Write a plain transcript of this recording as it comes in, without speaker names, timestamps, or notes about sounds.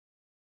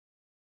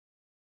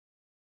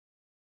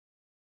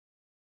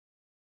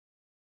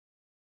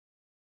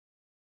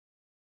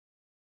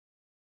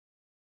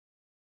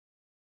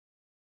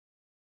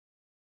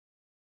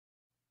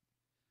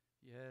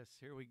Yes,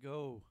 here we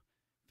go.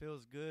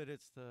 Feels good.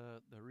 It's the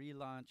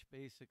relaunch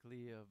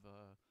basically of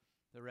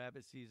the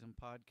Rabbit Season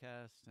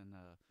podcast, and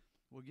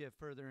we'll get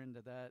further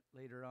into that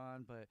later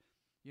on. But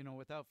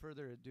without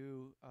further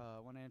ado, I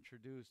want to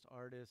introduce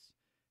artist,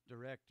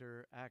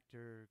 director,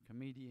 actor,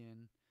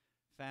 comedian,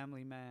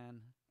 family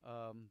man,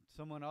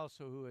 someone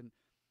also who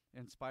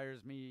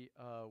inspires me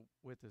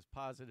with his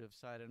positive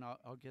side, and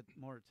I'll get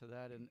more to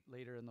that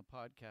later in the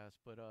podcast.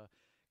 But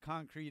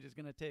Concrete is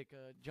going to take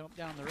a jump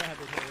down the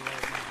rabbit hole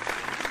right now.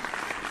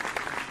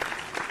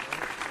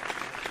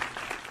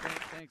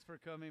 Thanks for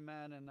coming,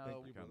 man, and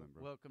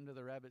welcome to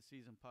the Rabbit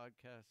Season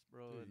podcast,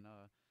 bro. Dude. And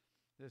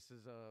this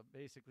is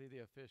basically the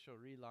official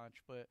relaunch.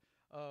 But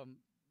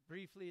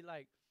briefly,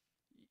 like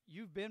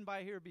you've been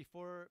by here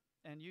before,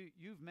 and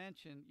you've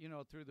mentioned,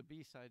 through the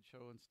B-side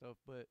show and stuff.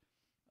 But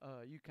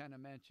you kind of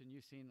mentioned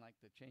you've seen like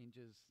the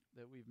changes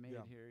that we've made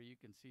here. You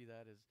can see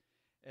that as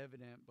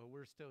evident. But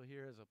we're still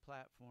here as a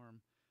platform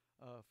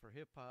for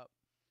hip hop.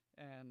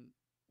 And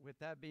with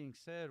that being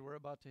said, we're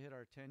about to hit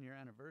our 10-year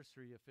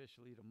anniversary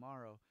officially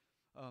tomorrow.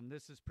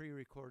 This is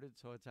pre-recorded,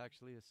 so it's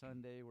actually a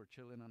Sunday. We're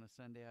chilling on a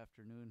Sunday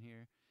afternoon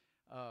here.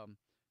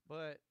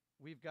 But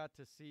we've got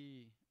to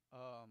see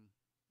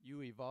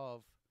you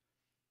evolve,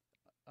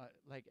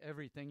 like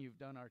everything you've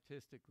done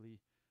artistically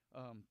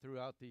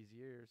throughout these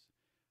years.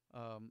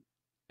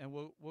 And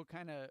we'll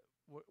kind of,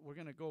 we're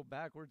going to go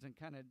backwards and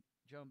kind of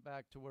jump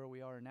back to where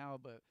we are now.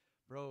 But,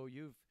 bro,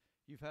 you've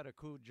had a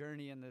cool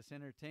journey in this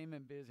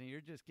entertainment business. You're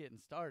just getting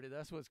started.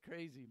 That's what's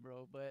crazy,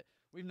 bro. But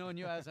we've known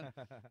you as an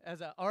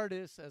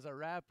artist, as a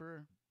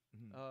rapper.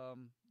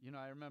 Mm-hmm.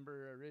 I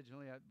remember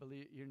originally, I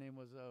believe your name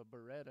was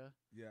Beretta.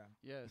 Yeah.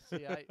 Yeah.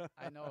 See,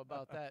 I know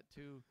about that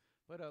too.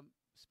 But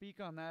speak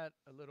on that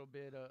a little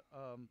bit.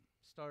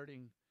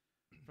 Starting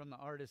from the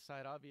artist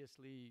side,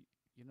 obviously,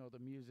 the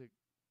music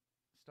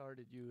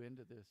started you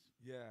into this.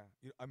 Yeah.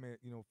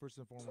 First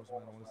and foremost,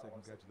 man, I want to say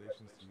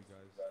congratulations to you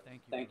guys.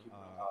 Thank you. Thank you.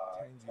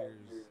 10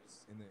 years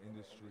in the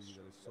industry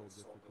that is so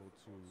difficult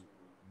to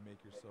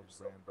make yourself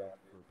brand big,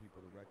 for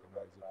people to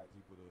recognize it, for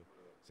people to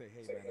say,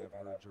 hey, man, I've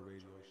heard your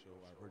radio show,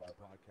 I've heard your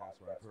podcast,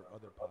 or I've heard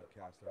other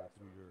podcasts that are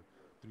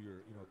through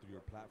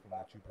your platform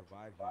that you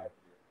provide here.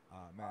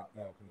 Man,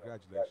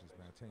 congratulations,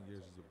 man. 10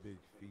 years is a big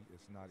feat.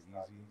 It's not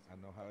easy. I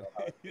know how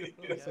it is. You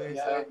know what I'm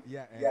saying?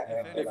 Yeah.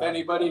 And if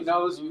anybody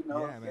knows, you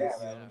know. Yeah, man.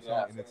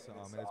 And it's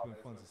been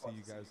fun to see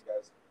you guys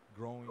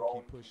growing,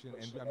 keep pushing.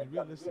 And I mean,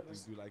 realistically,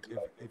 dude, like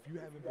if you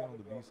haven't been on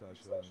the B-side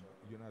show, then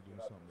you're not doing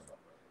something right.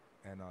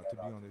 And to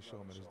be on this show,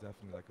 man, is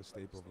definitely like a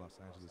staple of Los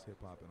Angeles hip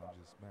hop. And I'm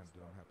just, man,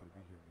 dude, I'm happy to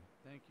be here,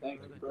 man.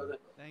 Thank you,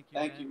 brother.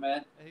 Thank you,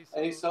 man.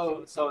 Hey,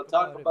 so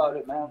talk about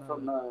it, man,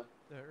 from the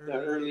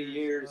early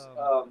years.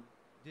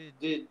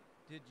 Did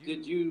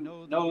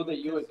you know that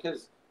you would?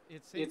 Because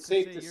it's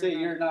safe to say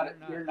you're not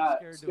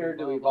scared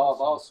to evolve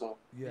also.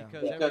 Yeah.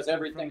 Because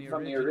everything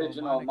from the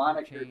original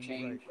moniker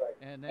changed,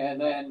 and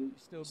then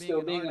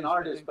still being an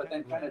artist, but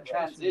then kind of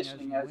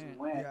transitioning as you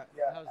went.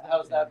 Yeah.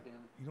 How's that been?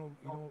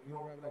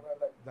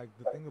 Like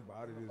the thing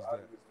about it is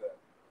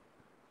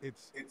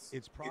that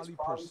it's probably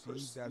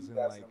perceived as in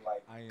like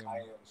I am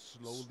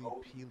slowly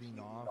peeling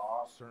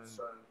off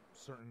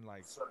certain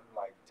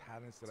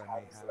talents that I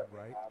may have,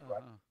 right?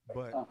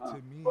 But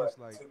to me, it's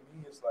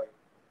like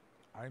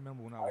I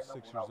remember when I was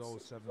 6 years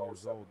old, 7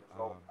 years old,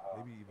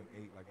 maybe even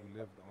 8. Like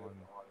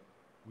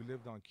we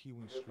lived on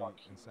Kiwi Street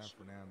in San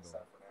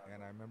Fernando,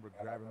 and I remember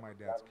grabbing my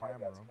dad's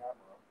camera,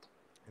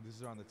 and this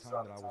is around the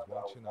time that I was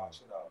watching,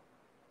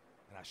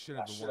 and I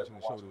shouldn't have been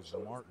watching the show.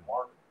 It was Martin,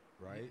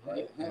 right?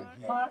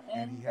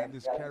 And he had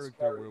this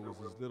character where it was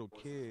this little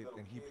kid,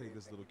 and he played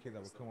this little kid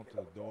that would come up to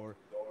the door,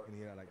 and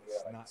he had like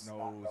snot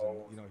nose,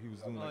 and he was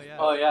doing like,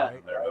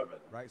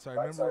 right. So I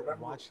remember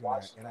watching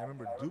that, and I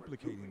remember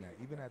duplicating that,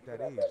 even at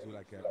that age, dude,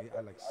 like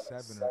at like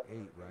 7 or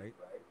 8, right?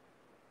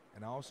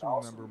 And I also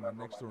remember my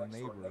next door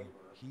neighbor,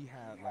 he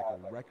had like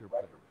a record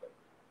player,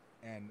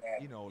 and like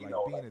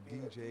being a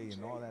DJ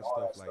and all that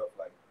stuff,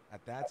 like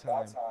at that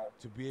time,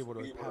 to be able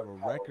to have a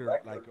record,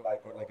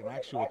 like an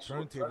actual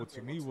turntable,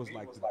 to me was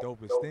like the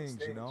dopest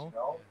things,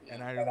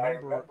 And I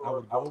remember I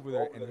would go over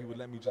there and he would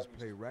let me just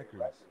play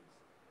records.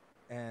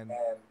 And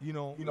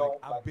like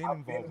I've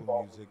been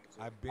involved with music.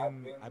 I've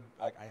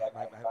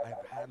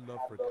had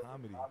love for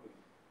comedy,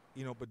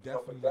 but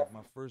definitely like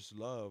my first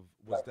love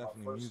was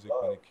definitely music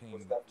when it came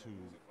to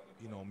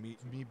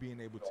me being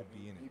able to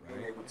be in it,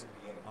 right?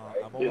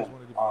 I've always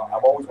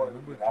wanted to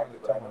be an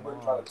actor. I remember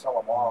trying to tell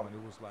my mom, and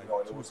it was like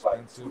too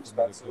expensive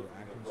for me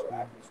to go to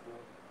acting school.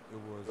 It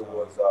was, it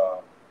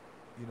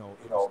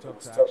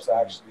was tough to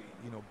actually,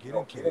 get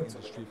into the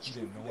industry if you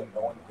didn't know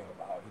anything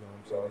about it.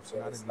 You know what I'm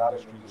saying? It's not an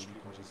industry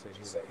where you can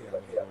just say, hey, I'm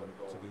going to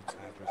go to this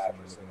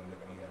actress and they're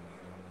going to let me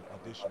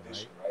in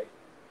audition, right?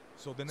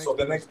 So the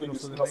next thing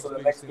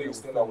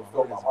that would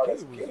fill my heart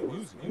as a kid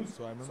was music.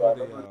 So I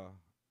remember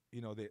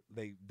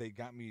they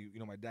got me,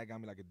 my dad got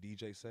me like a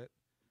DJ set.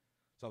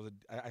 So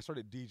I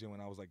started DJing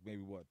when I was like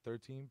maybe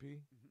 13,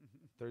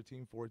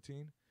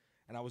 14.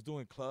 And I was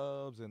doing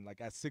clubs, and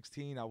like at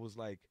 16 I was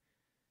like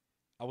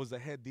I was a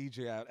head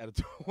DJ at a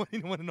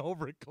 21 and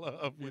over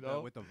club, you know,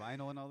 with the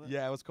vinyl and all that.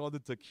 Yeah, it was called the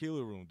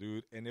Tequila Room,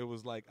 dude, and it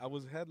was like I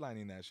was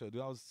headlining that show,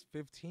 dude. I was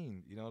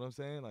 15, you know what I'm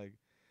saying? Like,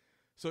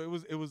 so it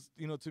was,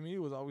 you know, to me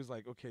it was always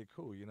like, okay,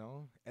 cool, you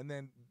know. And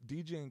then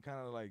DJing kind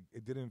of like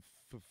it didn't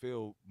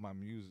fulfill my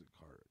music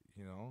card,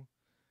 you know.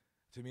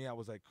 To me, I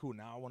was like, cool,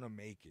 now I want to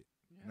make it.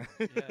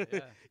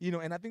 Yeah. You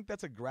know, and I think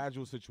that's a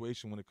gradual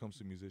situation when it comes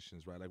to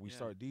musicians, right? Like we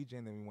start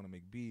DJing, then we want to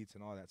make beats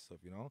and all that stuff,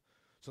 you know?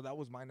 So that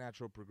was my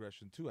natural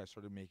progression too. I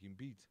started making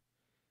beats.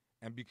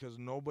 And because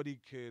nobody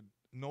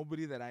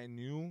that I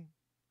knew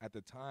at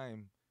the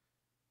time,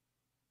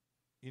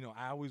 you know,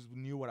 I always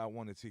knew what I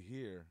wanted to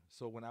hear.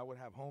 So when I would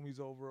have homies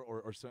over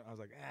or certain, I was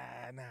like,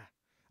 nah,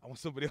 I want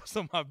somebody else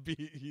on my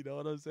beat, you know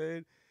what I'm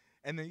saying?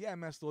 And then, yeah,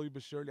 man, slowly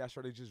but surely, I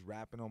started just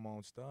rapping on my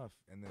own stuff.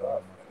 And then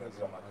my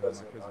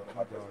cousin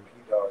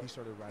P-Dog, he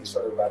started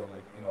writing,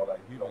 like, you know,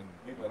 like, we've been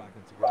rocking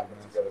together,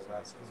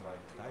 man, since,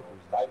 like,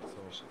 diapers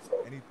and shit.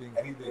 So anything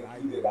he did, I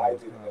did, I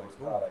was kind of like,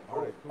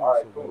 boom, all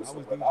right, cool.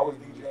 So when I was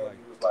DJing,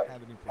 he was, like,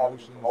 handling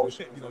promotions,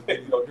 you know,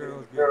 getting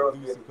girls,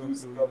 getting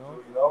dudes to come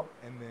through, you know?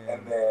 And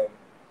then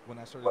when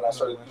I started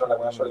doing the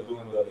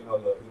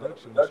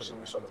production,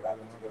 we started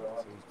rapping together.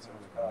 So it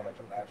was kind of like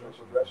a natural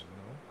progression,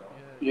 you know?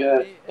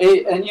 Yeah,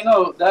 hey, and you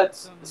know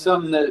that's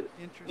something that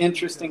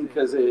interesting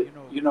because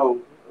you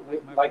know,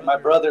 like my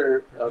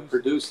brother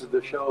produces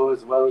the show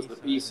as well as the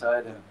B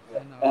side,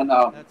 and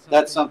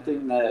that's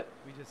something that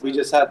we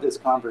just had this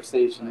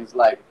conversation. Is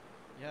like,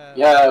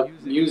 yeah,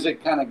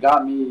 music kind of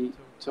got me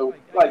to,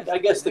 like, I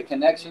guess the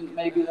connections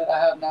maybe that I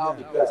have now,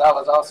 because I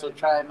was also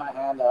trying my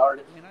hand at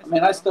art. I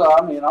mean,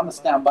 I'm gonna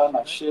stand by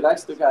my shit. I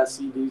still got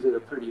CDs that are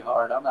pretty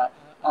hard. I'm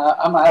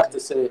gonna have to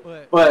say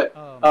it, but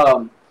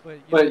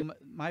you know,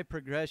 my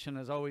progression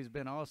has always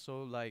been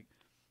also like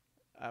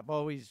I've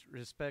always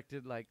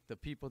respected like the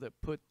people that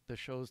put the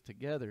shows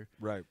together.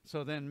 Right.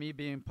 So then me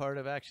being part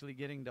of actually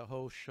getting to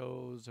host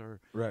shows or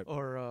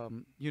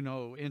you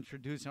know,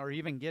 introducing or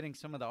even getting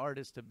some of the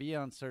artists to be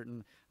on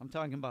certain, I'm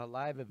talking about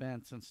live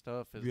events and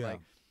stuff, is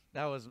like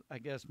that was, I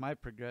guess, my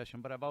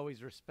progression. But I've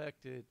always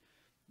respected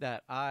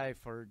that eye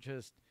for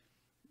just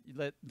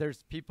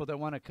there's people that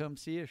want to come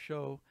see a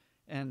show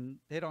and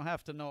they don't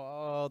have to know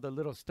all the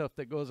little stuff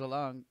that goes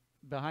along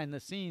behind the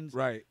scenes,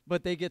 right?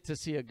 But they get to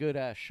see a good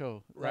ass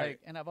show, right? Like,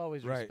 and I've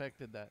always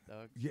respected that,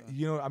 dog. Yeah,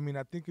 you know, I mean,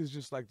 I think it's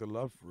just like the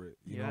love for it.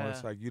 You know,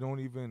 it's like you don't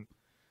even,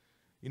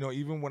 you know,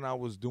 even when I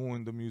was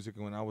doing the music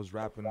and when I was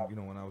rapping, you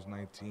know, when I was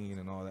 19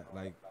 and all that,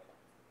 like,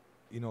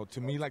 you know,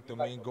 to me, like the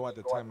main goal at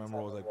the time, I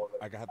remember, was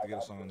like I had to get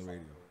a song on the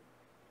radio.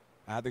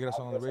 I had to get a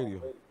song on the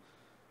radio.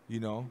 You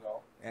know,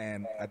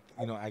 and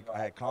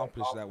I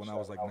accomplished that when I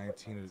was like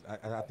 19.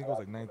 I think I was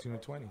like 19 or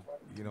 20.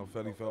 You know,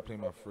 Felly Felt played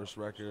my first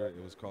record.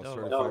 It was called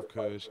Certified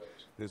Kush.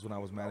 This is when I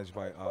was managed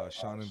by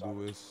Sean and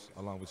Lewis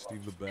along with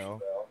Steve LaBelle.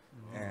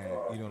 And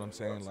you know what I'm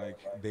saying? Like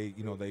they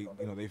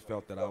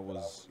felt that I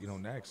was, you know,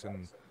 next,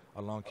 and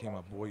along came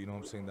my boy. You know what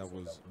I'm saying? That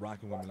was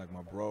rocking with me, like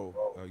my bro.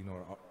 You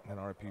know, an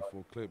RP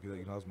Full Clip. You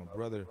know, that was my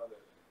brother.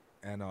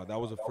 And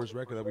that was the first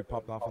record that we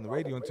popped off on the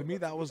radio. And to me,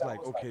 that was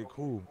like, okay,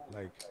 cool,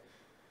 like.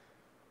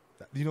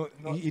 You know,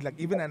 like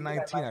even at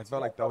 19, I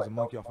felt like that was a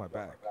monkey off my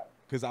back,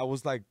 because I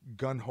was like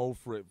gun ho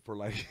for it for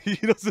like,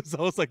 you know, since I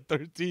was like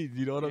 13.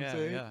 You know what I'm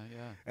saying? Yeah.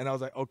 And I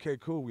was like, okay,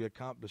 cool, we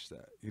accomplished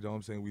that. You know what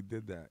I'm saying? We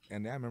did that.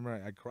 And I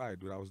remember I cried,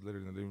 dude. I was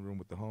literally in the living room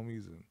with the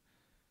homies, and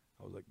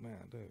I was like, man,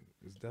 dude,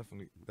 it's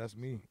definitely, that's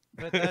me.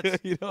 But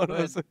that's, you know what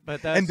I'm saying?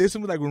 But that's, and this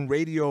was like when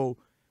radio.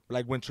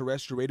 Like when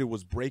terrestrial radio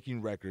was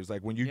breaking records,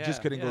 like when you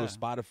just couldn't go to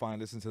Spotify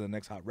and listen to the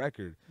next hot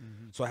record.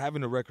 So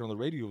having a record on the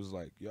radio was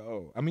like,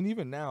 yo. I mean,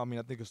 even now, I mean,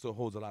 I think it still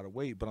holds a lot of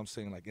weight. But I'm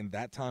saying, like in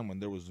that time when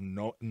there was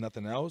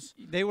nothing else,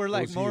 they were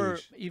like more,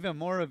 huge. Even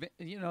more of,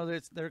 you know,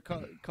 they're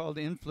called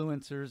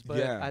influencers.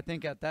 But I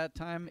think at that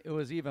time it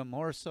was even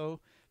more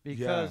so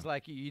because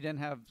like you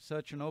didn't have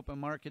such an open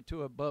market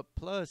to it. But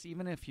plus,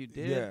 even if you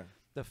did.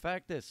 The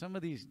fact that some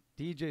of these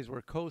DJs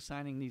were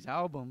co-signing these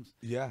albums,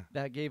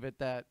 that gave it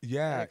that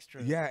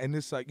extra. Yeah, and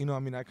it's like, you know, I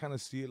mean, I kind of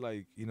see it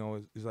like, you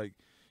know, it's like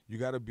you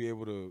got to be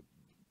able to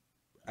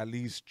at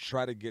least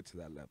try to get to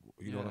that level.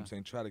 You know what I'm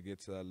saying? Try to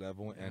get to that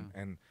level,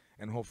 and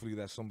hopefully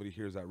that somebody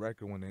hears that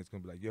record one day, it's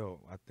gonna be like, yo,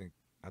 I think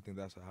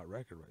that's a hot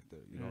record right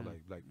there. You know,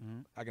 like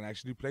I can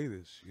actually play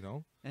this. You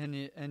know.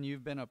 And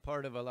you've been a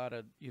part of a lot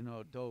of, you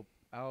know, dope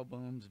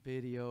albums,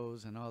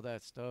 videos, and all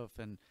that stuff.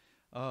 And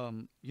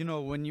you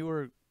know, when you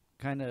were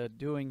kind of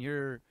doing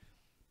your,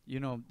 you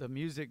know, the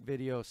music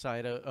video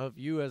side of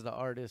you as the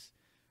artist,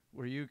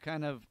 were you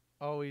kind of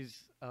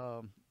always,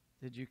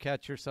 did you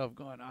catch yourself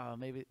going, oh,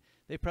 maybe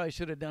they probably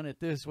should have done it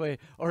this way,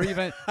 or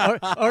even,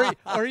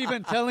 or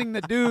even telling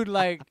the dude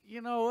like,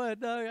 you know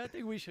what, dog, I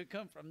think we should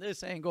come from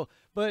this angle.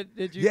 But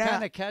did you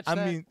kind of catch that?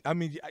 I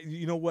mean,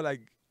 you know what,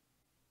 like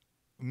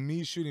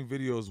me shooting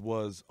videos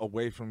was a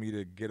way for me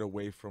to get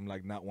away from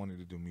like not wanting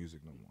to do music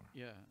no more.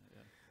 Yeah.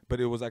 But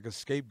it was like a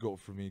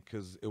scapegoat for me,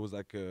 because it was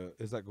like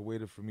it's like a way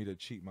for me to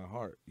cheat my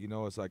heart. You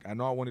know, it's like I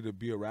know I wanted to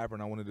be a rapper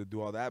and I wanted to do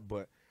all that,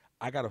 but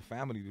I got a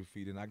family to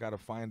feed and I got to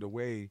find a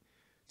way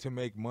to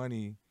make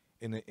money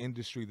in an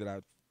industry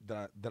that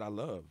I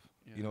love.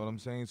 Yeah. You know what I'm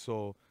saying?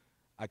 So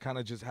I kind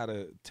of just had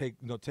to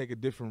take a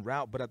different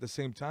route, but at the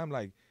same time,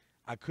 like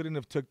I couldn't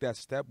have took that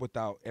step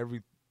without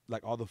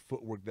all the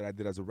footwork that I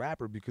did as a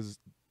rapper, because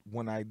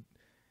when I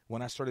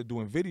started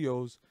doing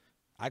videos,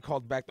 I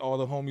called back to all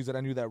the homies that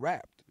I knew that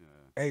rapped. Yeah.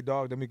 Hey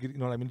dog, let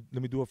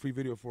me do a free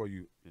video for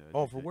you. Yeah,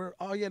 oh, for where?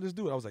 Oh yeah, let's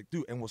do it. I was like,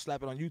 dude, and we'll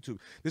slap it on YouTube.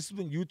 This is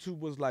when YouTube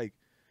was like,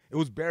 it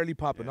was barely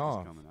popping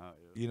off. Coming out,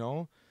 yeah. You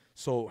know?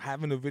 So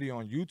having a video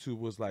on YouTube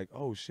was like,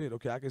 oh shit,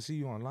 okay, I can see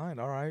you online.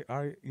 All right,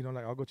 you know,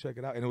 like I'll go check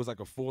it out. And it was like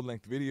a full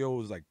length video. It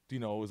was like, you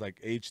know, it was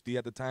like HD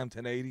at the time,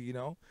 1080, you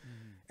know?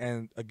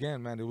 And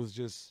again, man, it was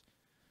just,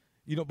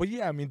 you know, but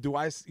yeah, I mean,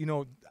 you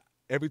know,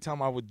 every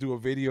time I would do a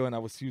video and I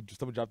would see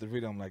someone drop the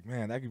video, I'm like,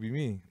 man, that could be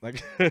me.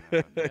 Like,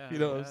 you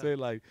know what I'm saying?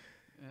 Like,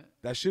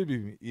 that should be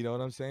me. You know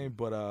what I'm saying?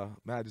 But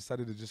man, I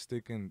decided to just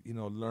stick and, you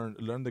know,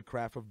 learn the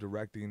craft of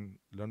directing,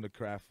 learn the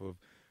craft of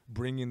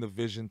bringing the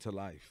vision to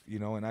life. You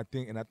know, and I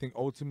think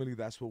ultimately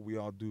that's what we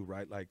all do,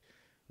 right? Like,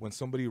 when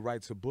somebody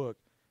writes a book,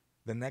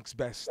 the next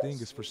best thing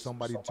is for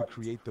somebody to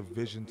create the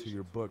vision to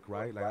your book,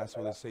 right? Like that's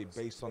what they say,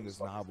 based on this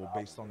novel,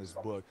 based on this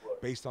book,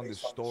 based on this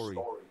story.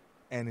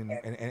 And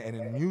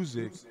in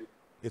music,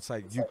 it's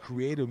like you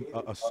create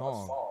a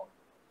song.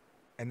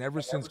 And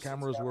ever since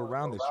cameras were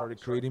around, they started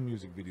creating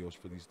music videos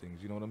for these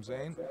things. You know what I'm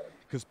saying?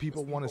 Because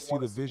people want to see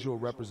the visual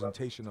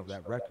representation of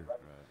that record.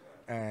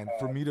 And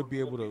for me to be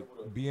able to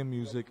be in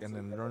music and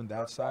then learn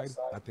that side,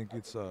 I think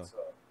it's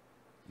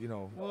you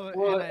know.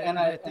 Well, and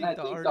I think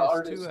the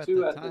artists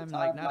too at the time,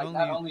 like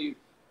not only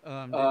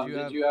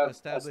did you have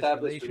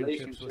established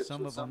relationships with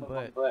some of them,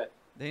 but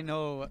they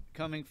know,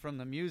 coming from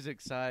the music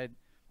side,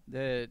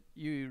 that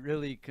you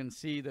really can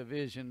see the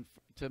vision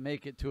to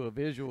make it to a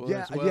visual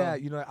as well. Yeah,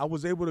 you know, I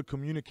was able to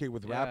communicate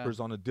with rappers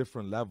on a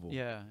different level.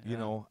 You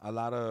know, a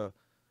lot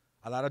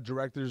of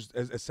directors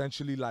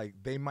essentially, like,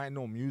 they might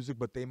know music,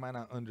 but they might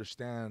not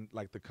understand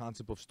like the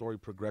concept of story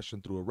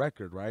progression through a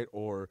record, right?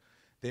 Or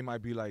they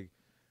might be like,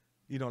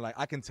 you know, like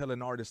I can tell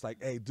an artist like,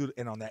 hey, dude,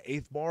 and on that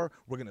 8th bar,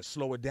 we're gonna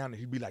slow it down, and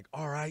he'd be like,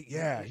 all right,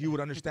 yeah, he would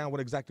understand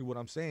exactly what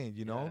I'm saying,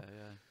 you know.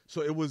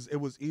 So it was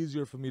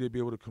easier for me to be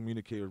able to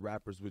communicate with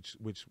rappers,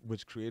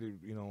 which created,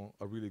 you know,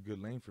 a really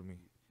good lane for me.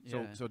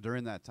 So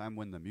during that time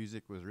when the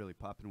music was really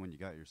popping, when you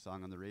got your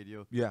song on the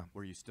radio,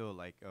 were you still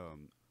like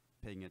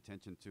paying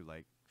attention to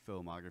like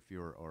filmography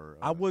or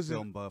I wasn't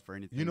film buff or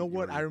anything? You know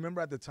what? I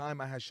remember at the time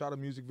I had shot a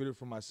music video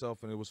for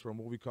myself, and it was for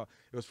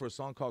a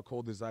song called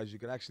Cold as Ice. You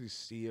could actually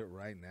see it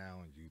right now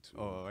on YouTube.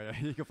 Oh yeah,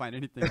 you can find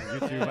anything on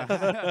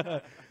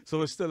YouTube.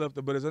 So it's still up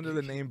there, but it's under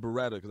the name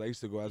Beretta, because I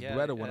used to go as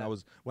Beretta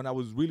when I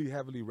was really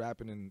heavily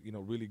rapping and, you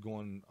know, really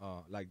going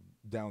like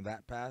down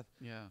that path.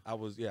 I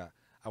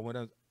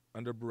went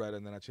under Beretta,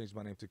 and then I changed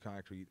my name to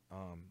Concrete.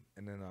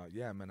 And then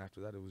man, after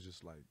that it was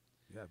just like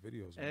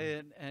videos.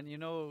 And you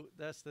know,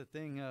 that's the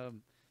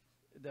thing.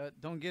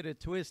 Don't get it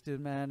twisted,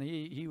 man.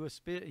 He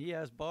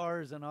has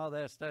bars and all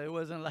that stuff. It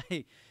wasn't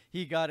like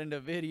he got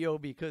into video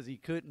because he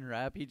couldn't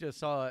rap. He just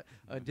saw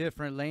a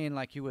different lane,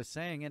 like he was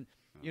saying. And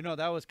you know,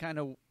 that was kind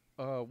of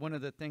one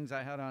of the things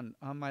I had on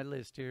my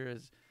list here,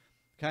 is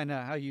kind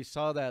of how you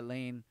saw that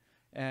lane.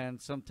 And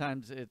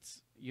sometimes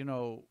it's, you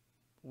know,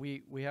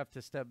 we have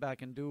to step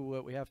back and do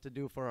what we have to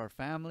do for our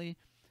family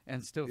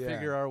and still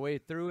figure our way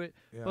through it.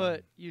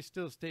 But you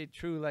still stayed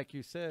true, like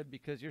you said,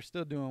 because you're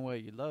still doing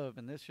what you love.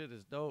 And this shit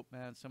is dope,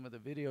 man. Some of the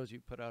videos you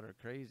put out are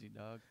crazy,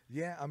 dog.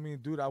 Yeah, I mean,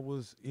 dude, I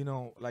was, you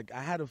know, like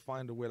I had to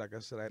find a way, like I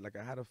said,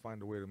 I had to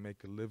find a way to make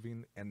a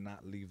living and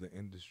not leave the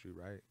industry,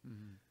 right?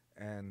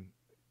 And,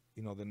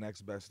 you know, the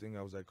next best thing,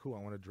 I was like, cool, I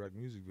want to direct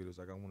music videos.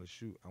 Like, I want to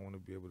shoot. I want to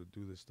be able to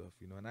do this stuff,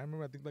 you know? And I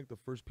remember, I think like the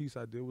first piece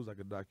I did was like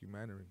a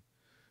documentary,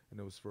 and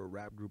it was for a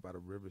rap group out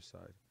of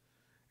Riverside.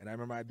 And I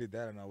remember I did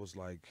that, and I was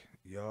like,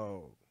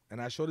 yo.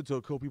 And I showed it to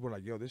a couple people,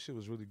 like, yo, this shit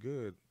was really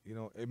good. You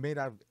know, it may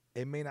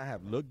not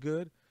have looked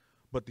good,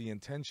 but the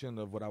intention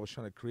of what I was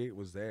trying to create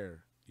was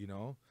there, you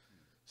know?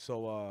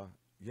 So,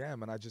 yeah,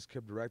 man, I just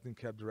kept directing,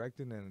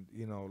 and,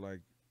 you know, like,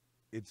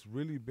 it's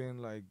really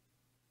been like,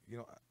 you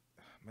know,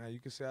 man,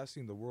 you can say I've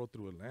seen the world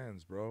through a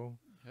lens, bro.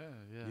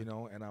 Yeah. You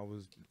know, and I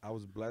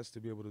was blessed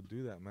to be able to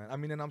do that, man. I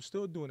mean, and I'm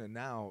still doing it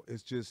now.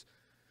 It's just,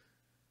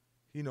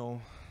 you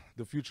know,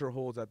 the future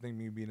holds, I think,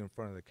 me being in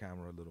front of the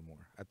camera a little more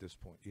at this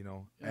point, you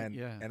know?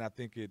 And I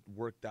think it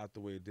worked out the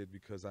way it did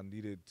because I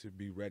needed to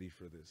be ready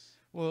for this.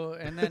 Well,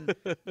 and then,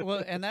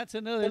 and that's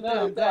another thing.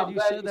 I'm glad you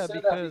said that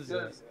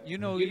because, you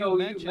know, you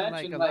mentioned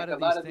like a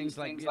lot of these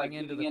things, like getting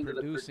into the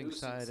producing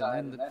side,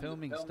 and then the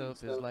filming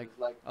stuff is like,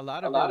 a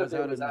lot of it was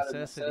out of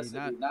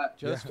necessity, not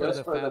just for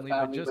the family,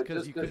 but just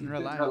because you couldn't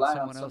rely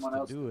on someone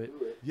else to do it.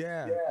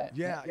 Yeah.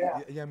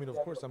 I mean, of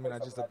course, I mean, I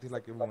think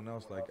like everyone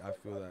else, like, I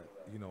feel that,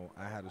 you know,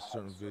 I had a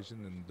certain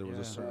vision and there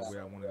was a certain way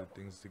I wanted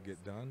things to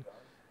get done.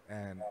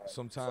 And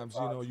sometimes,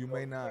 you know, you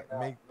may not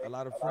make a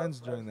lot of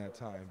friends during that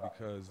time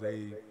because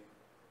they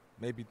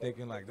may be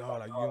thinking like, oh,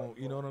 like,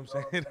 you know what I'm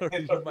saying? Or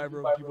you might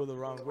rub people the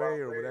wrong way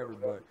or whatever.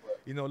 But,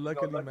 you know,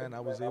 luckily, man,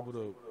 I was able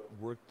to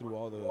work through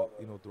all the,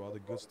 you know, through all the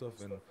good stuff.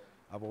 And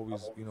I've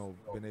always, you know,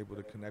 been able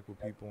to connect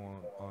with people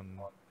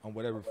on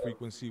whatever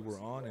frequency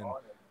we're on, and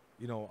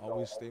you know,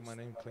 always stay my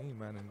name clean,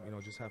 man, and you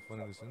know, just have fun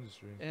in this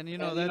industry. And you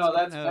know,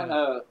 that's kind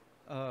of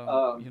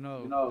you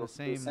know, the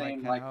same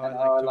like kind of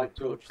how I like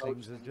to approach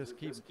things is just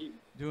keep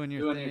doing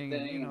your thing,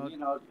 and, you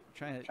know,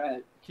 trying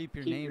to keep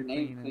your name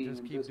clean and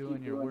just keep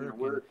doing your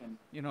work. And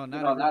you know,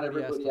 not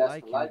everybody has to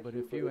like you, but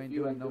if you ain't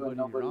doing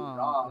nobody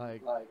wrong,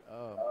 like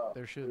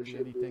there shouldn't be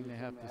anything they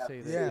have to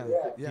say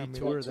that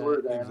detour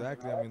that.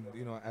 Exactly. I mean,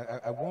 you know,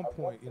 at one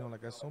point, you know,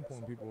 like at some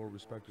point, people will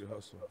respect your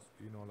hustle.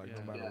 You know, like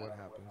no matter what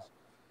happens.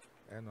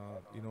 And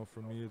you know,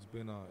 for me, it's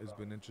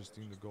been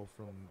interesting to go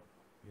from,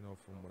 you know,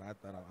 from what I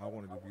thought I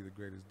wanted to be the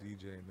greatest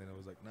DJ, and then it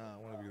was like, nah, I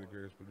want to be the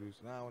greatest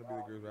producer. Nah, I want to be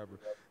the greatest rapper.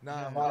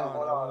 Nah,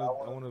 hold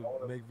on, I want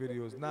to make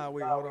videos. Nah,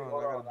 wait, hold on, I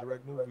got to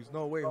direct movies.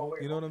 No, wait,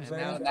 you know what I'm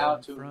saying? Now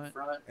to in front.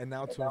 And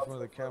now to in front of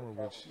the camera,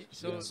 which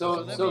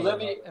so let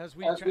me as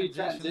we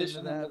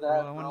transition into that,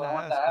 bro, I wanted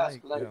to ask,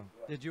 like,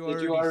 did you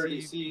already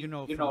see, you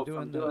know, from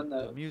doing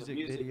the music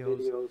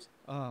videos,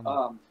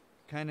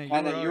 kind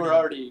of you were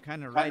already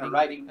kind of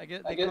writing, I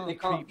guess they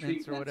call them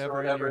treatments or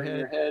whatever in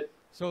your head.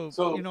 So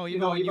you know,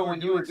 even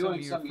when you were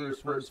doing some of your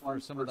first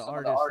ones for some of the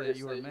artists that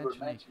you were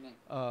mentioning,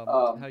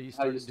 how you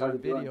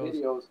started doing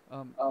videos,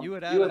 you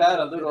would add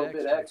a little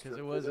bit extra,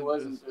 because it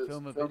wasn't just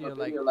film a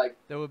video, like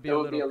there would be a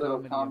little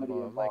comedy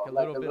involved, like a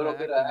little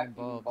bit of acting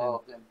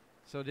involved.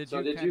 So did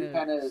you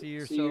kind of see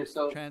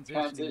yourself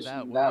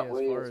transitioning that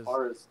way as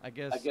far as I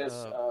guess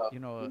you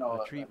know,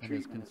 a treatment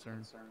is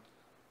concerned?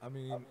 I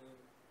mean,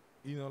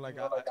 you know, like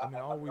I mean,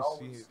 I always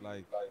see it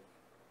like.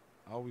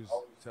 I always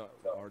tell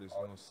the artist,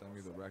 you know, send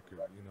me the record,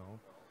 you know,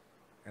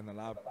 and a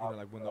lot, you know,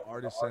 like when the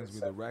artist sends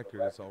me the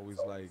record, it's always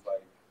like,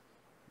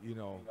 you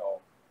know,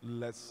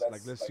 let's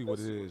see what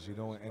it is, you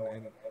know,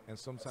 and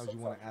sometimes you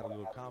want to add a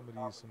little comedy,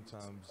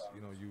 sometimes,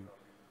 you know,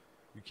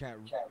 you can't,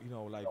 you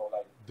know, like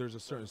there's a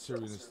certain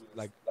seriousness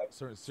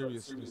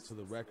to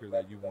the record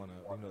that you want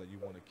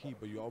to keep,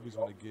 but you always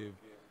want to give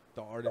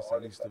the artist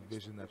at least the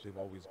vision that they've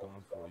always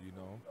gone for, you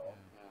know.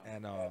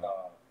 And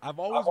I've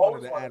always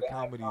wanted to add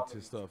comedy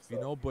to stuff, you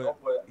know, but,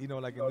 you know,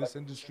 like in this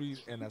industry,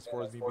 and as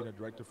far as me being a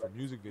director for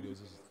music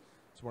videos,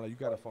 it's more like you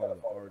got to follow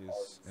the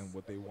artists and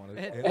what they want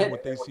and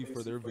what they see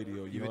for their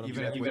video. You know what I'm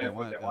saying? Even if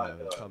what they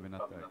want, it's probably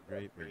not that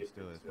great, but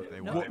still is what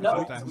they want.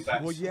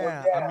 Well,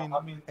 yeah, I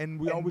mean, and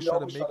we always try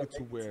to make it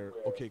to where,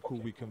 okay, cool,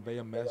 we convey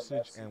a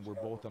message and we're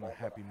both on a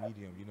happy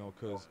medium, you know,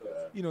 because,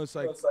 you know, it's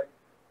like,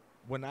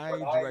 when I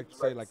direct,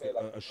 say, like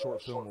a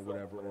short film or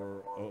whatever,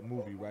 or a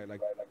movie, right,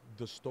 like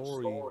the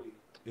story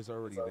is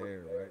already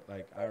there, right?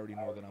 Like I already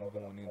know that I'm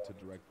going in to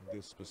direct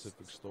this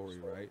specific story,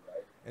 right?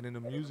 And in a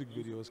music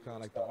video, it's kind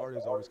of like the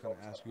artist always kind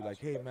of asks you, like,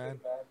 hey,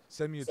 man,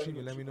 send me a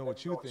treatment, let me know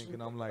what you think.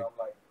 And I'm like,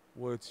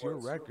 well, it's your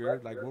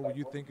record. Like, what were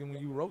you thinking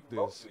when you wrote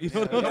this? You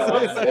know what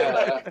I'm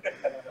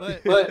saying?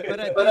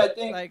 But I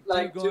think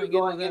like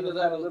going into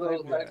that a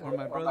little, like where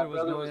my brother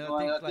was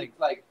going, I think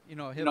like you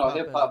know, hip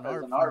hop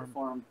as an art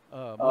form,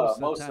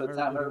 most of the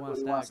time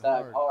everybody wants to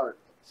act hard.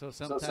 So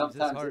sometimes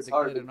it's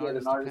hard to get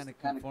an artist to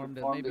kind of conform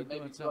to maybe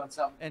doing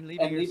something and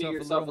leaving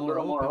yourself a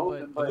little more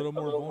open, but a little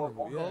more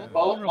vulnerable. Yeah.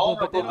 Vulnerable,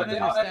 but they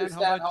don't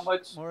understand how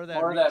much more of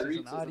that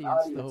reaches an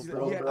audience, though,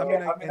 bro. Yeah, I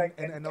mean,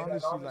 and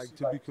honestly, like,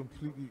 to be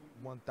completely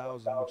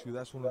 1,000 with you,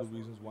 that's one of the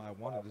reasons why I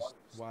wanted this,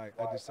 why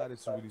I decided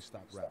to really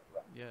stop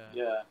rapping.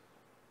 Yeah.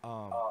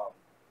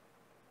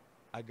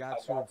 I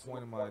got to a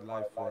point in my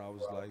life where I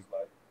was like,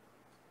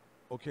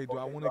 okay, do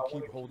I want to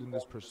keep holding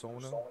this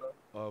persona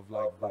of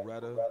like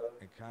Beretta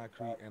and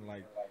Concrete and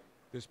like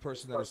this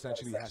person that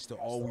essentially has to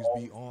always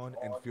be on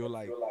and feel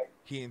like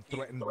he ain't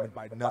threatened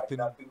by nothing,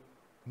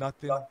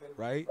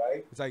 right?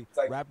 It's like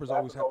rappers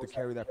always have to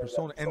carry that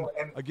persona. And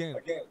again,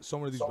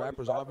 some of these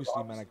rappers,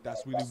 obviously, man, like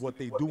that's really what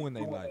they do in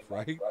their life,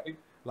 right?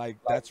 Like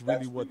that's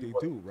really what they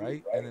do,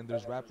 right? And then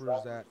there's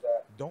rappers that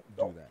don't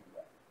do that.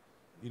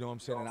 You know what I'm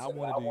saying? And I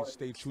wanted to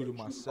stay true to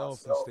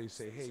myself and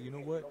say, hey, you know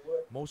what?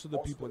 Most of the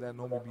people that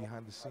know me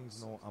behind the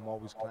scenes know I'm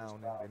always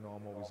clowning. They know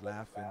I'm always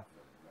laughing.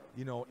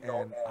 You know,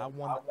 and I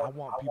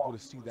want people to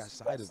see that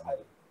side of me.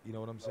 You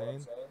know what I'm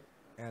saying?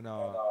 And,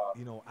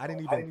 you know, I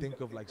didn't even think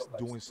of, like,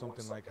 doing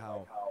something like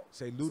how,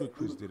 say,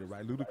 Ludacris did it,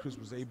 right? Ludacris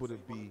was able to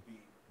be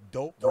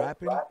dope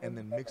rapping and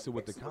then mix it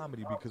with the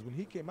comedy, because when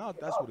he came out,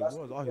 that's what it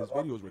was. All his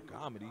videos were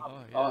comedy.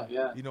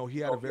 You know, he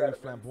had a very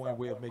flamboyant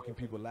way of making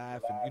people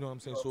laugh, and you know what I'm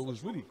saying? So it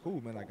was really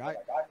cool, man. Like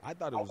I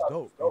thought it was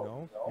dope, you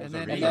know. And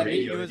then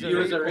he was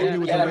a radio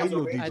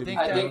DJ. I think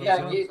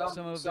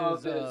some of his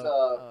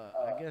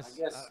I guess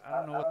I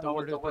don't know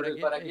what the word is,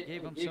 but it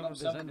gave him some of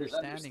his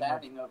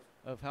understanding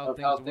of how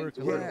things work.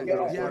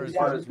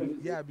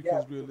 Yeah,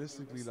 because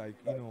realistically, like,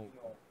 you know,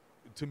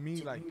 to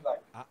me, like,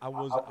 I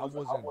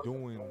wasn't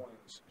doing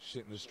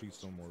shit in the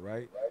streets no more,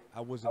 right? I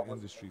wasn't in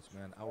the streets,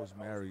 man. I was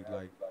married.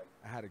 Like,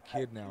 I had a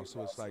kid now,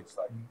 so it's like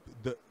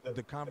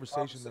the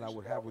conversation that I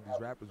would have with these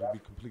rappers would be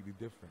completely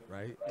different,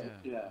 right?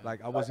 Yeah.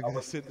 Like I wasn't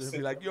gonna sit there and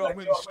be like, "Yo, I'm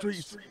in the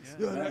streets."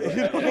 You know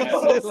what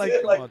I'm saying?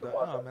 Like, come on,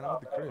 dog. No, man, I'm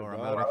at the crib, Or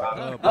bro. I'm out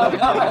at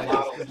the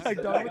club. Like,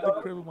 dog, I'm at the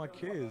crib with my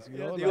kids. You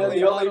know,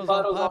 The only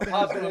bottles I'm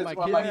popping is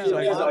when my kids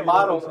are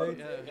model.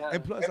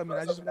 And plus, I mean,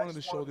 I just wanted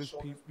to show this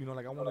people, you know,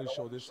 like I wanted to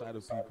show this side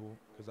of people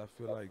because I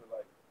feel like,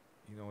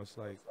 you know, it's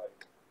like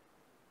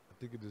I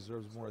think it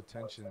deserves more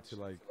attention to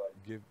like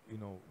give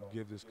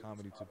this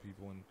comedy to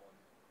people. And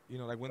you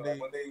know, like when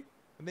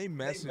they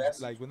message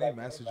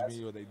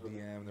me or they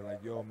DM, they're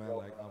like, "Yo, man,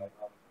 like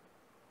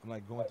I'm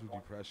like going through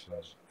depression,"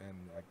 and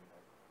like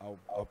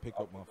I'll pick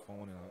up my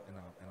phone and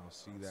I'll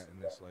see that,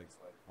 and it's like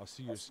I'll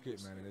see your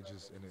skit, man, and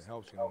it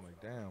helps, you know. I'm like,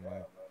 damn,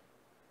 like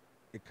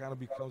it kind of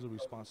becomes a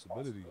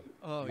responsibility.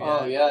 Oh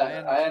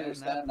yeah, I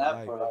understand that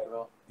like, part,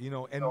 bro. You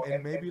know,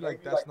 and maybe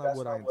like that's not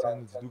what I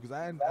intended to do, because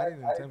I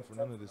didn't intend for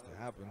none of this to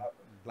happen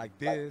like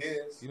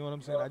this. You know what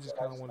I'm saying? I just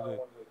kind of wanted to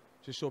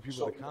just show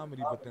people the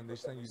comedy, but then they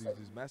send you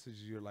these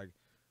messages. You're like,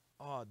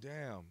 oh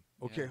damn,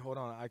 okay, hold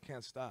on, I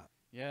can't stop.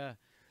 Yeah.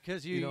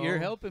 Because you're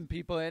helping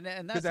people, and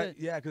that's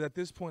because at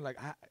this point, like,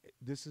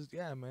 this is,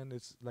 man,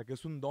 it's like,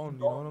 es un don, you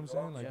know what I'm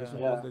saying? Like, es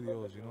un don de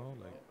Dios, you know?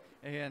 Like,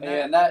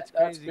 and that's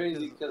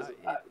crazy because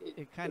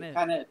it kind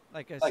of,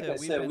 like I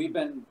said, we've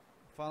been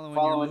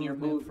following your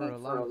movement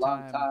for a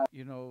long time,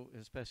 you know,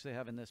 especially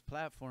having this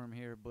platform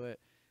here, but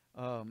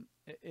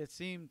it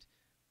seemed,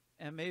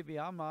 and maybe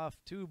I'm off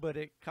too, but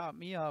it caught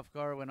me off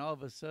guard when all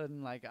of a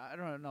sudden, like, I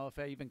don't know if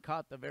I even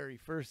caught the very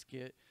first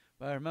skit,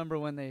 but I remember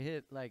when they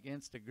hit, like,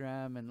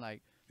 Instagram and,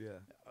 like,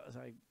 I was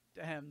like,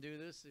 damn, dude,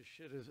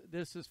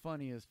 this is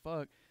funny as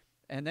fuck.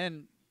 And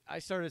then I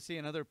started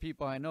seeing other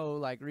people I know,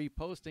 like,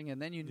 reposting,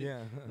 and then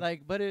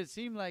like, but it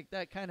seemed like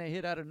that kind of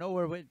hit out of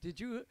nowhere.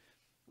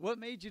 What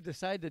made you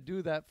decide to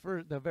do that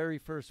for the very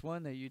first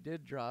one that you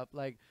did drop?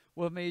 Like,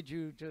 what made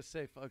you just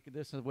say, fuck it,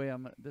 this is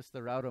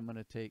the route I'm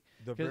gonna take?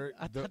 I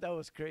thought that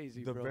was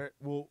crazy, bro.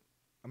 Well,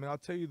 I mean, I'll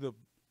tell you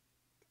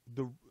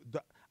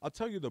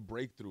the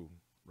breakthrough,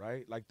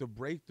 right? Like, the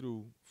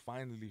breakthrough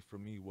finally for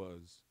me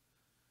was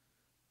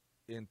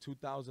in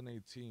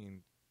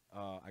 2018.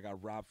 I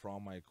got robbed for all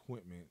my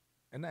equipment,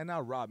 and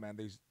not robbed, man.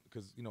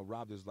 Because you know,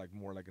 robbed is like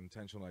more like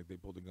intentional, like they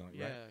pulled the gun,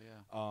 right?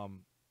 Yeah.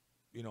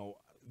 You know,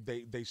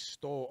 they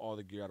stole all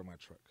the gear out of my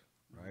truck,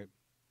 right?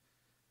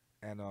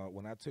 And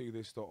when I tell you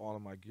they stole all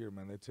of my gear,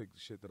 man, they took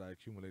shit that I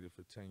accumulated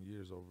for 10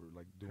 years over,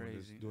 like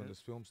doing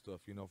this film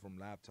stuff, you know, from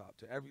laptop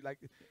to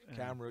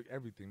camera,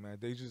 everything, man.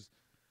 They just,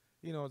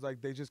 you know, it's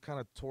like they just kind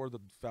of tore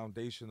the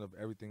foundation of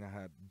everything I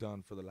had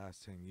done for the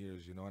last 10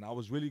 years, you know. And I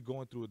was really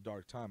going through a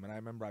dark time. And I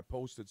remember I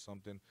posted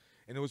something,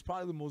 and it was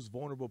probably the most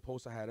vulnerable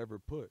post I had ever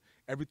put.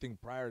 Everything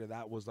prior to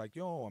that was like,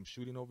 yo, I'm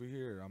shooting over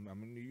here. I'm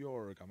in New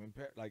York. I'm in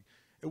Paris. Like,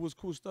 it was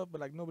cool stuff,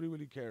 but like nobody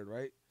really cared,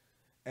 right?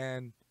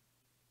 And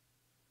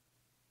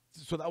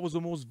so that was the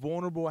most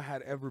vulnerable I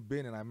had ever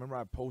been. And I remember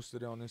I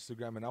posted it on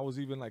Instagram, and I was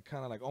even like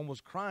kind of like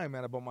almost crying,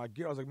 man, about my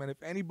gear. I was like, man,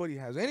 if anybody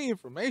has any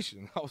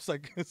information, I was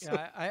like,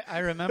 I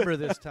remember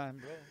this time,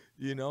 bro.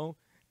 You know,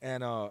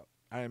 and I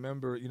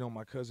remember, you know,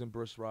 my cousin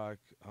Bruce Rock,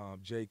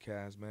 J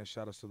Kaz, man,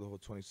 shout outs to the whole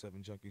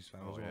 27 Junkies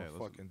family. Those are my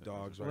fucking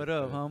dogs, right? What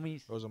up,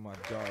 homies? Those are my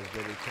dogs,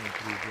 bro. They came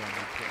through,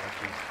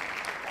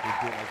 they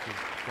did like this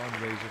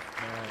fundraiser,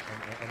 man,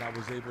 and I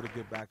was able to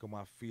get back on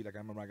my feet. Like, I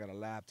remember I got a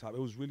laptop. It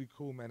was really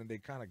cool, man, and they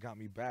kind of got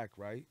me back,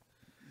 right?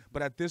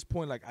 But at this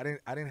point, like, I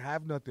didn't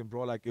have nothing,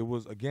 bro. Like, it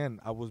was, again,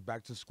 I was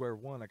back to square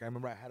one. Like, I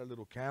remember I had a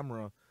little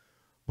camera,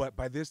 but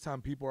by this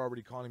time, people were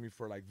already calling me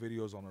for like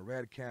videos on a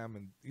red cam,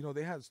 and you know,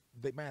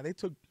 they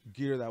took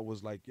gear that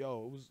was like,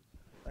 yo, it was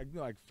like, you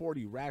know, like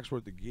 40 racks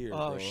worth of gear.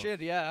 Oh, bro. Shit,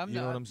 yeah, you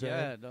know what I'm saying?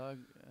 Yeah, dog.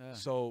 Yeah.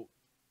 So,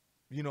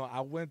 you know,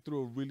 I went through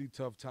a really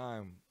tough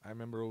time. I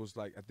remember it was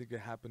like, I think it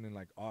happened in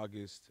like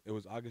August. It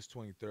was August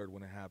 23rd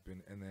when it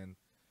happened, and then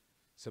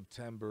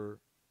September,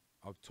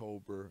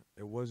 October.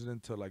 It wasn't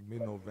until like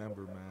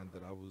mid-November, man,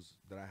 that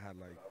I had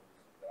like,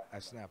 I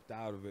snapped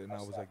out of it, and I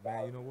was like,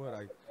 man, you know what?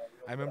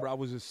 I remember I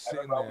was just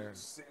sitting there.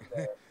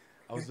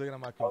 I was looking at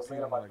my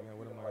computer. I'm like, man,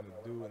 what am I gonna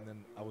do? And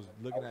then I was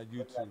looking at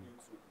YouTube,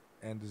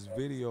 and this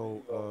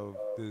video of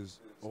this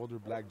older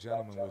black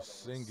gentleman was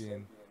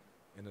singing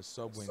in a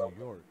subway in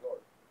New York.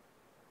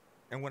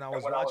 And when I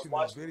was watching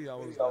this video,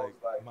 I was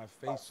like, my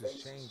face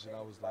just changed, and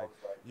I was like,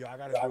 yo, I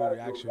gotta do a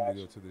reaction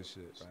video to this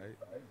shit, right?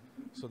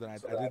 So then I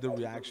did the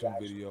reaction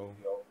video,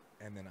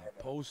 and then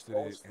I posted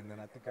it, and then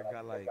I think I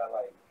got like,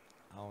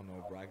 I don't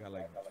know, bro, I got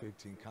like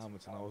 15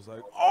 comments, and I was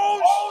like, oh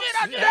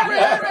shit,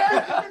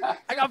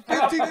 I got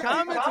 15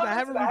 comments, and I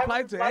haven't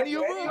replied to any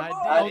of them?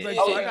 I was like,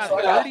 so I got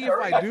 30 if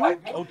I do?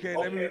 Okay,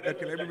 let me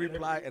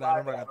reply. And I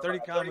remember I got 30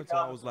 comments, and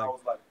I was like,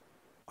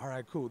 all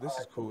right, cool, this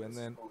is cool. And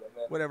then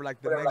whatever,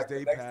 like the next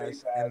day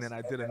passed, and then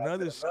I did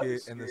another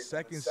skit, and the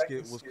second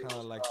skit was kind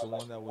of like the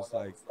one that was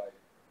like,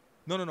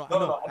 no,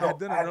 I had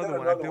done another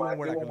one. I did one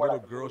where like a little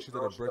girl, she's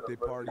at a birthday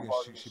party,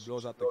 and she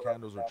blows out the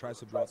candles, or tries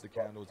to blow out the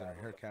candles, and her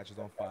hair catches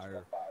on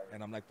fire,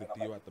 and I'm like the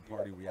Theo at the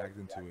party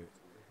reacting to it.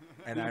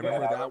 And I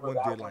remember that one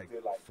did like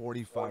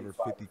 45 or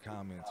 50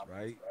 comments,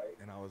 right?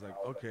 And I was like,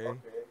 okay,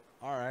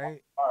 all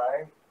right,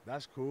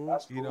 that's cool,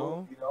 you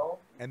know?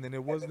 And then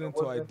it wasn't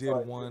until I did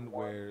one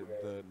where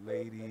the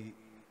lady,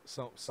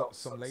 some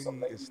lady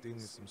is stealing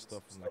some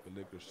stuff from like a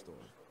liquor store.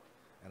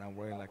 And I'm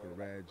wearing like a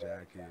red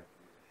jacket.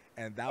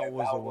 And that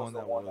was the one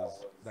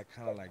that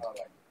kind of like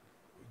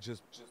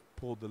just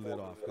pulled the lid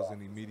off, because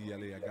then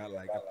immediately I got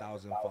like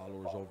 1,000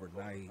 followers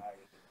overnight.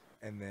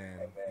 And then,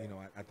 you know,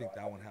 I think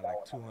that one had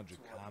like 200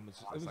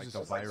 comments. It was like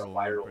just the viral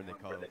word they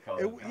call it.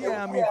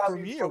 Yeah, I mean, for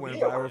me it went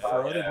viral.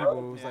 For other people,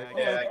 it was like,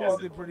 oh, cool,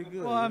 did pretty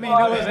good. Well, I mean,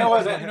 it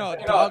wasn't, you know,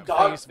 dog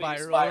face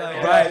viral.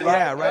 Right,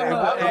 yeah, right. It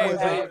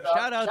wasn't.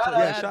 Shout out to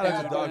that. Shout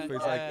out to dog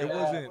face. Like,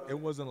 it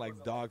wasn't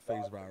like dog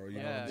face viral, you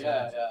know what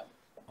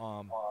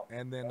I'm saying?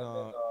 And then,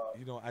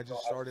 you know, I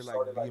just started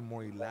like being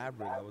more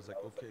elaborate. I was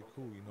like, okay,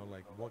 cool, you know,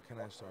 like, what can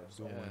I start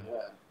doing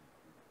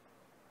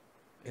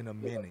in a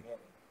minute?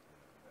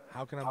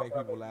 How can I make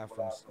people laugh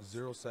from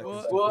 0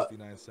 seconds to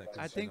 59 seconds?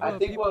 I think what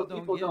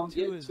people don't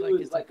get too is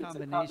like it's a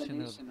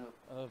combination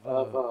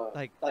of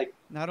like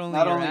not only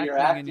your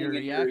acting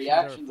and your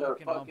reactions are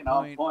fucking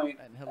on point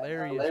and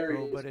hilarious,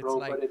 bro, but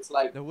it's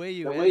like the way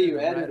you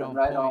edit them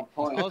right on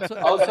point.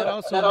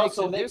 That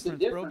also makes a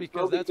difference,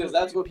 bro, because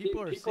that's what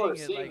people are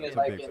seeing it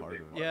like.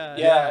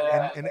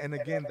 And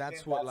again,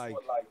 that's what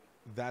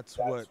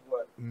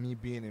me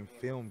being in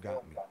film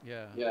got me.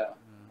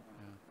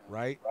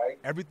 Right?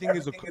 Everything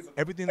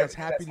that's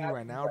happening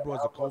right now, bro,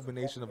 is a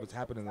culmination of what's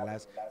happened in the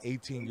last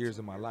 18 years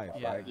of my life,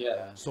 right?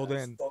 So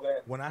then,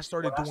 when I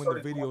started doing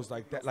the videos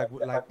like that, like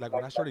when I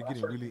started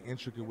getting really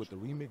intricate with the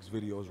remix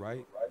videos,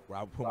 right? Where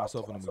I put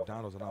myself in a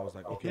McDonald's and I was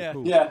like, okay,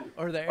 cool.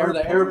 Or the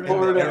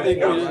airport.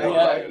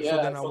 Right?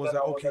 So then I was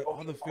like, okay,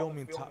 all the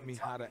filming taught me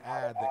how to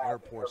add the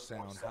airport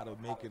sound, how to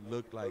make it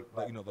look like,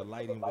 you know, the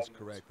lighting was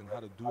correct, and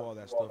how to do all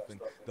that stuff,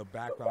 and the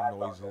background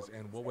noises,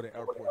 and what would an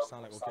airport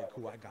sound like? Okay,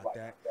 cool, I got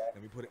that.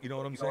 Let me put it, you know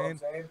what I'm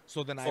saying?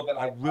 So then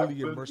I really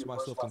immersed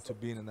myself into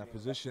being in that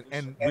position.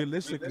 And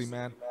realistically,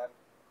 man,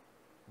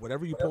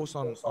 whatever you post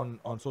on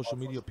social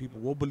media,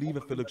 people will believe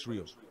if it looks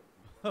real.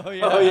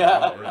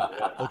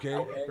 Okay.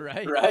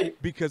 Right.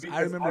 Because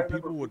I remember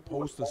people would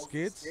post the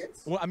skits.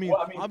 Well, I mean,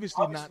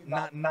 obviously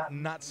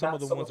not some of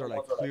the ones are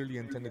like clearly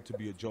intended to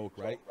be a joke,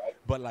 right?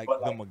 But like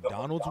the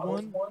McDonald's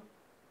one.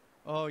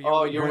 When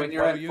you're in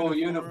full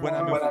uniform. When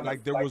I mean,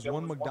 like there was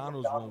one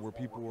McDonald's one where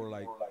people were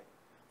like,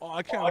 oh,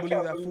 I can't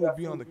believe that fool would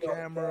be on the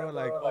camera.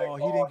 Like, oh,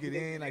 he didn't get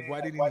in. Like,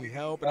 why did he need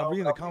help? And I'm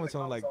reading the comments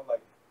and I'm like,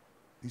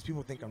 these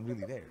people think I'm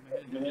really there.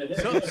 But as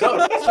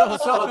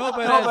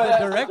the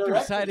director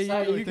side of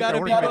you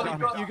gotta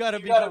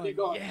be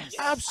going, yes,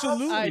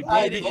 absolutely,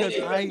 I did because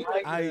I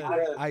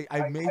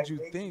made you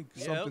think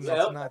something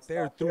that's not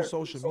there through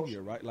social media,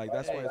 right? Like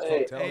that's why it's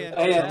called telling.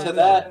 And to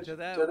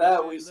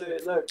that we say,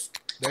 look.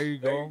 There you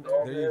go.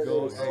 Hey, thank you,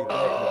 bro.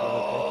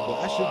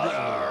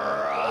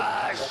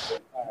 I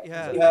should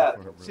get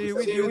See,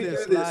 we do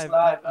this live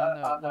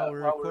while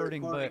we're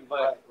recording, but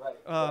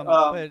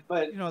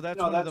you know, that's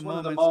one of the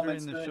moments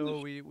during the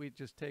show we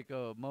just take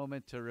a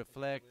moment to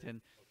reflect, and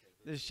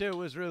this shit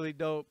was really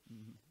dope.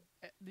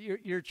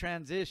 Your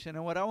transition,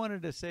 and what I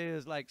wanted to say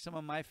is like some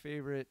of my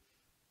favorite.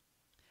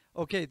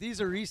 Okay, these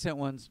are recent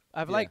ones.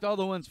 I've liked all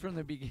the ones from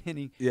the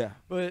beginning.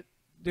 But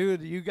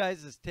dude, you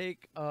guys'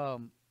 take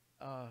I'm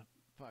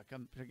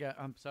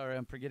sorry,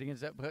 I'm forgetting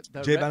his that. But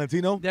Jay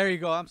Valentino. There you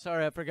go. I'm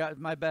sorry, I forgot.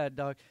 My bad,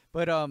 dog.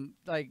 But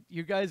like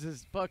you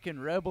guys' fucking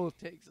rebel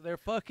takes, they're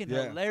fucking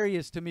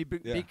hilarious to me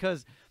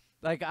because,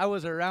 like, I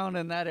was around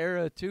in that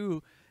era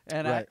too,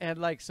 and and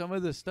like some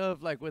of the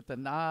stuff, like with the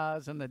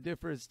Nas and the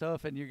different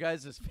stuff, and you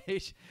guys'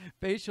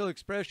 facial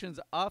expressions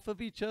off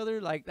of each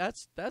other, like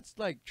that's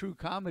like true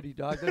comedy,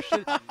 dog.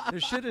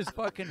 This shit is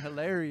fucking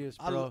hilarious,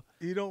 bro.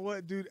 You know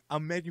what, dude?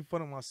 I'm making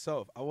fun of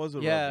myself. I was a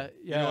rebel.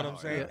 You know what I'm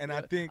saying? And I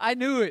think I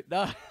knew it,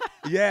 dog.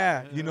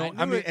 You know,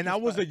 I mean, and I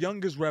was the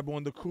youngest rebel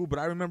in the crew, but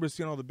I remember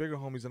seeing all the bigger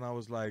homies, and I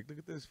was like, look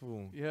at this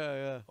fool.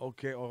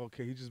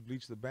 Okay, he just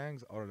bleached the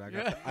bangs. All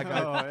right,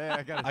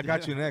 I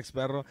got you next,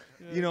 perro.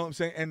 You know what I'm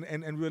saying?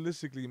 And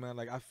realistically, man,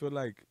 like I feel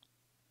like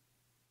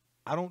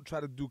I don't try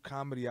to do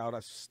comedy out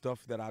of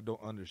stuff that I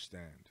don't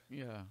understand.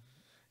 You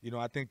know,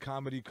 I think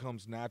comedy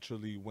comes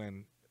naturally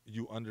when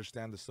you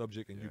understand the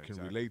subject and you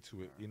can relate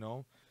to it, you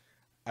know?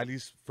 At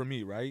least for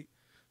me, right?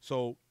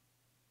 So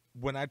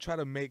when I try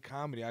to make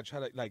comedy, I try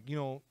to, like, you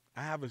know,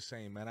 I have a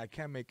saying, man, I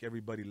can't make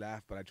everybody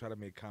laugh, but I try to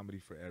make comedy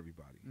for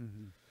everybody.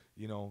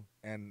 You know,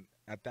 and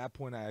at that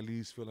point, I at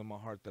least feel in my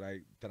heart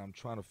that I'm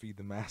trying to feed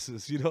the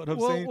masses. You know what I'm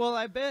saying? Well,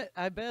 I bet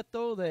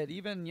though that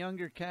even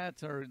younger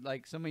cats or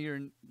like some of your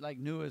like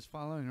newest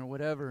following or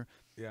whatever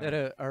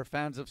that are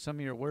fans of some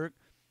of your work.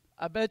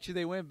 I bet you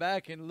they went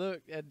back and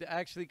looked at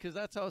actually, because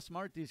that's how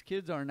smart these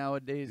kids are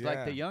nowadays.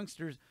 Like the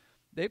youngsters,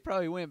 they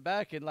probably went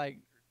back and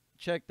like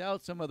checked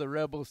out some of the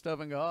rebel stuff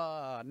and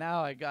go,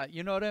 now I got,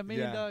 you know what I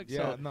mean, dog?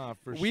 Yeah, no,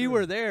 for sure. We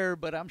were there,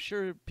 but I'm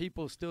sure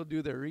people still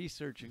do their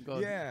research and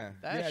go,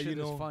 that shit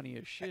is funny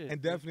as shit.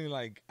 And definitely,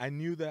 like, I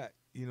knew that,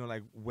 you know,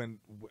 like when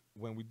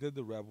we did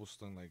the rebel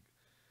stuff, like,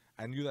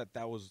 I knew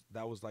that was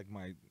like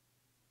my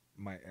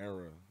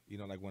era. You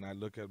know, like when I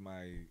look at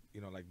my,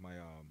 you know, like my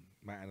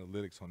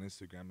analytics on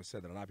Instagram, it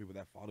said that a lot of people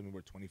that followed me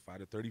were 25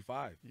 to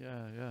 35.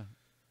 Yeah.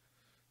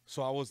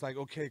 So I was like,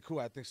 okay, cool.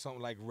 I think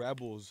something like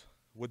Rebels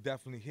would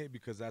definitely hit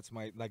because that's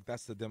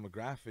that's the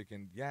demographic.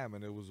 And yeah,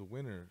 man, it was a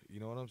winner. You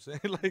know what I'm saying?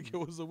 Like it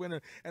was a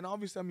winner. And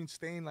obviously, I mean,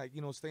 staying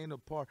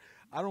apart.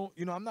 I don't,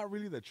 you know, I'm not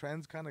really the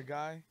trends kind of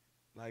guy.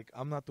 Like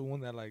I'm not the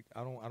one that like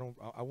I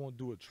won't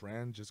do a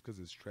trend just because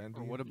it's trendy.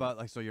 Or what about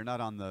like, so you're not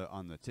on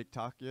the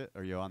TikTok yet?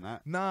 Are you on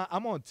that? Nah,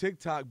 I'm on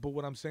TikTok, but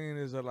what I'm saying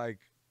is that like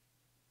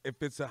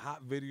if it's a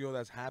hot video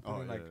that's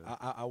happening,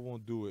 I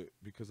won't do it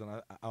because then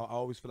I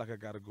always feel like I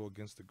gotta go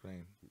against the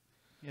grain.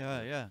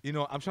 Yeah. You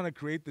know, I'm trying to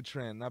create the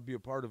trend, not be a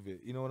part of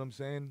it. You know what I'm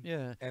saying?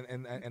 Yeah.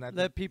 And I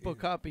let people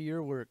copy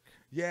your work.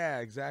 Yeah,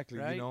 exactly.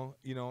 Right?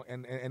 You know,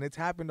 and it's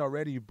happened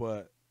already,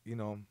 but you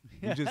know,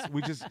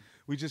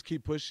 we just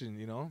keep pushing,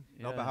 you know?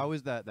 Yeah. No, but how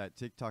is that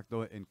TikTok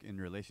though in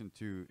relation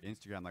to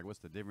Instagram? Like what's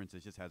the difference?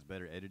 It just has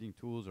better editing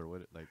tools or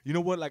what like You know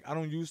what? Like I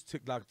don't use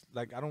TikTok,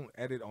 like I don't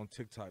edit on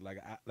TikTok. Like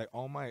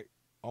all my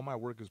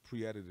work is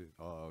pre-edited.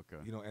 Oh, okay.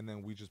 You know, and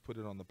then we just put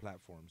it on the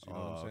platforms, you know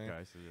what I'm saying? Okay,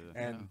 I see,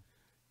 yeah. And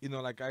you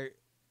know, like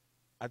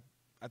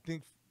I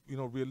think, you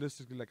know,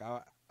 realistically, like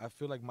I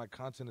feel like my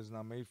content is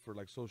not made for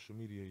like social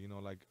media, you know,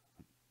 like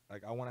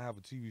I want to have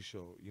a TV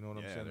show, you know what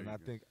I'm saying? And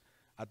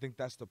I think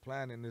that's the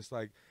plan, and it's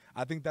like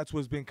I think that's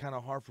what's been kind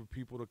of hard for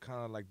people to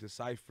kind of like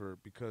decipher,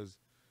 because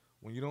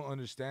when you don't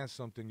understand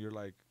something, you're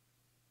like,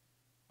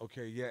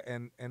 okay, yeah,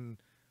 and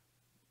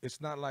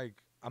it's not like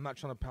I'm not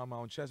trying to pound my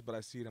own chest, but I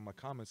see it in my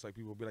comments, like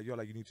people be like, yo,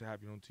 like you need to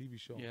have your own TV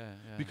show,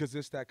 because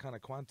it's that kind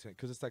of content,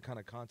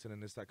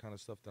 and it's that kind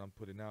of stuff that I'm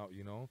putting out,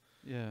 you know,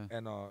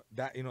 and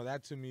that, you know,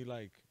 that to me,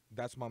 like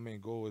that's my main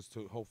goal, is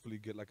to hopefully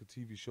get like a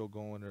TV show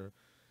going, or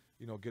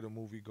you know, get a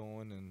movie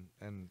going,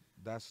 and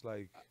that's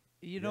like.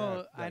 You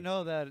know, I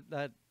know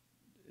that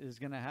is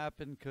going to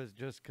happen because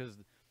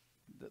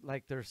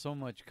like, there's so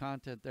much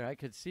content there. I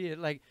could see it.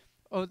 Like,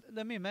 oh,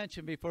 let me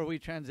mention before we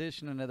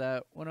transition into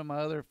that, one of my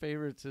other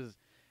favorites is,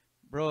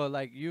 bro,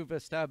 like, you've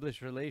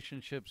established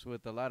relationships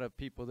with a lot of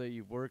people that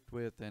you've worked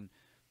with, and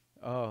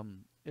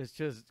it's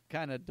just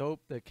kind of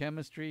dope, the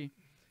chemistry,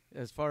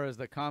 as far as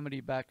the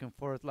comedy back and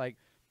forth. Like,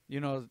 you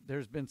know,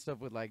 there's been stuff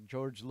with, like,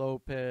 George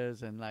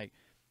Lopez, and, like,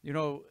 you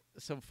know,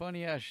 some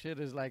funny-ass shit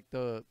is, like,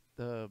 the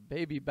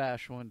Baby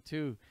Bash one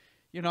too.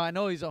 You know, I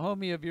know he's a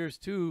homie of yours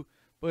too,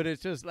 but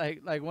it's just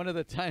like one of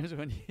the times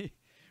when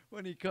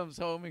he comes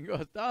home and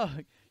goes,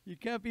 dog, you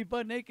can't be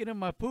butt naked in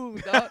my poo,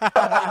 dog.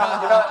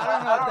 I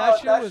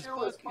don't know. That shit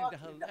was fucking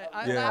hilarious.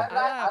 I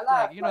laughed,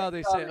 like, you know how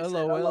they say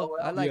LOL.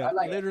 I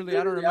literally,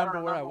 I don't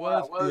remember where I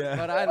was,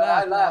 but I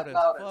laughed loud as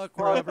fuck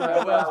wherever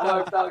I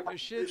was. The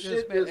shit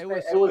just, man, it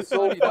was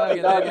so funny,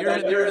 dog. And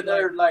then you're in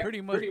there, like,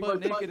 pretty much butt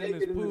naked in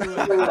his poo.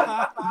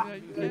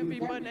 You can't be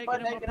butt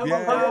naked in my poo.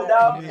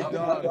 Yeah,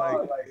 dog,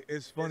 like,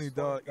 it's funny,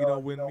 dog. You know,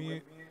 when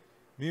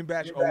me and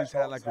Batch always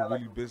had like a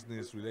really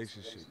business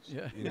relationship.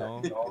 You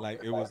know,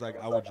 like it was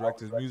like I would direct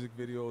his music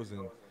videos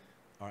and,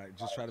 all right,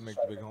 just try to make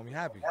the big homie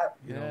happy.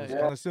 You know, it's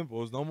kind of simple.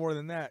 It was no more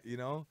than that, you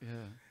know? Yeah.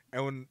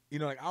 And when, you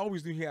know, like I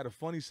always knew he had a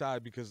funny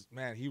side because,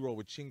 man, he rode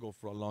with Chingo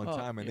for a long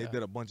time, and they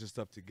did a bunch of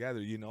stuff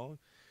together, you know?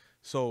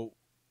 So,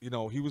 you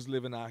know, he was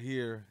living out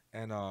here,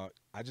 and I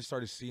just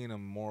started seeing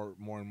him more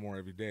and more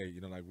every day. You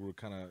know, like we were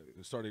kind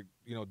of started,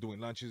 you know, doing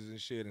lunches and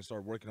shit and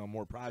started working on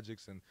more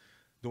projects and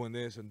doing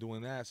this and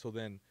doing that. So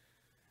then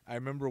I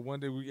remember one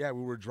day we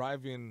were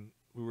driving,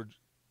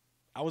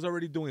 I was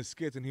already doing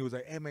skits, and he was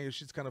like, hey man, your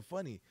shit's kind of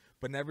funny.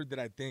 But never did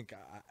I think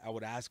I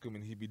would ask him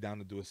and he'd be down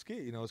to do a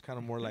skit. You know, it's kind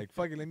of more like,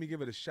 fuck it, let me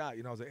give it a shot.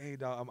 You know, I was like, hey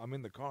dog, I'm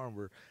in the car,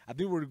 and I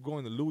think we're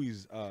going to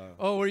Louis.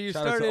 Where you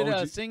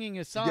started singing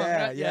a song.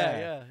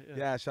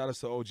 Yeah. Shout out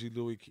to OG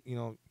Louis, you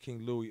know,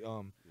 King Louis.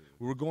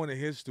 We were going to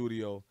his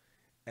studio,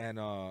 and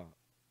I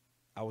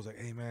was like,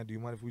 hey man, do you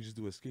mind if we just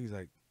do a skit? He's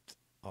like,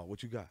 oh,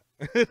 what you got?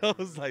 I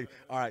was like,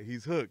 all right,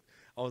 he's hooked.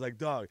 I was like,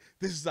 dog,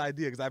 this is the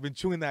idea, because I've been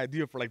chewing the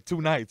idea for like 2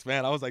 nights,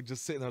 man. I was like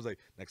just sitting there. I was like,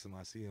 next time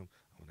I see him,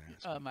 I'm going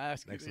to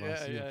ask him. Next time I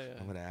see him,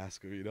 I'm going to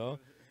ask him, you know?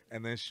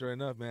 And then sure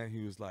enough, man,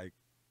 he was like,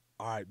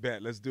 all right,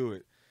 bet, let's do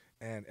it.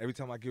 And every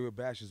time I give it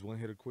back, it's one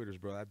hitter quitters,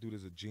 bro. That dude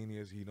is a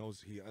genius. He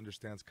knows, he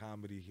understands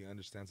comedy. He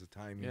understands the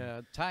timing.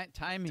 Yeah,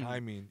 timing.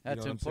 Timing.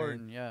 That's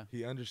important, yeah.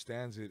 He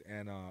understands it.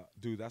 And,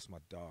 dude, that's my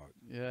dog.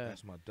 Yeah.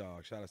 That's my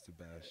dog. Shout out to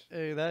Bash.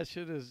 Hey, that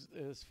shit is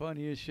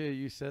funny as shit.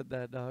 You said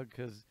that, dog,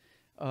 because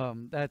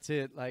that's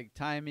it. Like,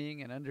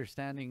 timing and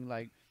understanding,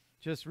 like,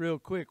 just real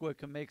quick what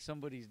can make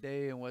somebody's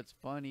day and what's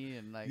funny.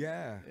 And, like,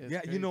 yeah.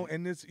 Crazy. You know,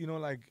 and it's, you know,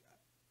 like,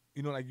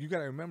 you got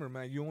to remember,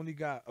 man, you only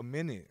got a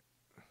minute.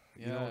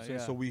 You know what I'm saying?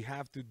 So we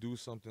have to do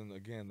something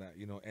again that,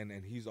 you know, and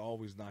he's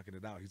always knocking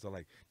it out. He's all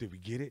like, did we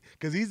get it?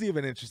 Because he's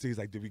even interested. He's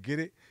like, did we get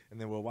it?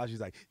 And then we'll watch. He's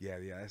like, yeah,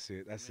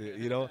 that's it,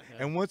 you know?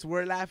 And once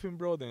we're laughing,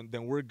 bro, then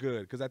we're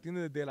good. Because at the end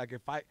of the day, like,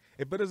 if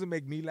it doesn't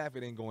make me laugh,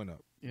 it ain't going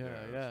up.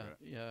 Yeah.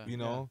 You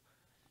know?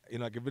 you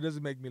know, like if it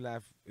doesn't make me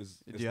laugh,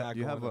 it's do not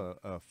you have going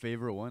a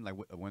favorite one, like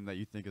one that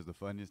you think is the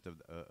funniest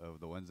of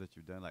the ones that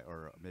you've done, like,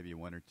 or maybe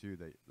one or two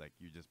that like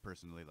you just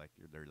personally like,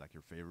 they're like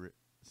your favorite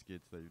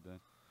skits that you've done?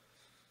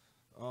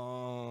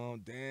 Oh,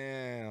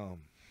 damn.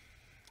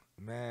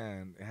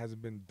 Man, it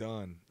hasn't been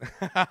done. There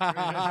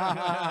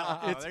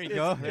you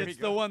go. It's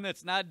the one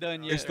that's not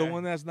done yet. It's the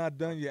one that's not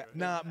done yet.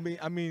 Nah,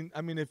 I mean,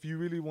 if you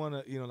really want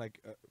to, you know, like,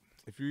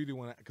 if you really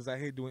want to, because I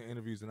hate doing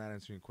interviews and not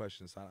answering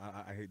questions.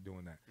 I hate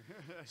doing that.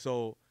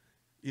 So,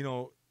 you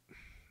know,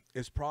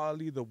 it's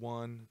probably the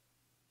one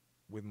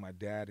with my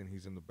dad and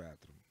he's in the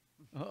bathroom.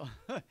 Oh,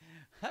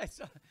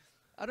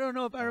 I don't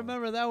know if I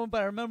remember that one,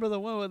 but I remember the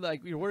one with,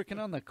 like, you're working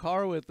on the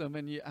car with them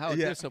and how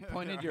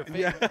disappointed your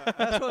face.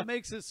 That's what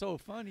makes it so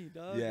funny,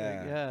 dog.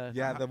 Yeah.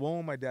 The one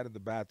with my dad in the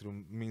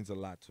bathroom means a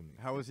lot to me.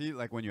 How was he,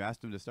 like, when you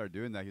asked him to start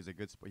doing that? He's a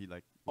good he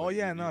like. Oh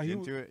yeah, no, he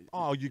into it.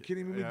 Oh, you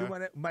kidding me?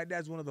 My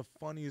dad's one of the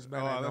funniest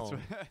men I know.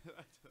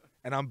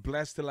 And I'm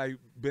blessed to like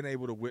been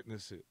able to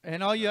witness it.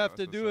 And all you have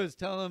to do is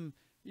tell him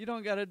you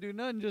don't got to do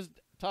nothing. Just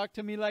talk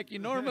to me like you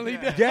normally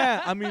do.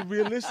 Yeah, I mean,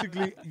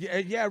 realistically,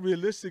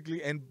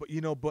 realistically, and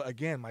but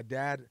again, my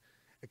dad,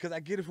 because I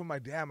get it from my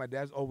dad. My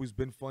dad's always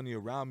been funny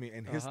around me,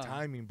 and his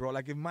timing, bro.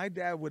 Like if my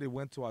dad would have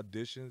went to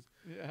auditions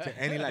to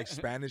any like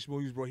Spanish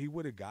movies, bro, he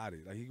would have got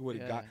it. Like he would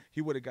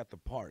have got the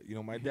part. You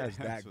know, my dad's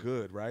that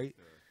good, right?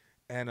 Yeah.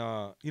 And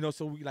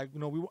so we like,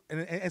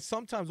 and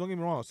sometimes, don't get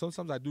me wrong,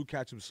 sometimes I do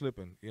catch him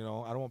slipping. You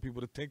know, I don't want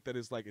people to think that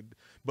it's like,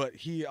 but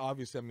he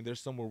obviously, I mean,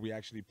 there's some where we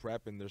actually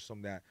prep, and there's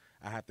some that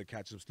I have to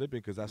catch him slipping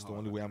because that's the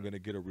only way I'm gonna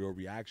get a real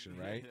reaction,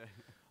 right?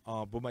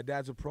 But my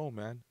dad's a pro,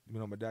 man. You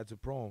know, my dad's a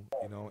pro.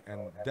 You know,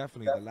 and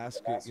definitely the last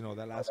skit,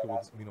 that last skit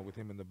with with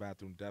him in the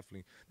bathroom,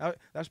 definitely.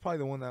 That's probably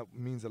the one that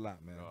means a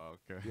lot, man. Oh,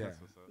 okay. Yeah,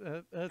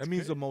 it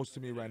means the most to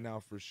me right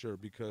now for sure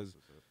because,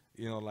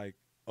 like.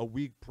 A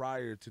week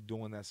prior to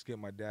doing that skit,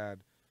 my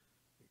dad,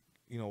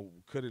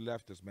 could have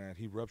left us, man.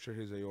 He ruptured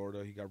his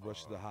aorta. He got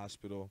rushed to the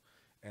hospital,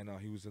 and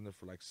he was in there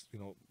for like,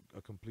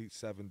 a complete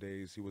 7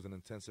 days. He was in an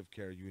intensive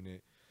care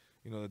unit.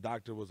 The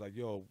doctor was like,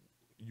 "Yo,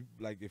 you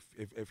like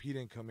if he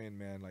didn't come in,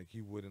 man, like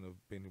he wouldn't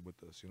have been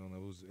with us."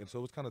 And so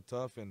it was kind of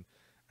tough. And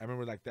I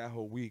remember like that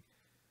whole week,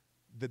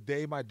 the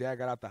day my dad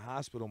got out the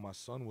hospital, my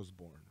son was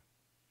born.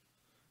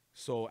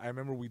 So I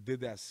remember we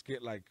did that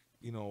skit like.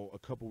 A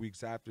couple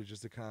weeks after,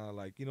 just to kind of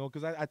like,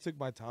 because I took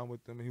my time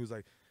with him, and he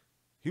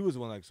was the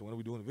one like, so when are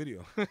we doing a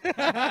video?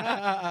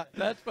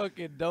 That's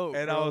fucking dope.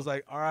 And bro. I was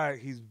like, all right,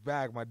 he's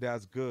back. My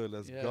dad's good.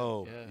 Let's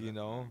go.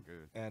 Yeah.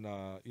 And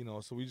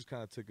so we just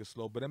kind of took it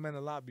slow, but it meant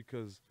a lot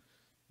because,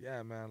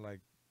 yeah, man,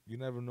 like you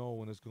never know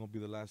when it's gonna be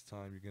the last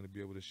time you're gonna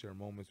be able to share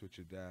moments with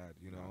your dad,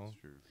 That's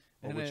true.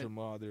 Or and with your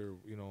mother,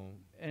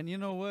 And you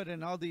know what?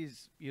 In all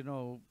these,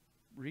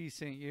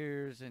 recent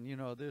years, and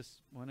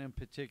this one in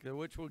particular,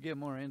 which we'll get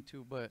more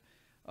into, but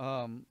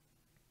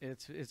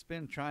it's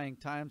been trying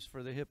times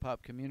for the hip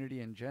hop community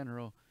in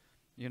general.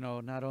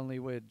 Not only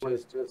with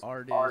just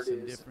artists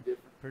and different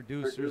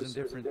producers and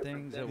different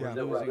things that we're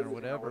losing or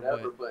whatever,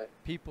 but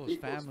people's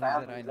families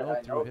that I know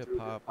through hip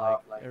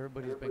hop, like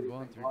everybody's been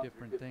going through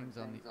different things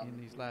in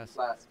these last,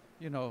 I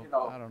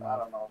don't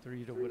know,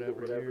 3 to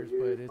whatever years,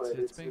 but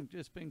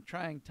it's been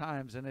trying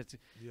times, and it's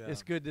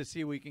good to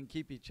see we can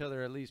keep each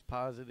other at least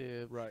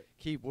positive, right?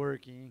 Keep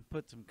working,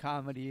 put some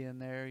comedy in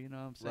there, you know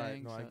what I'm saying?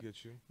 Right, no, so, I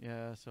get you.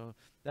 Yeah, so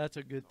that's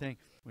a good thing.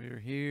 We're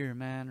here,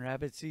 man.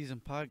 Rabbit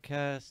Season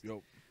Podcast.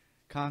 Yo.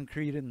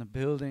 Concrete in the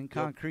building.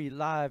 Concrete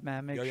live,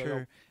 man. Make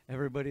sure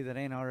everybody that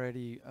ain't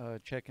already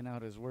checking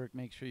out his work,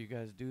 make sure you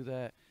guys do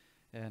that.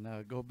 And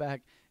go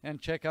back and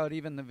check out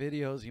even the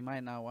videos he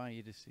might not want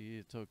you to see.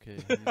 It's okay.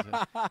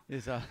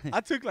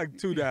 I took like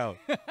 2 down.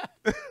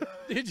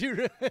 Did you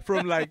really?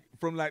 from like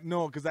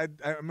no, because I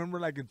remember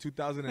like in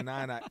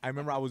 2009, I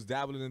remember I was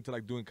dabbling into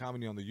like doing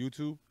comedy on the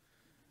YouTube,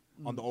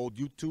 on the old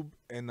YouTube,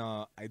 and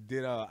I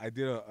did a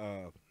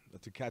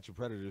To Catch a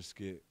Predator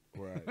skit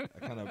where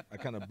I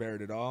kind of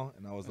buried it all,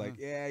 and I was like,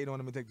 yeah,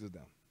 let me take this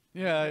down.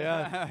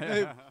 Yeah.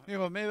 Hey,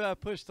 maybe I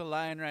pushed the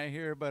line right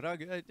here, but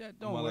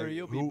don't worry, like,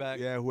 you'll be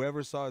back. Yeah,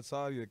 whoever saw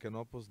it, you can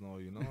pues no,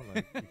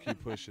 like you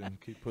keep pushing.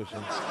 Hey,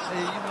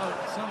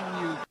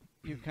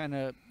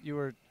 something you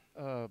were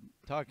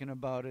talking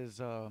about is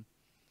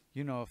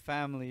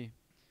family,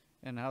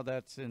 and how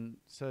that's in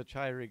such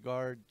high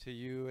regard to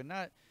you, and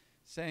not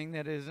saying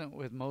that isn't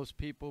with most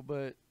people,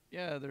 but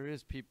yeah, there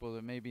is people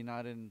that maybe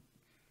not in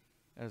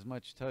as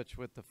much touch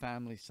with the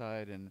family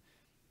side, and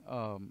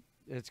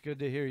it's good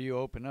to hear you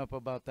open up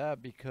about that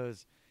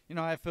because,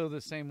 I feel the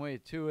same way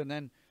too. And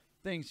then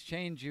things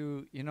change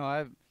you.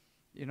 I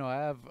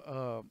have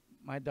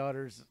my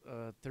daughter's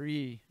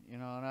 3,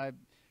 and I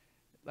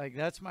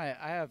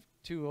have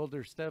 2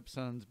 older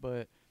stepsons,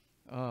 but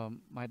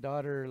my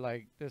daughter,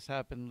 like, this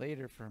happened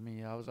later for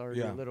me. I was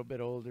already a little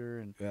bit older,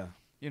 and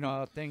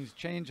things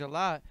change a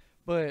lot,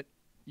 but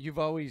you've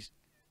always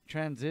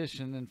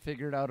transitioned and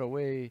figured out a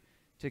way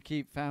to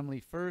keep family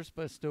first,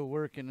 but still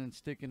working and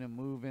sticking and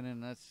moving,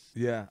 and that's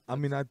I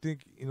mean, I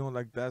think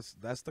like that's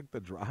like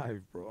the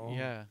drive, bro.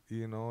 Yeah.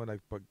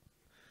 Like, but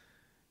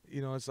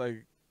it's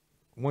like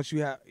once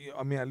you have,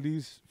 I mean, at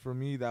least for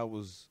me, that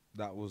was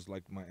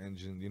like my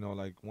engine. You know,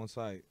 like once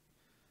I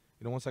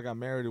got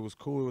married, it was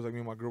cool. It was like me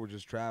and my girl were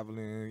just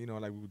traveling. You know,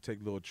 like we would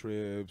take little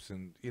trips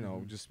and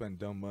just spend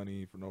dumb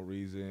money for no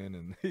reason,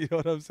 and you know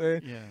what I'm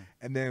saying? Yeah.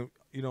 And then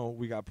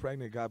we got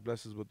pregnant. God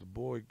bless us with the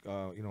boy.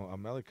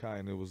 Malachi,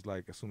 and it was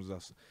like as soon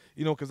as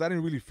because I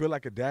didn't really feel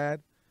like a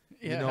dad.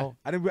 Yeah. You know,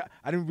 I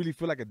didn't really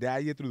feel like a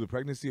dad yet through the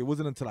pregnancy. It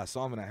wasn't until I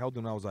saw him and I held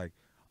him and I was like,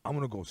 I'm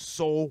gonna go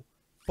so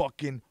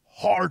fucking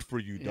hard for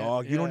you,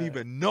 dog. You don't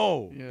even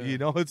know. Yeah. You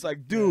know, it's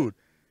like, dude,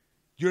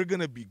 you're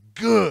gonna be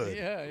good.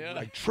 Yeah.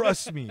 Like,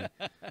 trust me.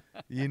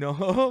 You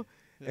know?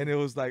 And it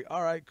was like,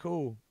 all right,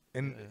 cool.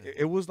 And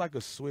it was like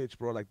a switch,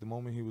 bro. Like the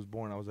moment he was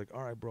born, I was like,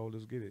 all right, bro,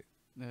 let's get it.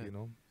 Yeah. You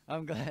know?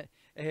 I'm glad.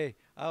 Hey,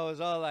 I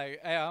was all like,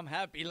 hey, I'm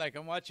happy, like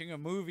I'm watching a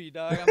movie,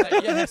 dog. I'm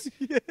like, yes,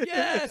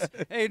 yes.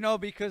 Hey, no,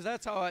 because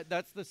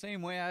that's the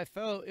same way I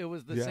felt. It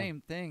was the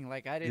same thing.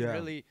 Like I didn't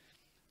really,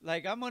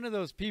 like I'm one of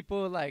those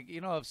people, like,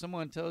 if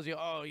someone tells you,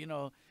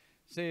 oh,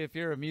 say if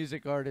you're a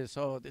music artist,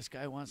 oh, this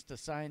guy wants to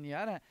sign you.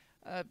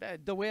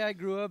 The way I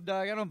grew up,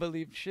 dog, I don't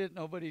believe shit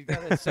nobody's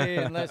got to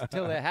say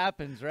till it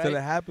happens, right? Till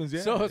it happens,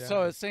 yeah.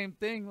 So same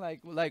thing,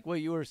 like what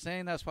you were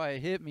saying, that's why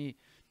it hit me,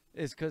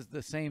 is because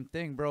the same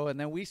thing, bro. And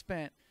then we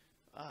spent,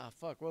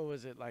 what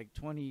was it, like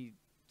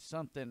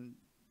 20-something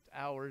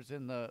hours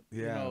in the,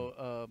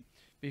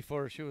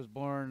 before she was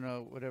born,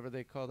 whatever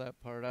they call that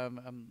part.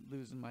 I'm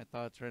losing my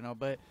thoughts right now.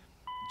 But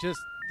just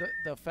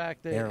the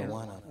fact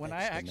that when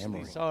I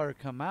actually saw her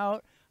come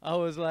out, I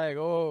was like,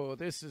 oh,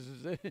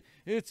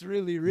 it's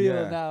really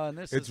real now. And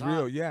it's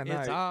real.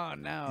 It's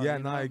on now.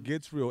 Yeah, it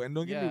gets real. And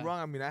don't get me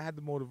wrong. I mean, I had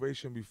the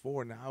motivation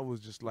before, and now I was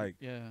just like,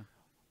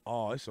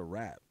 oh, it's a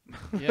wrap.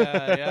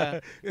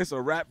 Yeah. It's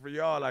a wrap for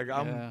y'all. Like,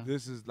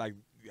 this is like,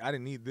 I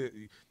didn't need this.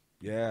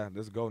 Yeah,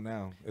 let's go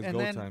now. It's go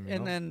time.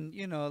 And then,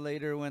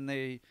 later when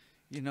they,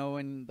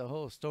 when the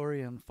whole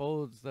story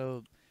unfolds,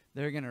 though,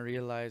 they're going to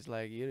realize,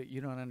 like,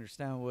 you don't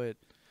understand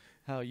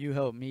how you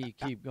helped me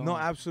keep going. No,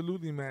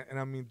 absolutely, man. And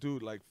I mean,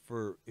 dude, like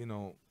for,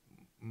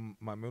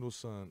 my middle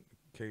son,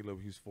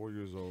 Caleb, he's 4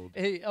 years old.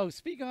 Hey,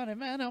 speak on it,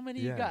 man. How many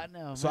you got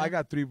now, So man? I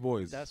got 3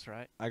 boys. That's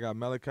right. I got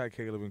Malachi,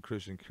 Caleb, and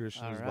Christian.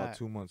 Christian is about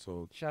 2 months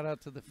old. Shout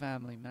out to the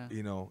family, man.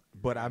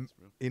 But I'm,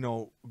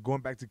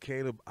 going back to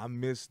Caleb, I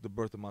missed the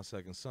birth of my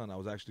second son. I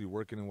was actually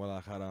working in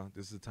Guadalajara.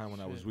 This is the time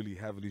when I was really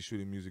heavily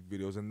shooting music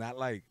videos, and that,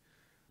 like,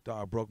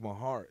 dog, broke my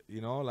heart,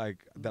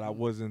 that I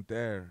wasn't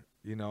there,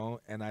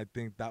 and I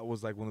think that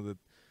was like one of the,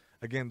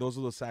 again, those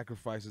are the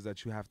sacrifices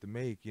that you have to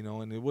make,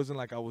 and it wasn't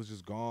like I was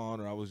just gone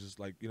or I was just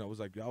like, it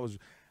was like I was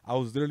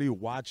literally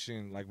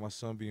watching like my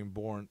son being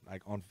born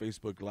like on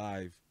Facebook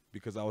Live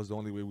because that was the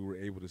only way we were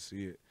able to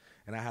see it.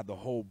 And I had the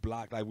whole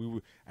block, like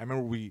I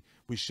remember we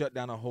shut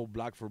down a whole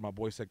block for my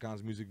boy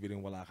Sekan's music video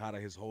in Guadalajara.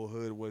 His whole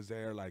hood was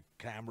there, like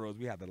cameras.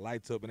 We had the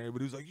lights up and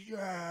everybody was like,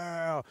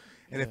 yeah.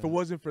 And if it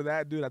wasn't for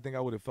that, dude, I think I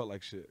would have felt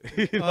like shit.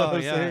 You know what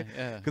I'm saying?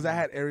 Because I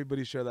had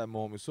everybody share that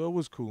moment. So it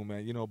was cool,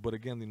 man. But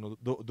again,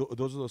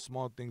 those are the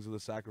small things of the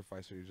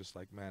sacrifice where you're just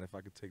like, man, if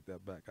I could take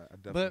that back, I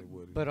definitely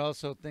would. But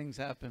also things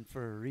happen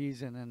for a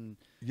reason, and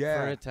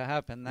for it to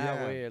happen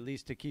that way, at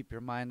least to keep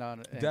your mind on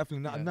it. Definitely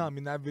not. No, I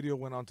mean, that video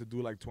went on to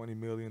do like 20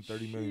 million,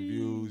 30 million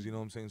views, you know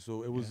what I'm saying?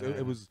 So it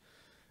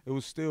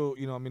was still,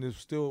 I mean, it's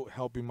still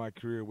helping my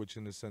career, which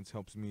in a sense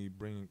helps me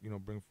bring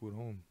food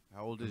home.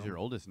 How old is your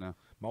oldest now?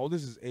 My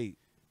oldest is 8.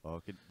 Oh,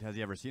 has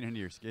he ever seen any of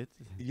your skits?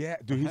 Yeah,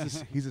 dude,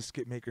 he's a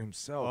skit maker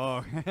himself.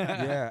 Oh,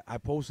 yeah, I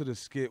posted a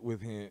skit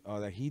with him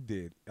that he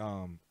did.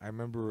 I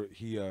remember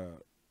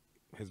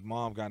his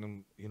mom got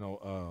him,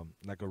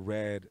 like a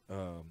red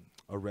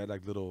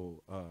like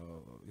little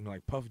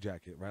like puff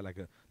jacket, right? Like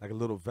a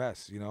little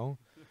vest,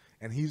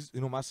 And he's,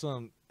 my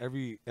son,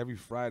 every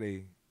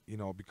Friday,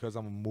 because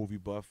I'm a movie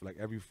buff, like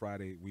every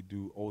Friday we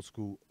do old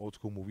school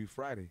movie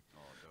Friday.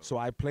 So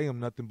I play him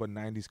nothing but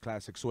 90s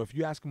classics. So if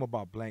you ask him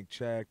about Blank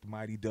Check,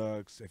 Mighty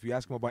Ducks, if you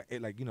ask him about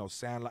it, like,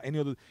 Sandlot, any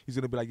other, he's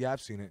going to be like, yeah,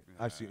 I've seen it.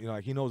 I've seen,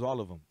 like, he knows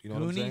all of them. You know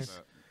what I'm saying?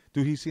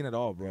 Dude, he's seen it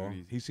all, bro.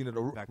 He's seen it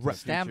all.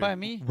 Stand By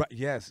Me? Right,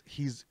 yes,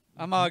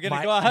 I'm all going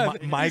to go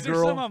out. My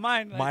girl, some of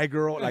mine, my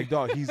girl, like,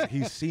 dog,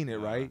 he's seen it,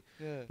 right?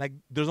 Yeah. Like,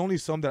 there's only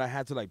some that I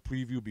had to, like,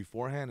 preview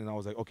beforehand, and I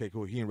was like, okay,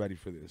 cool, he ain't ready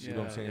for this. You know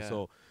what I'm saying?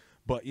 So,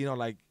 but,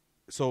 like,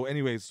 so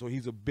anyways, so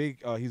he's a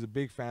big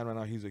fan right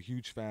now. He's a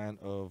huge fan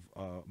of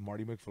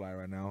Marty McFly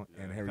right now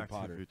and Harry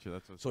Potter.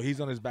 So he's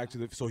on his Back to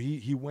the. So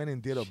he went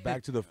and did a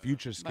Back to the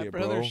Future skit,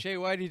 bro. My brother Shaye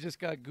Whitey just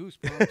got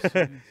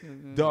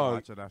goosebumps. Dog,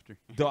 watch it after.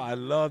 Dog, I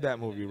love that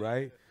movie,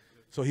 right?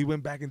 So he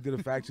went back and did a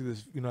Back to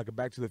this, like a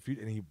Back to the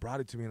Future, and he brought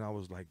it to me, and I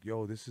was like,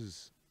 yo, this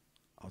is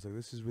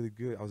really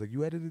good. I was like,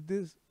 you edited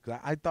this? Because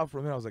I thought for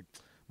a minute, I was like,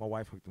 my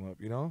wife hooked him up,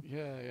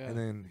 Yeah. And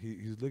then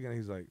he's looking at it,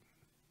 he's like,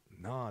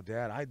 nah,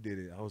 Dad, I did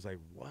it. I was like,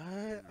 what?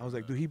 I was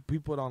like, dude, he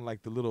put on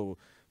like the little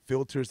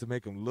filters to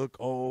make him look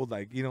old,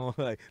 like,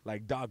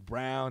 like Doc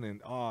Brown,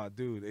 and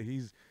dude,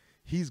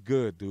 he's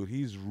good, dude.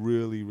 He's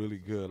really, really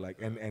good.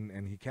 Like,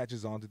 and he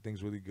catches on to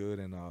things really good.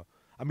 And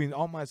I mean,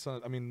 all my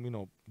sons, I mean,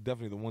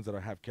 definitely the ones that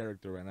have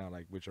character right now,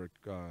 like, which are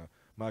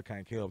Malachi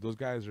and Caleb. Those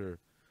guys are,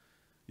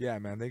 Yeah,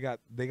 man, they got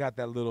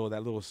that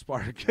little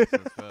spark.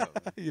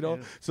 You know,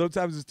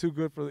 sometimes it's too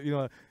good for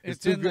It's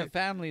too in good. the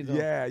family though.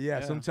 Yeah.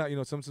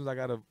 Sometimes I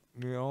gotta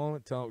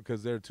tell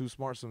because they're too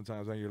smart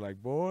sometimes, and you're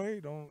like, boy,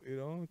 don't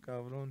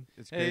cabrón.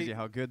 It's crazy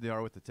how good they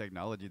are with the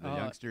technology, the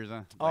youngsters,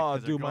 huh? Oh,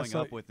 Like, dude, my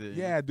son. Up with it,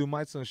 yeah, dude,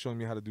 my son's showing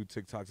me how to do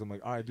TikToks. I'm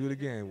like, all right, do it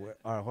again.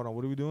 All right, hold on,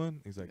 what are we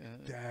doing? He's like,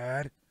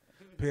 Dad,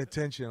 pay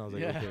attention. I was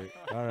like, okay,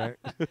 all right.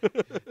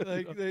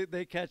 Like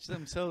they catch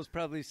themselves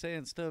probably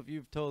saying stuff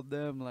you've told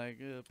them, like,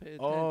 pay attention.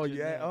 Oh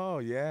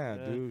yeah,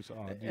 dude.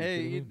 Dude.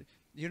 Hey,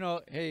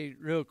 hey,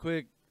 real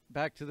quick,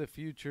 Back to the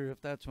Future,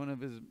 if that's one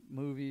of his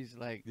movies,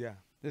 like,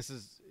 this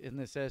is in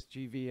this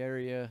SGV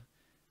area.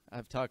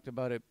 I've talked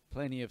about it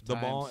plenty of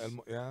times. The mall,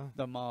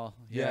 The mall.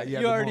 Yeah.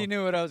 You already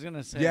knew what I was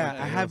gonna say. Yeah,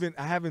 I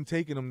haven't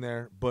taken them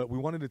there, but we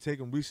wanted to take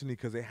them recently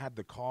because they had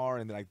the car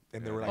and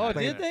they were like. Oh,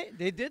 playing. did they?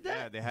 They did that?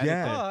 Yeah, they had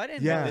it. Oh, I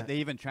didn't know. They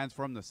even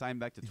transformed the sign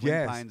back to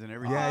Twin Pines and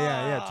everything.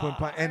 Yeah, Twin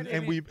Pines,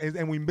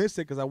 and we missed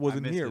it because I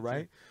wasn't here,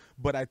 right? Too.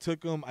 But I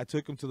took them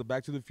to the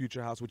Back to the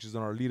Future house, which is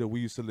in Arleta. We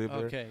used to live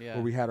there,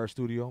 where we had our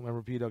studio.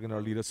 Remember P-Dog in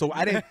Arleta? So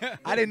I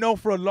didn't know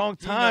for a long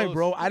time,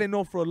 bro. I didn't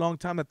know for a long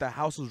time that the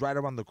house was right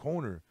around the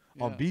corner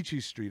on Beachy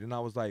Street, and I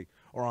was like,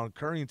 or on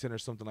Currington or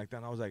something like that.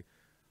 And I was like,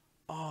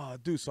 oh,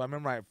 dude. So I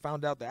remember I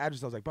found out the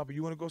address. I was like, Papa,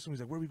 you want to go somewhere?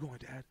 He's like, where are we going,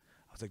 Dad?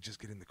 I was like, just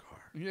get in the car.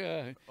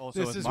 Yeah.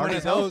 Also, this is one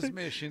of those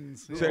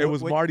missions. So it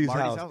was Marty's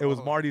house. It was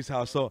Marty's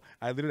house. So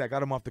I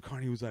got him off the car,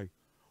 and he was like,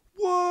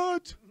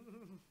 what?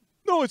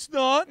 No, it's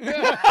not.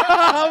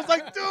 I was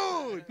like,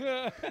 dude.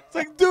 It's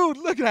like, dude,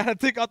 look. And I had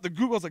to take out the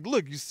Google. I was like,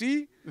 look, you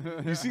see?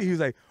 You see? He was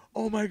like,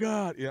 oh, my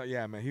God.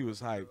 Yeah, man. He was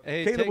hyped.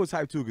 Hey, Caleb was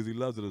hyped, too, because he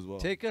loves it as well.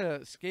 Take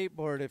a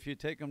skateboard if you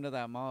take him to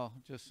that mall.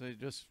 Just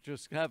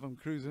have him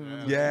cruising.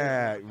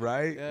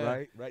 Right.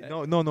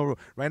 No.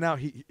 Right now,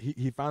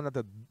 he found out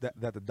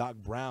that the Doc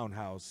Brown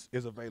house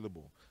is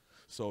available.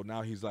 So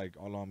now he's like,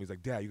 he's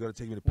like, Dad, you got to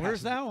take me to Pasadena.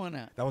 Where's that one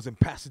at? That was in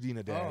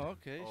Pasadena, Dad. Oh,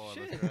 okay.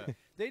 Shit.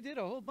 They did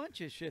a whole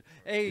bunch of shit.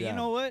 Hey, you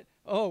know what?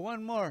 Oh,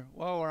 one more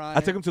while we're on.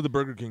 I took him to the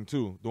Burger King,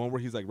 too. The one where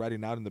he's like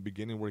riding out in the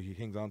beginning, where he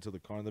hangs on to the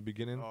car in the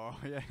beginning. Oh,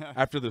 yeah.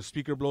 After the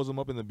speaker blows him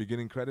up in the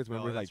beginning credits.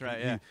 Remember, that's like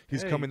right,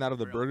 he's coming out of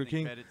the Burger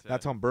King. Credits,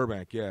 that's on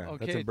Burbank, Okay,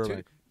 that's in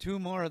Burbank. Two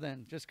more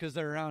then, just because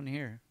they're around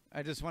here.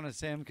 I just want to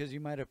say them because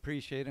you might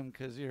appreciate them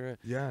because you're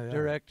a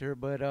director.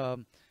 But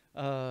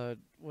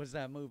what's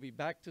that movie?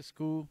 Back to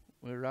School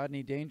with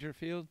Rodney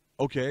Dangerfield.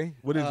 Okay,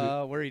 what is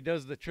it? Where he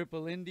does the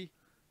triple Indy.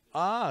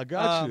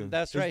 Got you.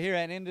 That's right here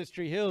at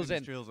Industry Hills,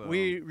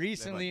 we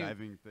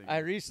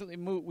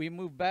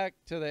moved back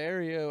to the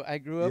area. I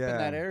grew up in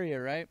that area,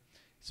 right?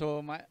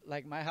 So my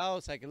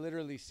house, I could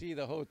literally see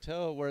the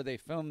hotel where they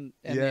filmed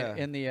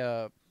in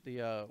the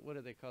what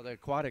do they call the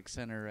aquatic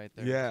center right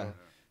there. Yeah. So,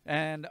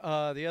 and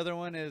the other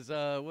one is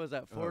what was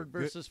that, Ford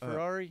versus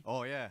Ferrari?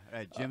 Oh yeah,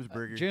 at Jim's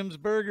Burger. Jim's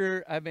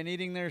Burger. I've been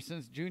eating there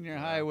since junior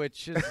high,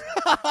 which is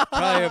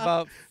probably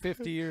about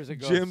 50 years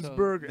ago. Jim's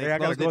Burger. Hey, I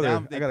gotta go there.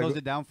 They closed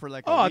it down for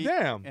like a week.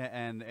 Damn.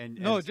 And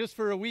no, just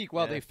for a week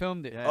while they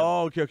filmed it. Yeah.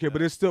 Oh, okay,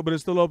 but it's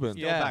still open.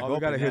 Yeah, we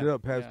gotta hit it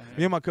up. Me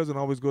and my cousin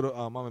always go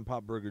to mom and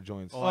pop burger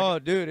joints. Oh,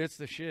 dude, it's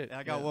the shit.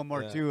 I got one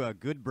more too. A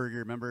Good Burger.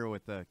 Remember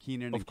with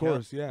Keenan? Of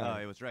course, yeah.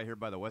 It was right here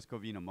by the West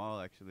Covina Mall,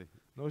 actually.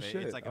 No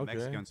shit. It's like a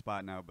Mexican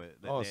spot now, but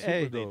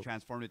they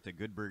transformed it to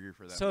Good Burger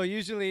for that. So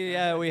usually,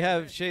 we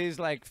have Shaye's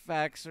like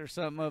facts or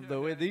something of the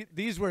way.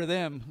 These were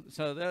them.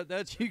 So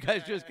that's you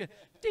guys just get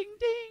ding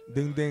ding.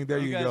 Ding ding. There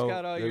you go. You guys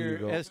got all your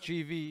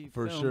SGV.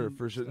 For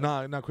sure.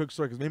 Nah, quick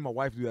story because me and my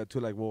wife do that too.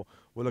 Like we'll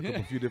look up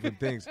a few different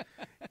things.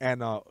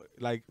 And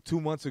like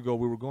 2 months ago,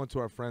 we were going to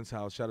our friend's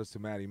house. Shout out to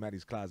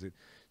Maddie's Closet.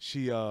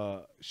 She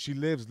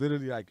lives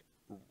literally like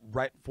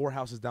right 4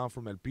 houses down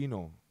from El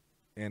Pino.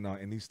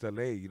 In East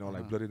LA,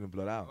 like Blood In and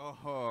Blood Out.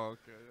 Oh,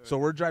 okay. So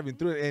we're driving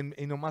through it,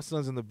 and my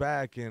son's in the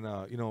back, and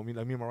me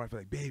and my wife are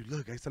like, babe,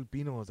 look, I El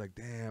Pino. I was like,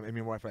 damn. And me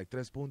and my wife are like,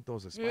 3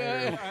 puntos, a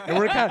spider. And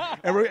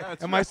we're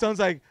and my son's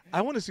like,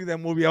 I want to see that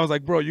movie. I was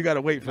like, bro, you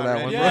gotta wait for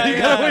that one, bro. You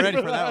gotta wait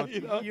for that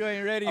one. You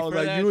ain't ready. I was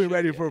like, you ain't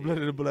ready for Blood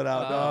In and Blood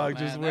Out, dog.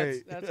 Just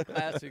wait. That's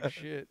classic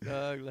shit,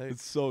 dog. Like,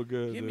 it's so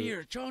good. Give me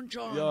your chon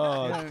chon.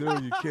 Yo,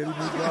 dude, you kidding me,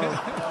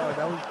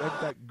 bro?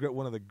 That's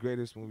one of the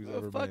greatest movies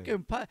ever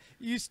made.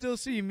 You still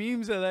see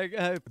memes of that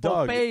guy.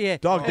 Dog,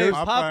 there's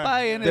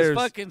Popeye and his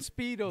fucking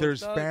Speedos.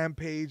 There's fan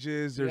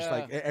pages. There's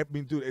I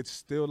mean, dude, it's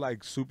still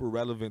like super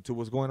relevant to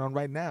what's going on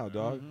right now,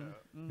 dog.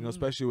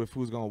 Especially with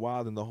Food's Gone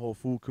Wild and the whole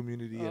food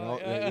community and all.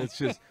 It's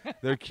just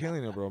they're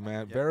killing it, bro,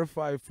 man.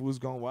 Verified Food's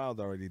Gone Wild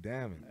already.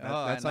 Damn it.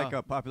 That's like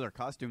a popular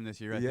costume this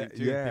year, I think,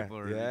 too. People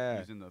are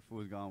using the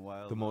Food's Gone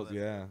Wild. The most,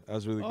 that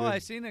was really good. Oh, I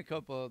seen a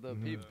couple of the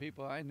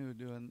people I knew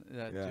doing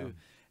that too.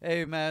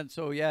 Hey, man.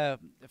 So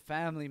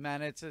family,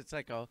 man. It's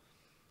like a.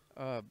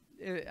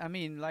 I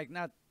mean, like,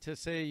 not to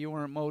say you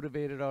weren't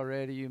motivated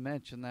already. You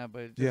mentioned that,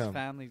 but just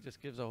family just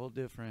gives a whole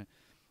different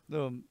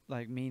little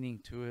like meaning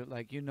to it.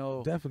 Like,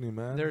 definitely,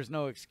 man. There's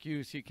no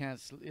excuse. You can't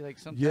like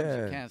sometimes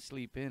you can't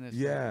sleep in. It's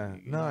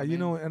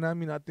and I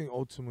mean, I think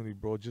ultimately,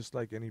 bro, just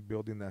like any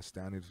building that's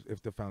standing,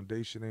 if the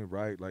foundation ain't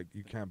right, like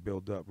you can't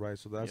build up, right?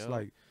 So that's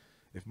like,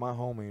 if my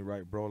home ain't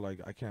right, bro,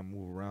 like I can't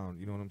move around.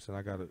 You know what I'm saying?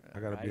 I gotta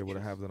be able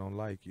to have that on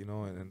like, you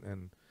know,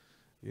 and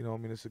you know, I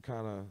mean, it's a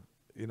kind of,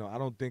 you know, I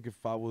don't think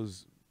if I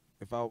wasn't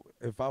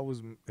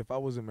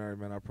married,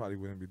 man, I probably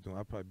wouldn't be doing.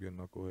 I'd probably be a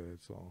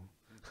knucklehead. So.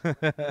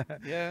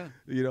 Yeah,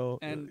 you know,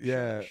 and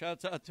yeah.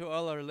 Shouts out to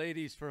all our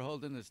ladies for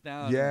holding us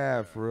down.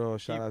 Yeah, for real.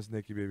 Shout out to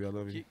Nikki, baby. I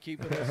love you.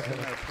 Keeping us in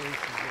our places.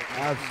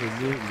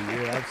 Absolutely,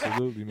 yeah,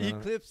 absolutely, man.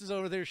 Eclipse is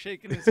over there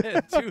shaking his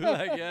head too,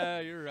 like, yeah,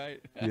 you're right.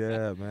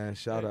 Yeah, man.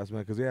 Shout outs,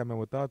 man. Because yeah, man.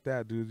 Without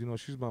that, dude, you know,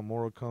 she's my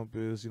moral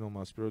compass. You know,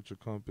 my spiritual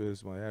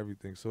compass, my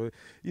everything. So,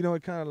 you know,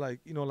 it kind of like,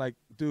 you know, like,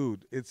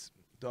 dude, it's.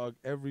 Dog,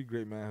 every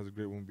great man has a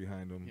great woman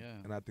behind him,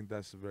 and I think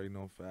that's a very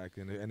known fact.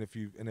 And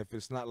if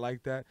it's not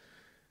like that,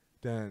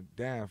 then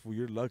damn, fool,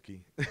 you're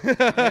lucky.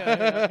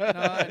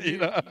 No,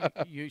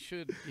 you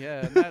should,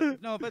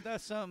 no, but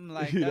that's something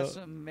like that's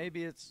something.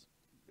 Maybe it's,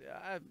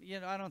 I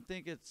don't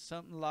think it's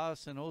something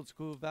lost in old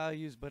school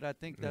values, but I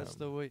think that's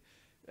the way.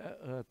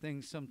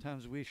 Things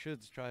sometimes we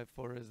should strive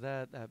for is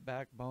that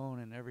backbone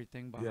and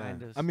everything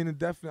behind us. I mean,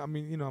 definitely. I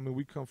mean, you know, I mean,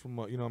 we come from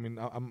a, you know, I mean,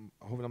 I'm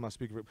hoping I'm not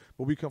speaking for it,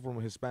 but we come from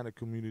a Hispanic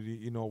community,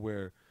 you know,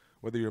 where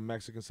whether you're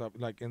Mexican, stuff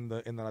like in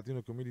the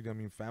Latino community, I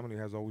mean, family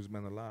has always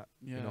meant a lot,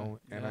 you know,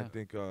 and I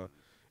think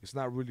it's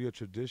not really a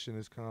tradition.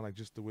 It's kind of like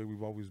just the way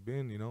we've always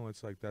been, you know.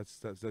 It's like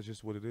that's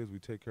just what it is. We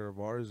take care of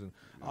ours, and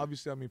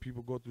obviously, I mean,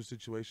 people go through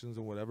situations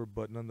and whatever,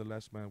 but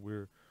nonetheless, man,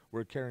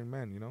 we're caring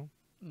men, you know.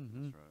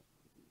 Mm-hmm. That's right.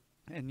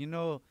 And you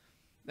know,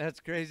 that's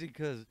crazy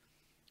because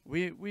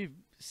we've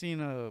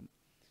seen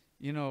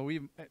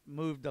we've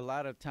moved a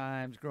lot of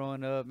times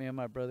growing up. Me and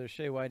my brother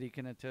Shaye Whitey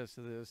can attest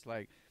to this.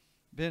 Like,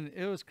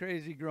 it was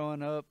crazy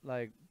growing up.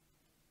 Like,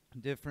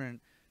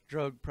 different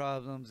drug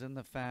problems in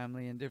the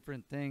family and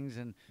different things,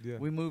 and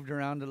we moved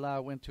around a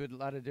lot. Went to a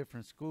lot of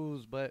different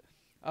schools, but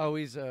I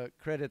always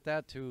credit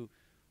that to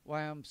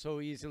why I'm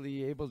so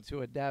easily able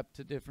to adapt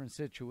to different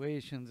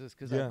situations is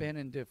because I've been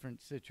in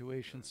different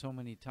situations so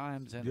many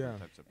times.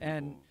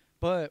 And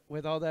but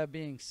with all that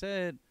being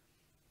said,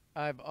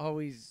 I've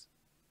always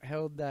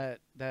held that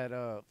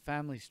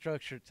family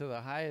structure to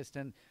the highest.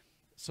 And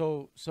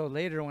so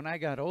later when I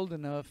got old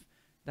enough,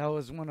 that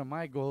was one of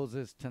my goals,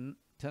 is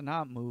to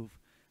not move.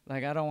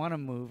 Like, I don't want to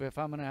move. If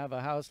I'm going to have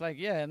a house, like,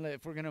 and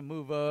if we're going to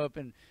move up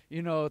and,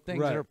 you know,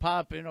 things are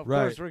popping, of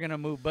course we're going to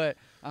move. But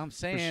I'm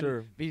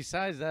saying,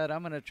 besides that,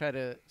 I'm going to try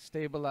to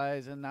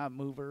stabilize and not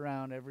move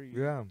around every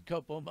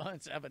couple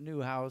months, have a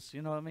new house.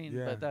 You know what I mean?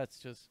 But that's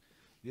just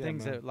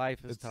things that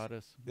life has taught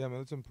us. Yeah,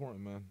 man, it's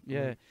important, man.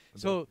 Yeah.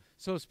 So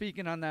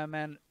speaking on that,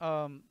 man,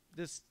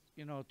 this,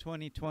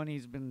 2020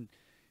 has been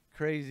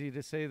crazy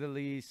to say the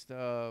least.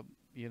 A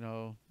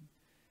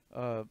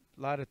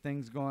lot of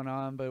things going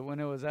on, but when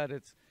it was at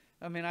its,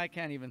 I mean, I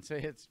can't even say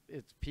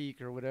it's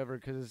peak or whatever,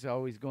 because it's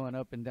always going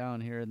up and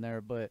down here and there.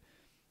 But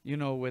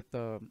with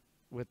the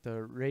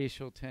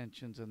racial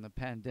tensions and the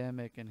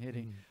pandemic and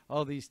hitting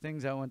all these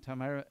things at one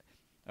time, I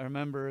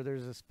remember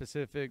there's a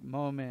specific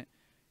moment,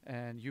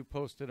 and you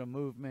posted a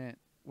movement,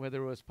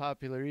 whether it was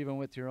popular even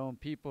with your own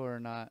people or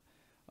not,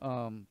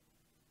 kind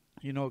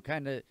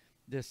of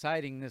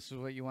deciding this is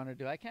what you want to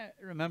do. I can't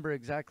remember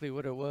exactly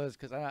what it was,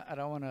 because I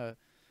don't want to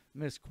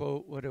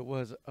misquote what it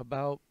was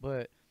about,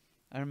 but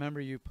I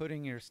remember you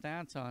putting your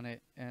stance on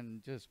it,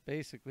 and just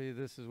basically,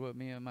 this is what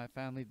me and my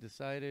family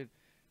decided.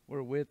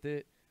 We're with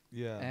it.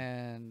 Yeah.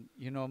 And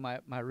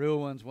my real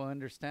ones will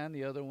understand.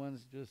 The other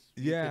ones just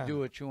you can do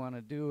what you want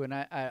to do. And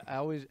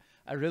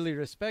I really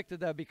respected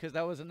that, because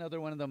that was another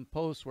one of them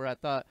posts where I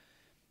thought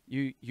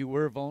you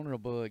were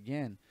vulnerable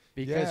again,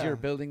 because you're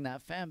building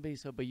that fan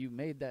base up, but you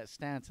made that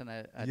stance, and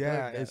I dug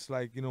that. It's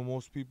like,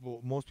 most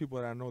people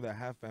that I know that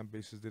have fan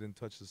bases didn't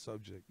touch the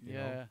subject. You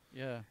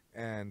know?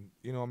 And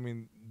I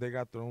mean, they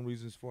got their own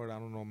reasons for it. I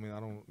don't know. I mean, I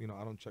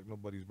don't check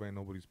nobody's brain,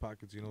 nobody's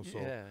pockets. So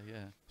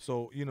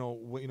So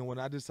when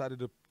I decided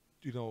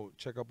to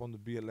check up on the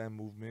BLM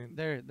movement,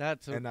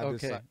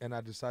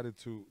 I decided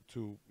to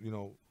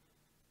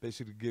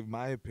basically give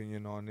my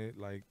opinion on it,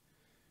 like.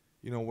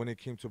 When it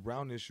came to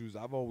brown issues,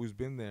 I've always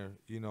been there.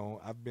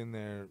 I've been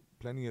there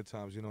plenty of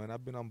times, and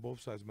I've been on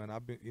both sides, man.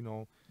 I've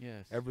been,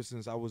 ever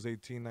since I was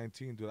 18,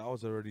 19, dude, I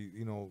was already,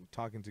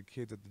 talking to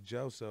kids at the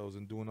jail cells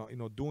and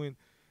doing,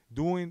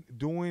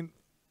 doing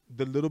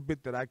the little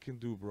bit that I can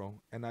do,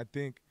 bro. And I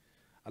think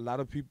a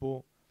lot of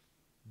people,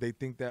 they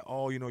think that,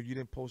 you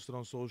didn't post it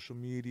on social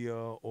media,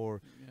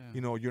 or,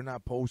 you're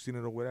not posting it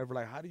or whatever.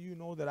 Like, how do you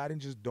know that I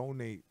didn't just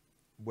donate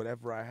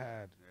whatever I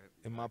had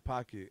in my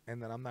pocket,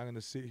 and that I'm not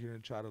gonna sit here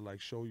and try to like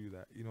show you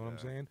that, what I'm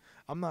saying?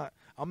 I'm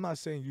not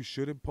saying you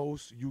shouldn't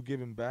post you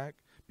giving back,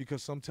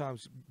 because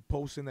sometimes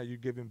posting that you're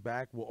giving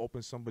back will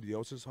open somebody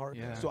else's heart.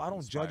 So I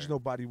don't judge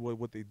nobody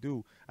what they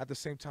do. At the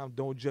same time,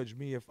 don't judge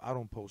me if I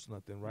don't post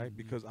nothing, right?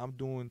 Because I'm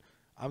doing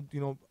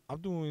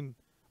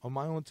on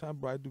my own time,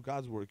 bro. I do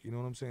God's work. You know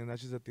what I'm saying?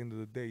 That's just at the end of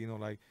the day,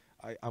 like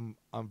I'm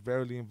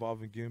very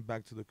involved in giving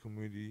back to the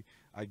community.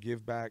 I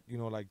give back,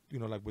 like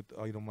with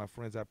my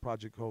friends at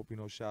Project Hope,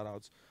 shout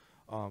outs.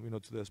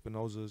 To the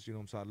Espinosas,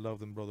 so I love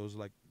them, bro. Those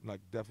like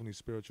definitely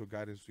spiritual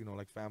guidance,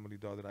 like family,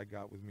 dog, that I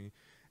got with me.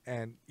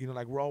 And you know,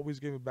 like we're always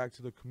giving back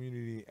to the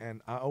community,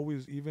 and I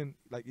always even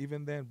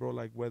then, bro,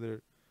 like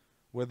whether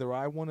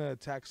I want to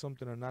attack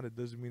something or not, it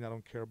doesn't mean I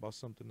don't care about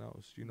something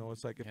else. You know,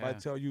 it's like if I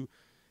tell you,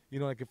 you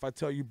know, like if I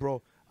tell you,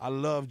 bro, I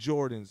love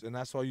Jordans, and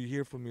that's all you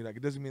hear from me, like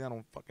it doesn't mean I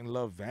don't fucking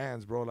love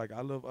Vans, bro. Like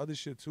I love other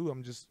shit too.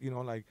 I'm just, you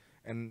know, like,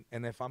 and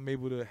if I'm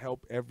able to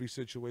help every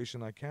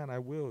situation I can, I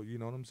will. You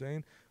know what I'm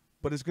saying?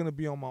 But it's gonna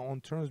be on my own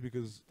terms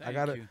because I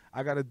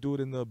gotta do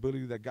it in the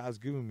ability that God's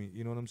given me.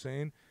 You know what I'm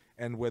saying?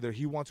 And whether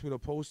He wants me to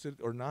post it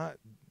or not,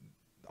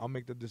 I'll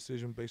make the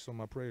decision based on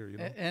my prayer. You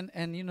know.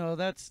 And you know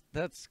that's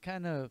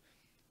kind of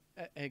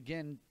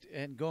again,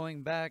 and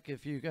going back,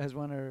 if you guys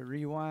want to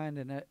rewind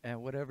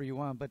and whatever you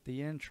want, but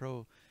the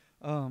intro,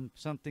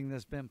 something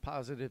that's been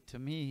positive to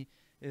me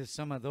is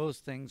some of those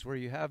things where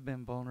you have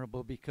been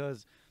vulnerable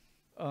because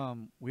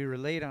we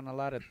relate on a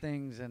lot of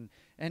things, and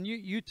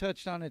you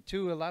touched on it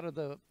too. A lot of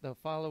the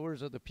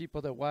followers or the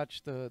people that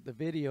watch the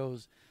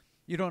videos,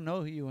 you don't know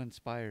who you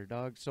inspire,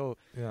 dog. So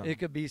it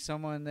could be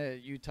someone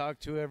that you talk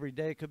to every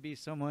day. It could be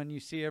someone you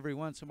see every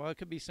once in a while. It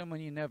could be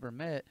someone you never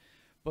met.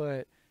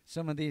 But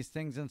some of these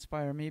things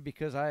inspire me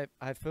because I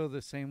feel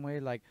the same way.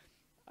 Like,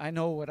 I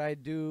know what I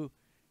do,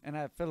 and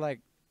I feel like,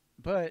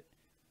 but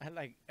I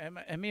like,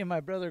 and me and my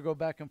brother go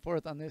back and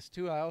forth on this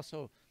too. I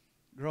also,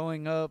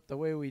 growing up the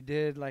way we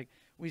did, like,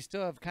 we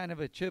still have kind of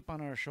a chip on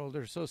our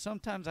shoulder. So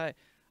sometimes I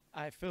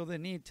feel the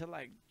need to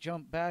like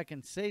jump back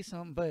and say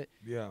something, but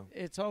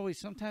it's always,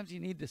 sometimes you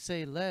need to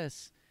say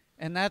less.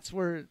 And that's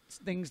where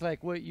things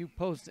like what you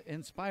post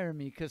inspire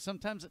me. Cause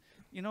sometimes,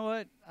 you know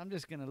what? I'm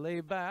just going to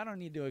lay back. I don't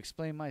need to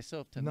explain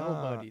myself to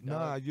nobody.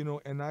 Dog. You know,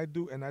 and I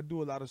do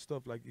a lot of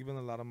stuff. Like even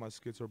a lot of my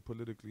skits are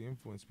politically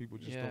influenced. People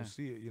just don't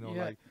see it, you know,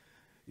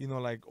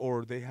 like,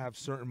 or they have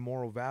certain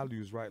moral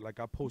values, right? Like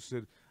I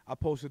posted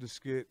a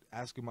skit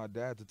asking my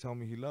dad to tell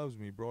me he loves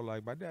me, bro.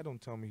 Like my dad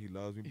don't tell me he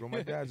loves me, bro.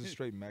 My dad's a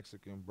straight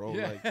Mexican, bro.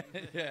 Like,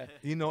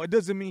 you know, it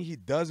doesn't mean he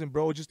doesn't,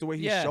 bro. Just the way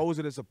he shows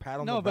it, it's a pat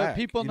on the back. No, but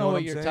people know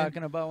what you're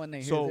talking about when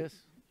they hear this.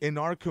 In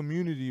our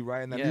community,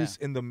 right, and at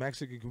least in the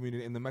Mexican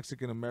community, in the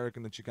Mexican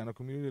American, the Chicano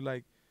community,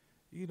 like,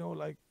 you know,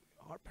 like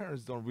our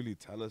parents don't really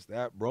tell us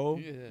that, bro.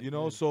 You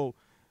know, so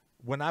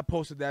when I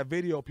posted that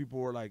video, people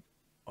were like,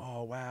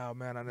 oh wow,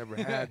 man, I never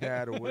had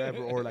that or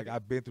whatever, or like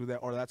I've been through that,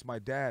 or that's my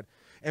dad.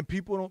 And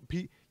people don't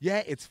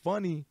it's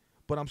funny,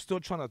 but I'm still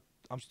trying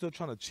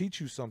to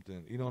teach you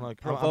something, you know, like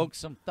provoke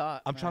some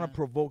thought. I'm trying to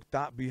provoke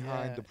thought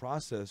behind the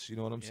process, you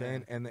know what I'm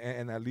saying? And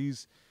at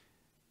least,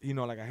 you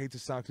know, like I hate to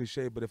sound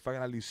cliche, but if I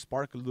can at least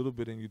spark a little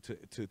bit in you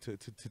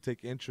to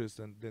take interest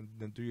and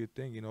then do your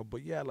thing, you know.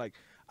 But yeah, like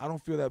I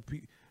don't feel that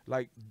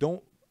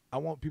I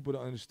want people to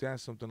understand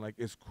something. Like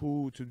it's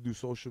cool to do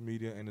social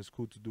media and it's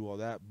cool to do all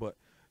that, but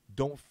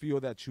don't feel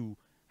that you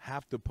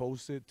have to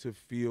post it to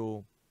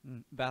feel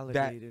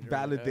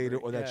validated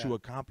or that you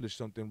accomplished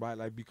something, right?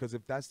 Like, because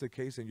if that's the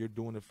case, then you're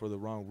doing it for the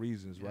wrong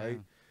reasons,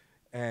 right?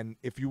 And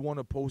if you want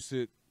to post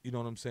it, you know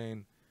what I'm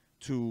saying,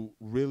 to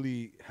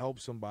really help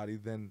somebody,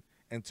 then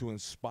and to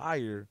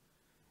inspire,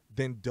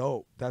 then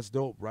dope. That's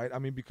dope, right? I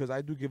mean, because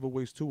I do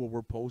giveaways too where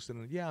we're posting,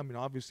 and I mean,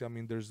 obviously, I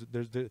mean,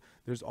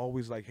 there's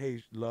always like,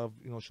 hey, love,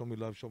 you know, show me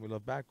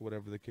love back, or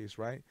whatever the case,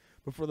 right?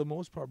 But for the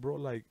most part, bro,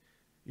 like,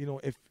 you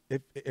know,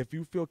 if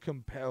you feel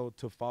compelled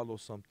to follow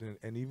something,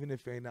 and even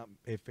if it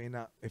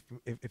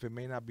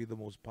may not be the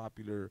most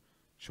popular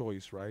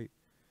choice, right?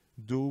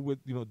 Do it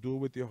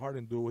with your heart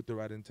and do it with the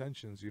right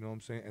intentions. You know what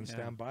I'm saying? And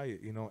stand by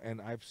it. You know,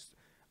 and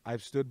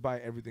I've stood by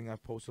everything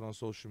I've posted on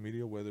social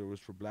media, whether it was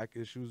for black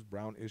issues,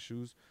 brown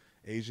issues,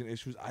 Asian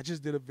issues. I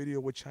just did a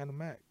video with China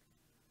Mac,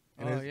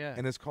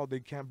 and it's called "They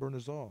Can't Burn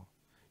Us All,"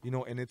 you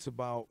know, and it's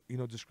about, you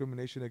know,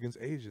 discrimination against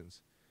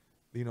Asians.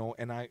 You know,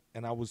 and I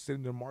was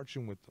sitting there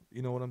marching with them.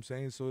 You know what I'm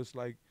saying? So it's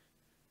like,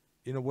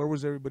 you know, where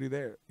was everybody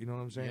there? You know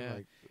what I'm saying? Yeah.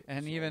 Like,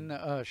 and so,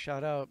 even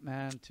shout out,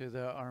 man, to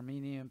the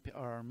Armenian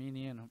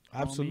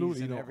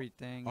absolutely, and you know,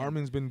 everything.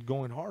 Armin's been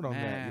going hard on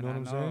that. You know what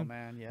I'm saying?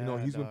 Man, you know,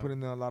 he's been putting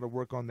in a lot of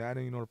work on that,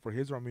 and you know, for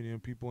his Armenian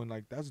people, and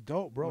like that's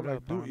dope, bro. What like,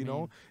 up, dude, Armin? you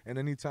know, and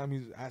anytime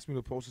he's asked me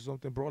to post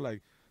something, bro,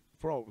 like,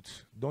 bro,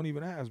 don't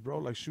even ask, bro.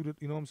 Like, shoot it.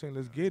 You know what I'm saying?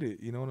 Let's get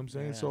it. You know what I'm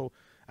saying? Yeah. So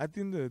at the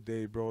end of the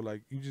day, bro,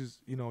 like, you just,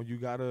 you know, you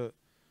gotta.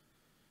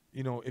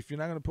 You know, if you're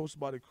not gonna post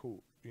about it,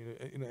 cool. You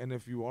know, and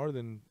if you are,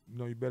 then you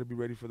know you better be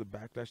ready for the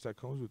backlash that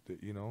comes with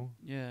it. You know.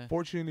 Yeah.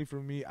 Fortunately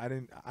for me, I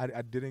didn't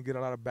get a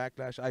lot of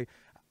backlash.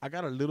 I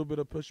got a little bit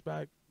of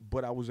pushback,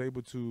 but I was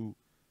able to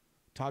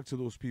talk to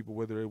those people,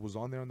 whether it was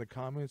on there in the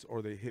comments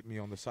or they hit me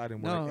on the side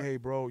and were like, "Hey,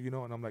 bro," you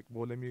know, and I'm like,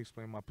 "Well, let me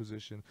explain my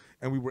position,"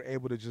 and we were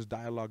able to just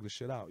dialogue the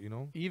shit out. You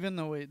know. Even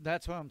the way,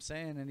 that's what I'm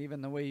saying, and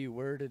even the way you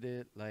worded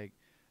it, like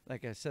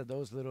I said,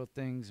 those little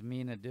things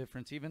mean a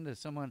difference. Even to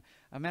someone,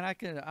 I mean,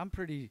 I'm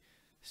pretty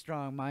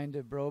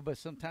strong-minded, bro, but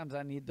sometimes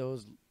I need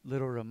those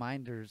little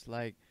reminders.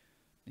 Like,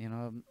 you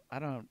know, I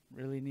don't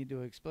really need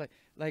to explain.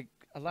 Like,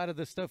 a lot of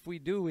the stuff we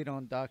do, we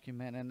don't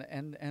document,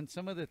 and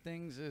some of the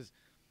things is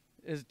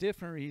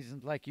different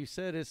reasons. Like you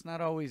said, it's not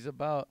always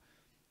about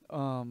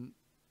what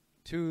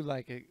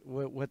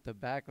the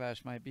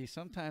backlash might be.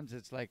 Sometimes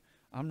it's like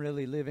I'm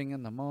really living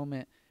in the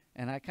moment,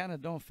 and I kind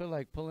of don't feel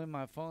like pulling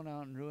my phone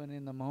out and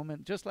ruining the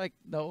moment, just like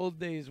the old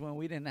days when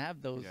we didn't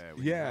have those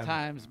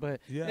times.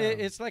 But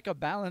it's like a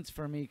balance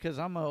for me, because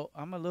I'm a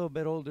little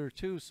bit older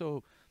too,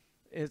 so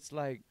it's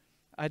like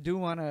I do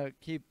want to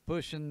keep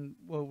pushing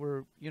what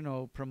we're,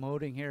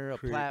 promoting here,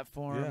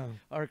 platform,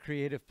 our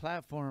creative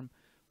platform.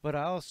 But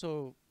I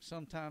also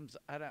sometimes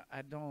I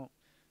don't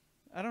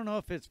know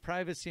if it's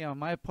privacy on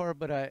my part,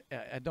 but I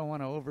don't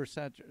want to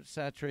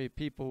oversaturate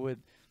people with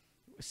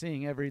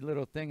seeing every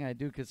little thing I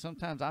do, because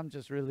sometimes I'm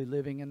just really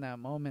living in that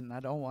moment and I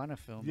don't want to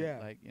film it.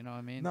 Like, you know what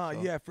I mean? No,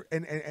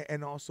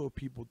 and also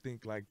people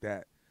think like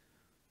that.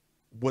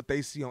 What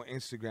they see on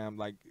Instagram,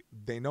 like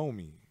they know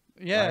me.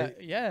 Yeah, right?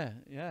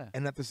 yeah.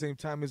 And at the same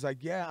time, it's like,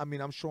 I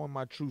mean, I'm showing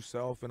my true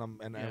self, and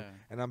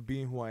I'm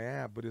being who I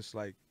am. But it's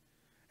like,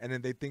 and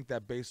then they think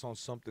that based on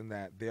something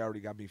that they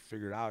already got me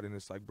figured out, and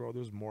it's like, bro,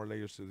 there's more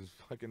layers to this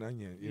fucking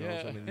onion. You know what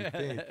I'm saying? Than you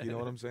think. You know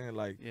what I'm saying?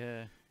 Like,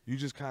 you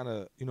just kind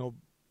of,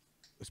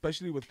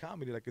 especially with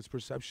comedy, like it's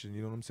perception.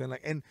 You know what I'm saying?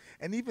 Like, and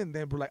even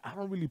then, bro, like I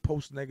don't really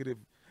post negative,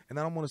 and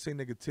I don't want to say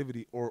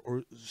negativity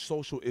or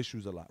social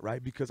issues a lot,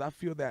 right? Because I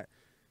feel that.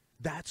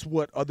 That's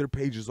what other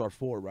pages are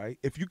for, right?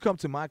 If you come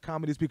to my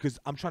comedy, it's because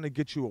I'm trying to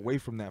get you away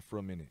from that for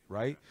a minute,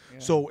 right? Yeah.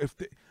 So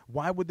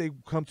why would they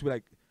come to me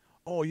like,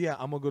 oh yeah,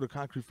 I'm gonna go to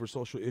Concrete for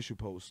social issue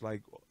posts?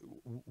 Like,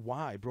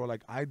 why, bro?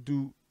 Like I'll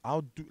go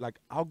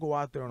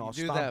out there and I'll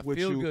stomp with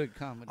you. Good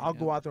comedy, I'll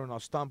go out there and I'll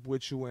stomp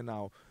with you, and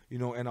I'll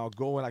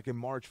go and I can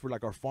march for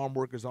like our farm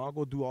workers, and I'll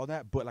go do all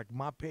that. But like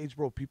my page,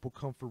 bro, people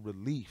come for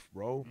relief,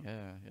 bro.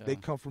 Yeah. They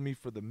come for me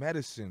for the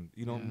medicine,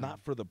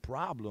 not for the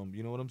problem.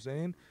 You know what I'm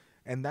saying?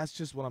 And that's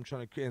just what I'm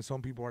trying to create. And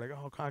some people are like,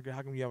 oh, Conker,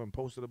 how come you haven't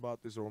posted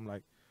about this? Or I'm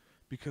like,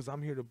 because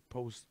I'm here to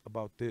post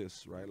about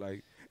this, right?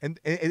 Like, and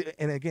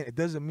again, it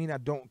doesn't mean I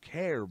don't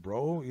care,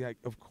 bro. Like,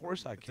 of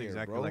course I care,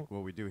 exactly bro. Like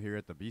what we do here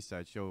at the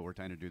B-Side Show. We're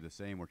trying to do the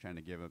same. We're trying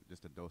to give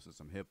just a dose of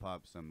some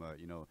hip-hop, some,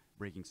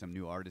 breaking some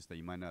new artists that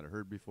you might not have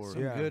heard before.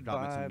 Some good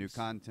dropping vibes. some new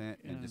content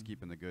and just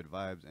keeping the good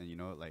vibes. And,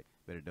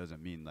 but it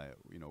doesn't mean that,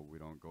 we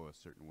don't go a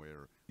certain way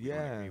or we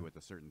don't agree with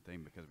a certain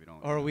thing because we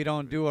don't. Or we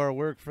don't do our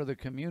work for the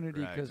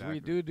community, because exactly.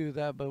 we do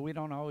that, but we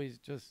don't always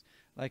just,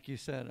 like you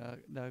said,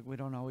 Doug, we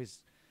don't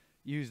always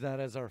use that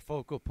as our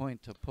focal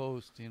point to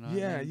post,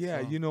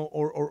 So.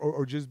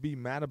 Or just be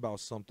mad about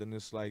something.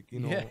 It's like,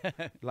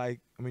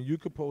 like, I mean, you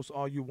could post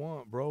all you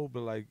want, bro,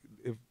 but like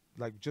if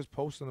like just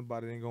posting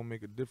about it ain't gonna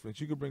make a difference.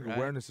 You could bring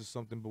awareness to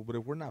something, but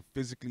if we're not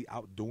physically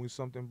out doing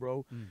something,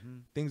 bro,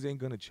 things ain't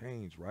gonna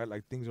change, right?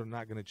 Like things are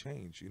not gonna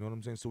change. You know what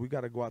I'm saying? So we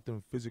gotta go out there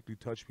and physically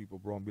touch people,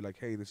 bro, and be like,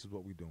 hey, this is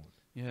what we doing.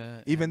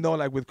 Yeah. Even though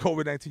like with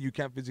COVID-19, you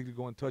can't physically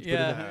go and touch. You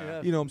know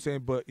what I'm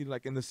saying? But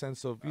like in the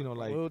sense of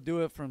like we'll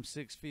do it from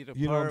 6 feet apart.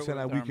 You know what I'm saying?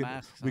 Like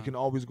we can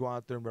on. always go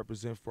out there and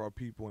represent for our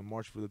people and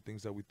march for the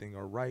things that we think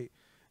are right.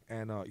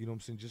 And, you know what I'm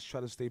saying, just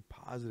try to stay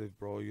positive,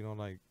 bro.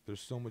 Like,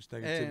 there's so much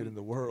negativity in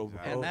the world,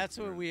 bro. And that's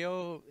what we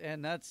owe.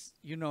 And that's,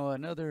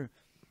 another,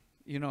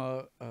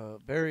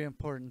 very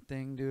important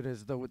thing, dude,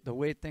 is the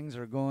way things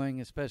are going,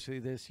 especially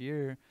this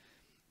year,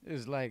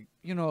 is like,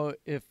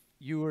 if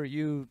you were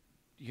 10,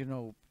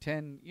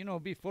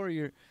 before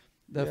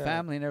the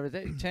family and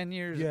everything, 10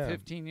 years,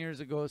 15 years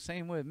ago,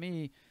 same with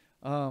me,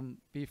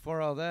 before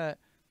all that.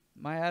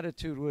 My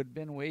attitude would have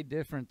been way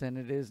different than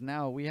it is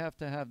now. We have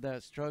to have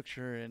that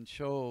structure and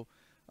show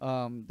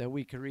that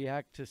we can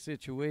react to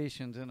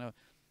situations in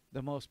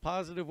the most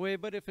positive way.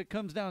 But if it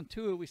comes down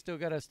to it, we still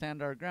got to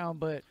stand our ground.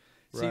 But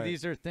see,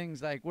 these are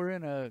things like we're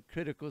in a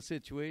critical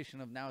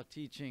situation of now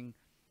teaching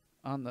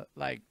on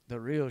the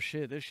real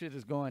shit. This shit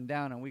is going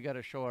down, and we got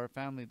to show our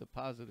family the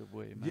positive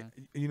way, man.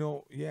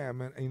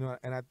 Man.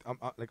 And I'm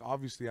like,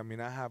 obviously, I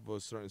mean, I have a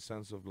certain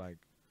sense of like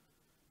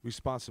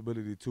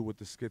responsibility too with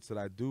the skits that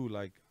I do.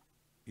 Like,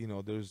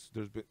 there's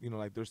been,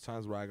 like there's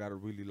times where I gotta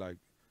really like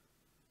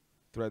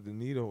thread the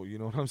needle. You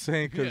know what I'm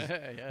saying? Because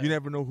you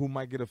never know who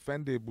might get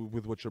offended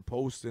with what you're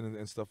posting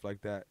and stuff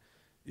like that.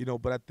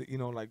 But at the,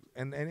 like,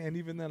 and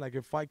even then, like,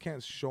 if I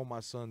can't show my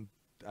son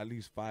at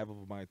least 5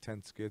 of my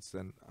 10 skits,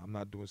 then I'm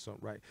not doing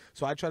something right.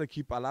 So I try to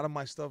keep a lot of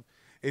my stuff.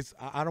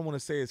 I don't want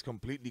to say it's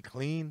completely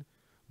clean,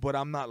 but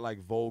I'm not like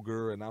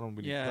vulgar, and I don't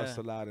really cuss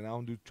a lot, and I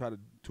don't try to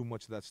do too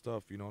much of that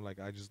stuff. Like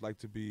I just like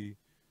to be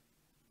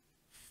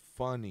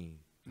funny.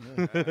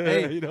 Yeah.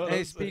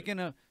 Hey, speaking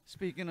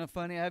of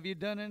funny, have you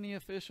done any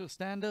official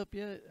stand up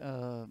yet?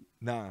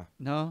 Nah.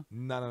 No.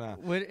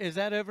 What is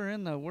that ever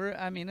in the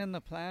in the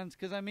plans?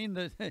 Because I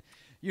mean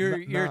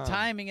your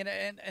timing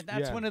and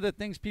that's one of the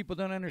things people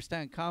don't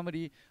understand.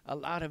 Comedy, a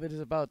lot of it is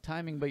about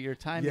timing, but your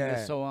timing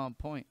is so on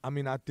point. I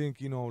mean, I think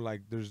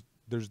like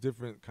there's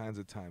different kinds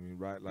of timing,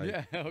 right?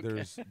 Like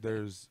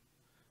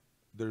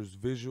there's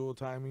visual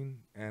timing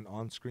and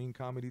on-screen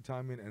comedy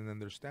timing, and then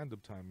there's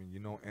stand-up timing,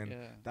 and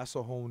that's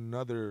a whole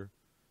nother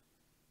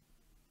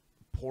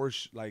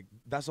portion. Like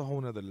that's a whole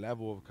nother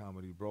level of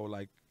comedy, bro.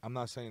 Like I'm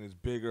not saying it's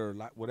bigger,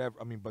 like whatever.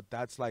 I mean, but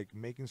that's like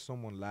making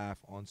someone laugh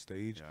on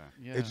stage.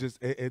 It's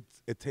just it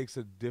takes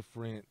a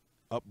different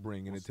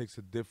upbringing. It takes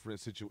a different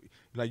situation.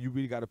 Like, you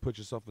really got to put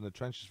yourself in the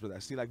trenches for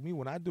that. See, like me,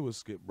 when I do a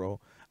skit, bro,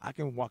 I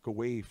can walk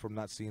away from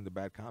not seeing the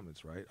bad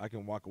comments, right? I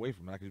can walk away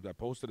from it. I can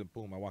post it and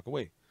boom, I walk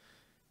away.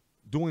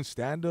 Doing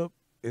stand-up,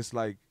 it's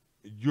like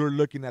you're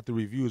looking at the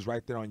reviews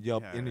right there on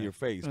Yelp into your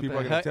face. With people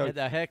are going to tell you.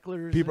 The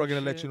hecklers. People are going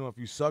to let you know if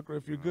you suck or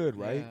if you're good,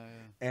 right?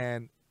 Yeah.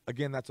 And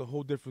again, that's a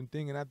whole different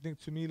thing. And I think,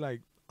 to me,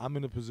 like, I'm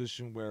in a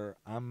position where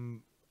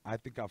I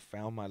think I've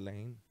found my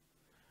lane,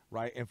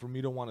 right? And for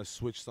me to want to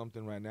switch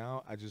something right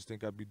now, I just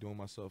think I'd be doing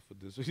myself for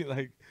this.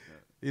 Like,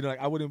 you know, like,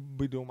 I wouldn't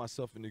be doing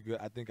myself any good.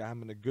 I think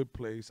I'm in a good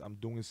place. I'm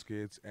doing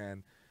skits,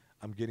 and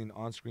I'm getting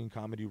on-screen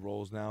comedy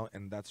roles now,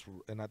 and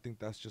I think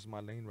that's just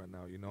my lane right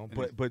now, you know.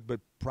 But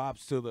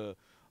props to the,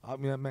 I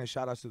mean, man,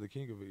 shout outs to the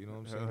king of it, you know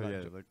what I'm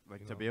saying?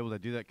 Like to be able to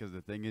do that, because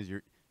the thing is,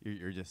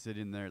 you're just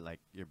sitting there, like,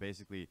 you're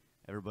basically,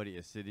 everybody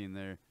is sitting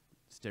there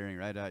staring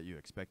right at you,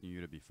 expecting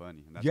you to be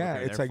funny. And that's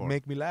what it's like,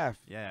 make me laugh.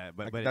 Yeah,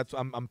 but that's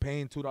I'm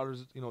paying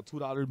 $2, you know,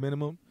 $2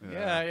 minimum.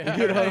 Yeah.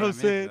 You know what I'm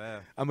saying?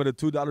 I'm at a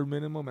 $2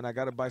 minimum, and I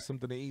gotta buy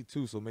something to eat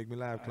too. So make me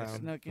laugh, clown. I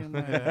snuck in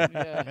there.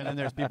 And then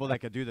there's people that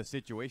could do the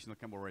situational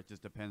camera where it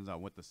just depends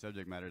on what the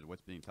subject matter is,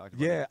 what's being talked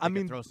about. Yeah, I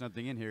mean, throw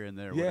something in here and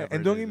there. Yeah,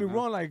 and don't get me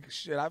wrong, like,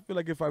 shit, I feel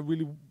like if I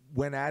really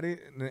went at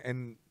it,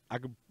 and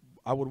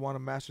I would want to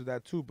master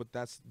that too. But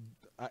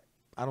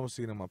I don't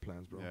see it in my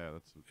plans, bro. Yeah,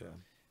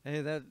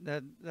 Hey,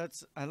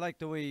 that's I like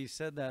the way you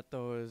said that,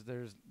 though. Is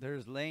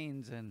there's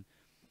lanes, and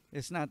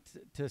it's not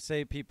to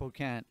say people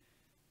can't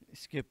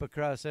skip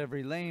across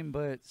every lane,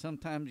 but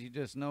sometimes you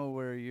just know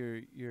where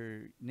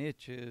your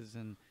niche is,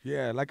 and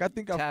like, I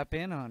think tap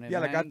in on it.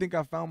 Yeah, man. Like, I think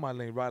I found my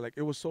lane, right? Like,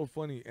 it was so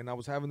funny, and I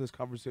was having this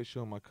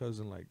conversation with my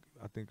cousin, like,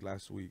 I think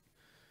last week.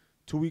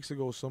 2 weeks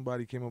ago,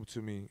 somebody came up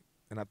to me,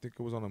 and I think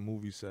it was on a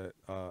movie set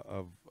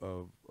of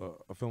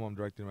a film I'm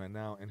directing right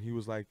now, and he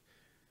was like,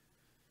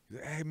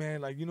 hey,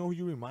 man, like, you know who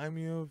you remind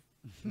me of?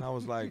 And I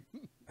was like,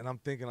 and I'm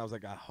thinking, I was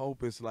like, I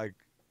hope it's like,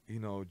 you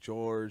know,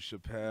 George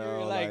Chappelle.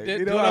 You're like,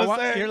 you know what I'm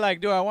saying? You're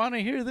like, do I want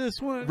to hear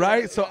this one?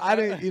 Right? So I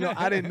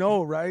didn't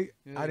know, right?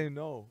 Yeah. I didn't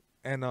know.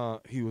 And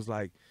he was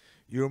like,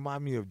 you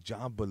remind me of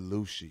John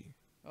Belushi.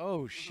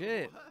 Oh,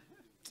 shit.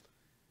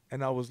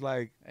 And I was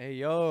like, hey,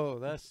 yo,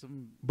 that's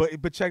some.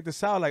 But check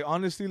this out. Like,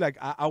 honestly, like,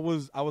 I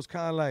was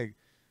kind of like,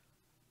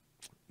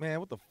 man,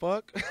 what the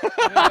fuck?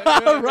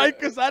 Right?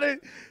 Because I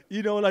didn't,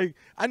 you know, like,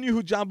 I knew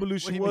who John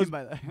Belushi was,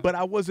 but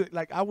I wasn't,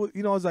 like, I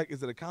was like,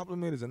 is it a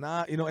compliment? Is it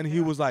not? You know, and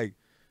he was like,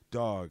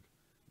 dog,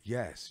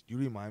 yes, you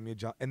remind me of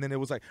John. And then it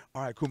was like,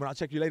 all right, cool, man, I'll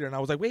check you later. And I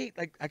was like, wait,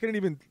 like, I couldn't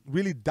even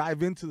really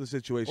dive into the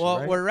situation.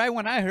 Well, right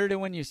when I heard it,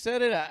 when you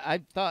said it,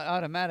 I thought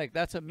automatic,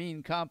 that's a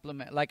mean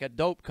compliment, like a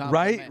dope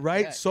compliment.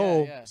 Right?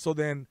 Yeah, so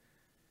then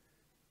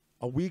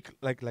a week,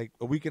 like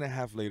a week and a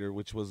half later,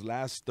 which was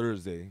last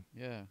Thursday.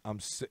 Yeah.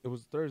 It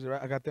was Thursday,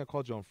 right? I got there, I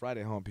called you on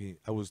Friday, huh, Pete?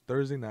 I was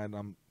Thursday night, and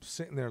I'm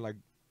sitting there like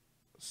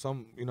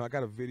I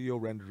got a video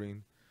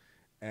rendering,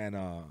 and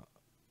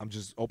I'm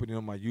just opening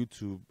up my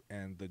YouTube,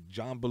 and the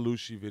John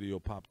Belushi video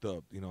popped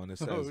up, you know, and it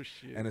says,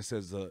 and it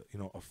says, you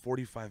know, a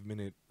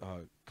 45-minute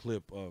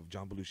clip of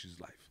John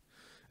Belushi's life.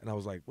 And I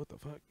was like, what the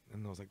fuck?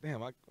 And I was like,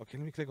 damn, okay, let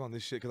me click on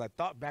this shit, because I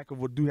thought back of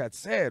what dude had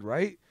said,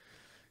 right?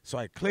 So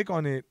I click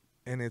on it,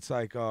 and it's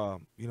like,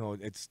 you know,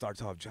 it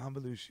starts off, John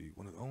Belushi,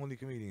 one of the only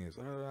comedians,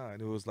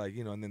 and it was like,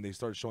 you know, and then they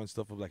started showing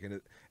stuff of, like, in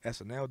the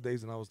SNL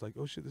days, and I was like,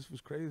 oh, shit, this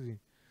was crazy.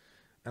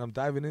 And I'm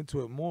diving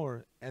into it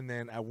more, and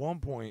then at one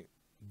point,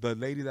 the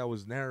lady that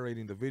was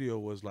narrating the video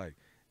was like,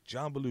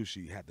 John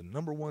Belushi had the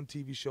 #1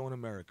 TV show in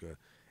America,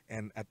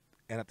 and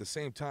at the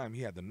same time,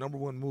 he had the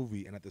 #1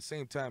 movie, and at the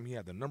same time, he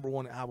had the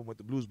 #1 album with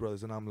the Blues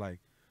Brothers, and I'm like,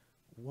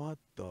 what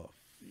the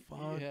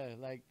fuck? Yeah,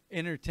 like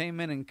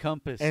entertainment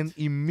encompassed. And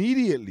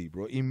immediately,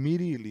 bro,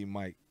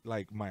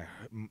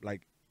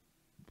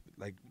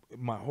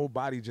 my whole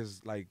body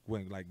just like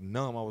went like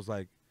numb. I was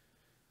like,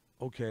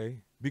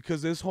 okay,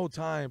 because this whole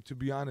time, to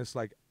be honest,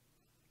 like,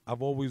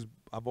 I've always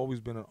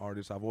been an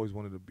artist. I've always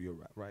wanted to be a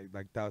rap, right?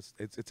 Like,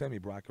 it's in me,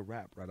 bro. I could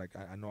rap, right? Like,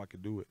 I know I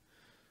could do it.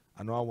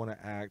 I know I want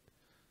to act.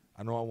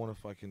 I know I want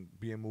to fucking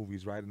be in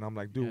movies, right? And I'm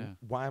like, dude,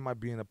 why am I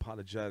being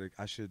apologetic?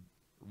 I should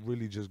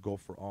really just go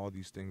for all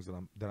these things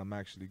that I'm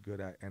actually good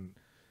at. And,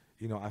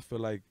 you know, I feel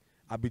like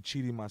I'd be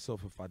cheating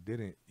myself if I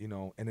didn't, you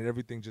know. And then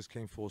everything just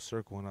came full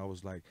circle, and I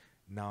was like,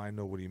 now I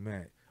know what he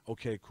meant.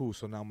 Okay, cool.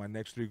 So now my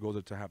next 3 goals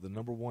are to have the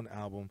 #1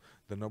 album,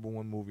 the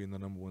 #1 movie, and the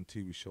 #1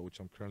 TV show, which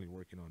I'm currently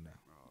working on now.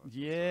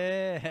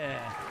 Yeah,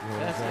 you know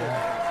that's the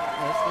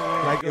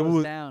way like, it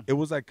goes down. It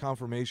was like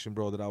confirmation,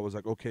 bro, that I was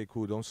like, okay,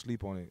 cool, don't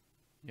sleep on it.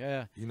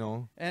 Yeah, you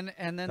know, and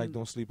then like,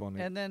 don't sleep on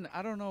it. And then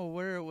I don't know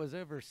where it was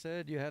ever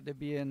said you had to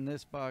be in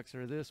this box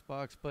or this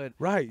box, but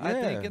right, yeah. I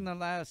think in the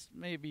last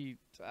maybe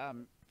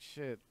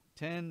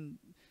 10,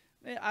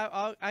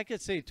 I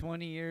could say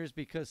 20 years,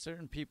 because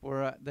certain people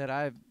that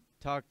I've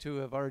talked to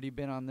have already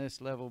been on this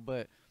level.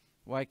 But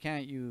why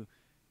can't you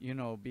you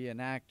know, be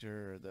an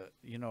actor,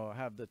 you know,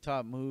 have the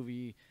top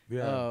movie, be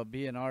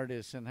an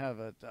artist and have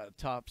a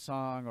top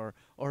song,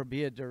 or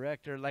be a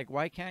director. Like,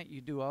 why can't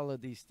you do all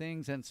of these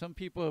things? And some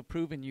people have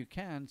proven you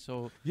can.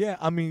 So yeah,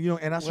 I mean, you know,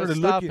 and I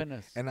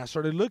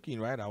started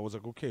looking, right? I was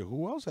like, okay,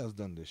 who else has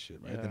done this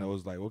shit, right? Then I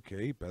was like,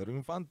 okay, Pedro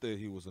Infante,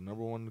 he was the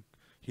number one.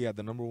 He had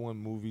the number one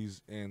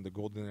movies in the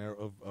golden era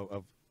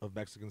of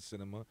Mexican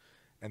cinema,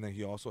 and then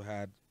he also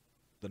had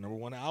the number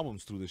one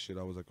albums through this shit.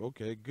 I was like,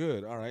 okay,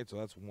 good, all right, so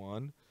that's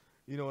one.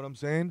 You know what I'm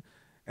saying?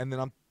 And then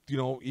I'm, you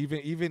know,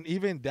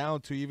 even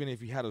down to even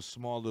if he had a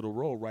small little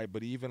role, right?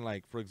 But even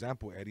like, for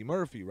example, Eddie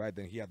Murphy, right?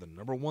 Then he had the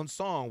number one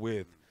song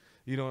with,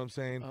 you know what I'm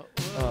saying?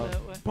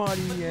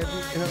 Party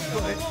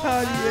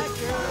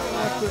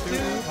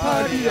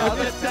all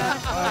the time.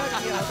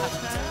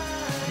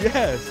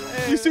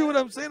 Yes. You see what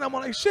I'm saying? I'm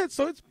like, shit,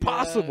 so it's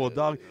possible,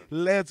 dog.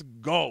 Let's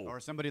go.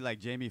 Or somebody like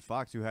Jamie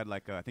Foxx, who had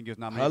like, I think he was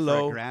nominated for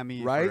a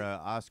Grammy, right? for an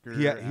Oscar,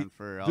 and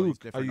for all these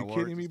different awards. Are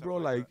you kidding me, bro?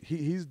 Like,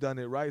 he's done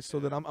it, right? So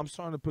then I'm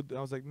starting to put,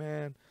 I was like,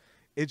 man,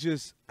 I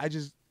just,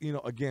 you know,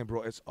 again,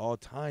 bro, it's all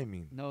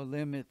timing. No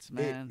limits,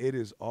 man. It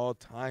is all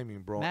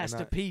timing, bro.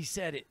 Master P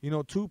said it. You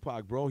know,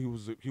 Tupac, bro, he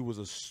would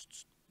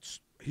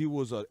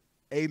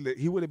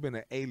have been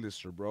an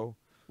A-lister, bro.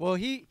 Well,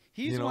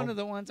 he's one of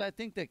the ones I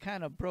think that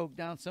kind of broke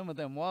down some of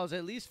them walls,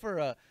 at least for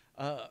a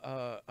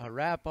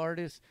rap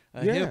artist,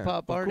 a hip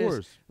hop artist.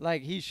 Course.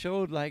 Like, he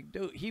showed, like,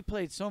 dude, he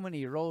played so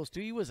many roles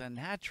too. He was a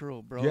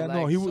natural, bro. Yeah, like,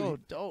 no, he was so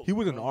dope. He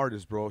was an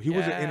artist, bro. He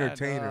was an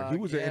entertainer. Dog, he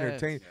was an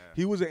entertainer.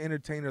 He was an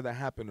entertainer that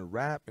happened to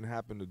rap and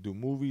happened to do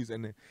movies,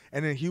 and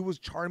then he was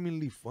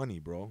charmingly funny,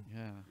 bro.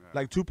 Yeah.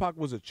 Like, Tupac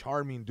was a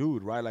charming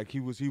dude, right? Like, he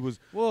was.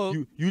 Well,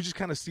 you just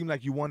kind of seemed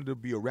like you wanted to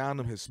be around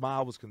him. His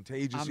smile was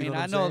contagious. I mean, you know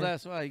I know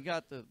that's why he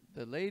got the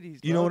ladies.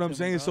 You know what I'm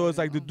saying? So it's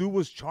like the dude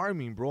was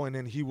charming, bro, and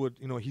then he would,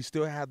 you know, he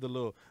still had a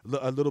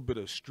little bit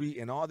of street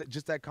and all that.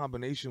 Just that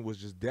combination was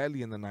just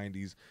deadly in the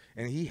 90s,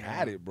 and he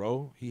had it,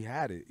 bro. He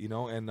had it, you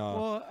know. And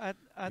well,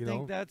 I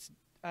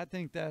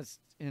think that's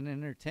in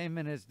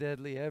entertainment is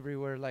deadly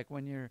everywhere. Like,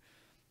 when you're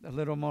a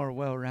little more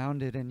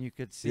well-rounded and you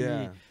could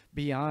see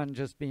beyond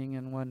just being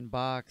in one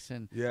box,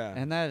 and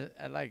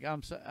that, like,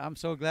 I'm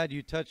so glad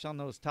you touched on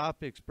those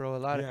topics, bro. A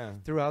lot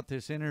of throughout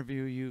this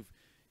interview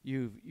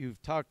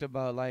you've talked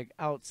about, like,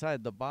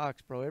 outside the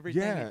box, bro.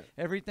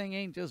 Everything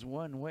ain't just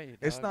one way, dog.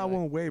 It's not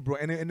one way, bro.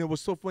 And it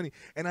was so funny.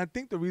 And I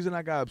think the reason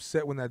I got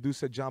upset when that dude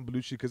said John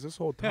Belushi, because this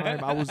whole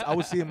time I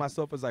was seeing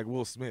myself as like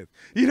Will Smith.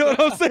 You know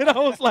what I'm saying? I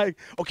was like,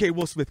 okay,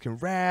 Will Smith can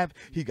rap.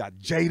 He got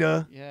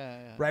Jada,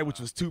 right, which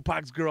was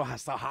Tupac's girl. I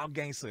saw, how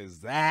gangsta is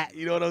that?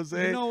 You know what I'm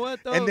saying? You know what,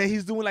 though? And then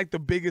he's doing like the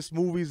biggest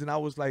movies, and I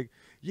was like,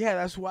 yeah,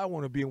 that's who I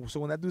want to be. So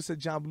when that dude said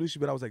John Belushi,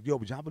 but I was like, yo,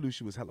 but John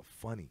Belushi was hella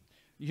funny.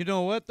 You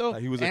know what, though?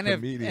 Like, he was a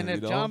comedian.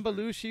 If John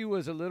Belushi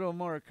was a little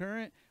more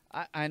current,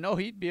 I know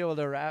he'd be able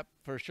to rap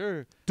for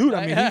sure. Dude,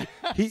 I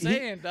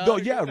mean, no,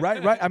 yeah,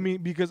 right. I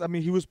mean, because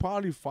he was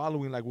probably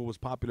following like what was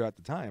popular at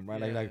the time,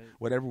 right? Like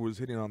whatever was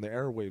hitting on the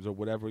airwaves or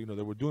whatever, you know,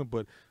 they were doing.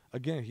 But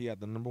again, he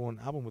had the number one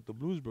album with the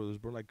Blues Brothers,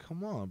 bro. Like,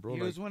 come on, bro.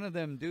 He was one of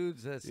them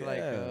dudes that's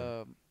like,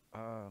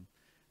 I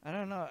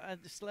don't know,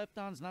 slept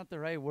on's not the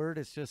right word.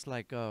 It's just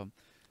like,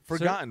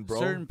 forgotten, bro.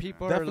 Certain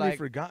people definitely are like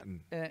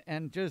forgotten,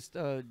 and just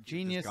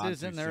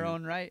geniuses in their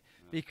own right,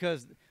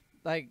 because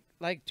like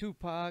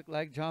Tupac,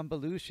 like John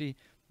Belushi,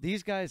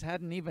 these guys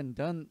hadn't even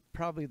done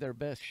probably their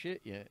best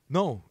shit yet.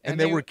 No, and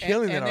they were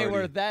killing it already. And they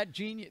were that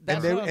genius.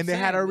 They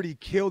had already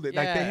killed it.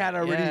 Like, they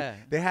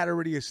had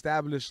already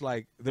established,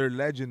 like, they're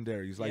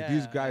legendaries. Like,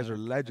 these guys are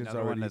legends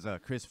another already. One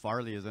is, Chris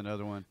Farley is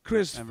another one.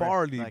 Chris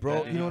Farley, like,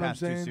 bro. You know what I'm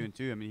saying? Too soon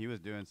too. I mean, he was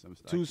doing some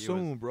stuff. Too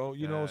soon, bro.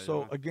 You know.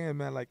 So again,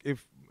 man, like,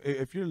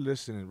 if you're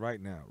listening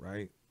right now,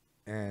 right,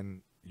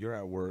 and you're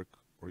at work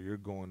or you're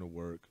going to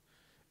work,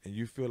 and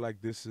you feel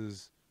like this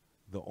is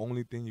the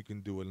only thing you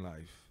can do in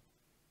life,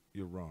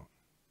 you're wrong.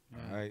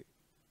 All right.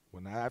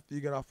 After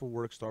you get off of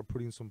work, start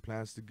putting some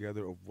plans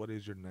together of what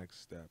is your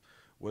next step,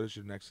 what is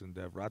your next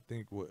endeavor. I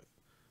think what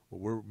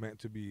we're meant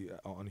to be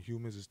on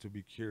humans is to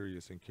be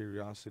curious, and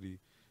curiosity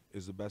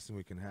is the best thing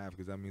we can have,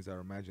 because that means our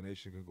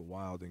imagination can go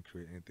wild and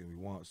create anything we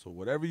want. So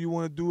whatever you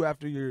want to do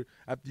after you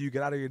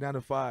get out of your 9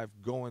 to 5,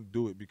 go and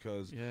do it,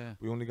 because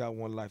we only got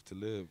one life to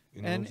live.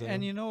 You know what I'm saying?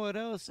 And you know what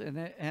else?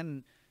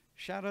 And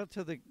shout out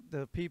to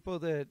the people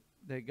that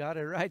got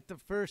it right the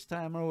first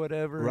time or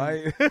whatever,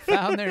 right?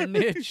 Found their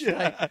niche.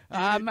 Like,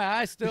 I'm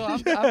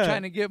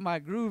trying to get my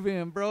groove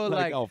in, bro.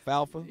 Like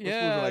Alfalfa.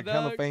 Yeah, like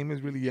hella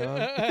famous, really young.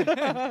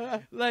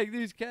 Like,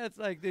 these cats,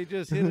 like, they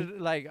just hit it.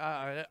 Like,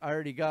 I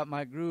already got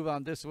my groove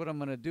on. This is what I'm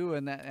gonna do,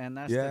 and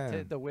that's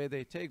the way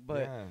they take.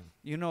 But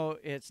you know,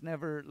 it's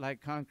never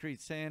like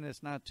Concrete saying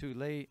it's not too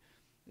late.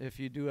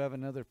 If you do have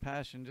another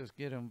passion, just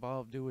get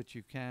involved, do what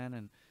you can,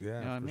 and you know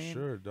what I mean?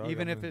 Sure, dog.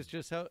 Even if it's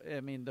just help. I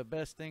mean, the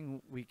best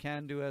thing we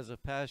can do as a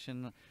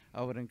passion,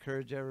 I would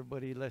encourage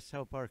everybody. Let's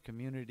help our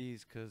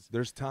communities, because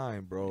there's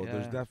time, bro.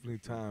 There's definitely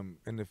time,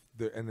 and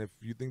if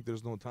you think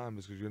there's no time,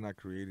 it's because you're not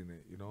creating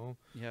it. You know?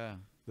 Yeah.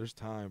 There's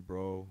time,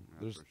 bro. Yeah,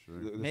 there's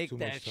make too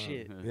that much time.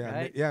 shit. Yeah,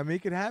 right? yeah,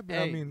 make it happen.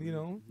 Hey, I mean, you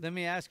know. Let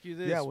me ask you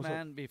this,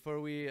 man, before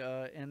we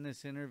end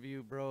this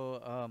interview,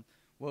 bro.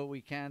 What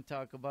we can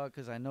talk about,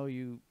 because I know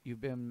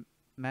you've been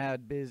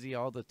mad busy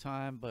all the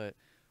time, but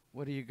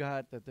what do you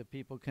got that the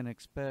people can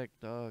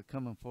expect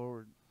coming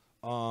forward?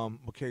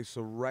 Okay,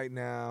 so right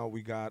now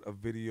we got a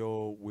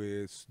video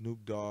with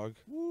Snoop Dogg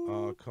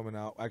coming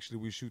out. Actually,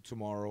 we shoot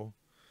tomorrow.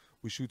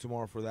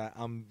 For that.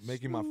 I'm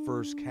making my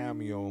first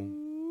cameo.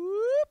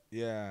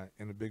 Yeah,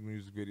 in a big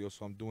music video.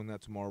 So I'm doing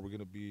that tomorrow. We're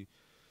gonna be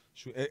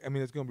I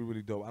mean, it's gonna be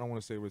really dope. I don't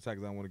want to say because I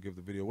don't want to give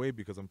the video away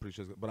because I'm pretty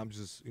sure. But I'm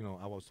just, you know,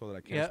 I was told that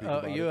I can't speak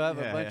about it. You have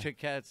a bunch of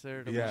cats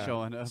there to be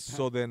showing up.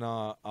 So then,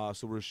 so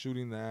we're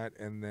shooting that,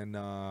 and then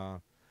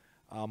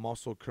I'm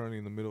also currently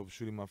in the middle of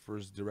shooting my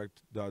first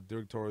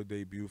directorial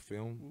debut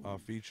film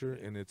feature,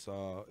 and it's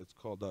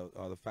called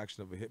The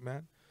Faction of a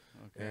Hitman.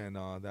 Okay. And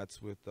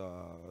that's with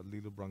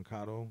Lila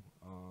Brancato,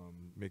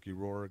 Mickey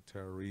Rourke,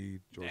 Tara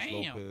Reid, George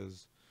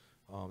Lopez.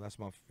 That's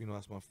my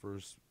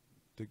first.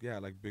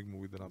 Like big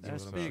movie that I'm doing.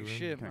 That's big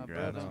shit, my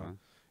brother.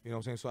 You know what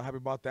I'm saying? So happy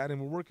about that.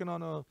 And we're working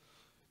on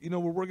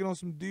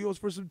some deals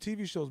for some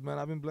TV shows, man.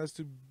 I've been blessed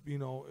to,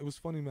 it was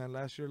funny, man.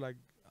 Last year, like,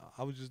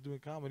 I was just doing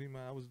comedy,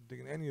 man. I wasn't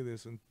thinking any of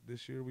this. And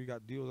this year we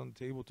got deals on the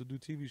table to do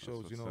TV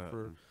shows,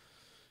 for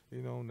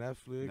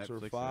Netflix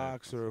or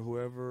Fox or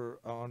whoever,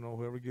 I don't know,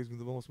 whoever gives me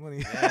the most money.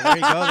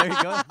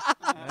 Yeah,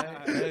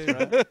 there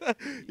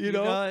you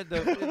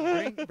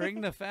go.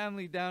 Bring the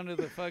family down to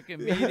the fucking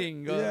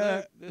meeting. Go,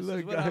 this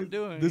is what I'm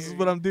doing. This is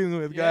what I'm dealing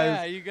with, guys.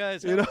 Yeah, you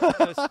guys,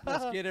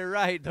 let's get it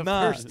right the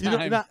first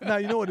time.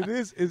 You know what it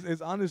is?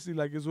 It's honestly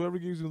like it's whoever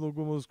gives you the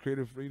most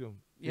creative freedom.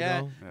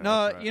 Yeah.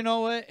 No, you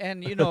know what?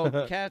 And,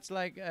 cats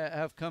like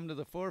have come to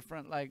the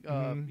forefront, like,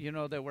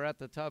 that we're at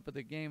the top of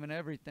the game and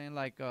everything,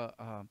 like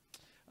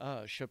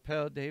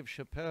Chappelle, Dave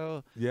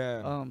Chappelle.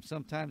 Yeah.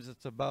 Sometimes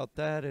it's about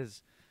that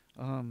as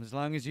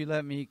long as you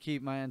let me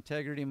keep my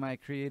integrity, my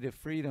creative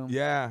freedom.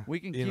 Yeah. We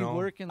can keep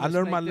working. I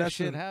learned my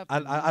lesson. Shit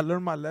happen, I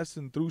learned my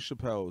lesson through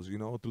Chappelle's,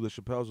 through the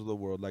Chappelle's of the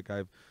world. Like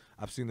I've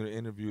seen their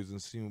interviews and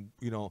seen,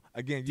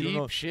 again, you Deep don't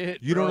know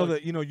shit, you don't know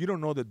the you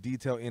don't know the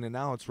detail in and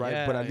outs, right?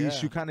 Yeah, but at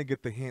least you kind of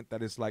get the hint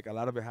that it's like a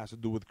lot of it has to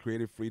do with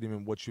creative freedom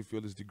and what you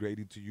feel is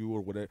degrading to you or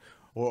whatever,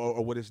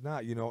 or what it's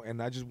not,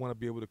 And I just want to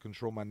be able to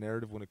control my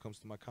narrative when it comes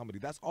to my comedy.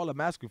 That's all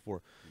I'm asking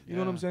for. You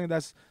know what I'm saying?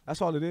 That's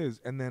all it is.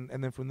 And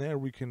then from there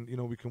we can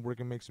work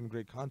and make some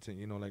great content.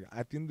 Like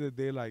at the end of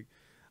the day, like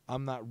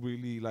I'm not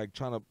really like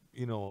trying to,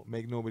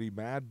 make nobody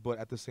mad, but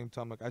at the same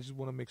time, like I just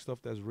want to make stuff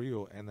that's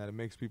real and that it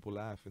makes people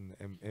laugh and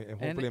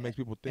hopefully it makes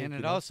people think. And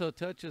it also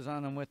touches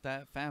on them with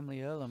that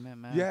family element,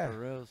 man. Yeah, for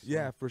real. So.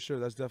 Yeah, for sure.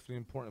 That's definitely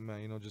important,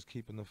 man. just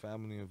keeping the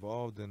family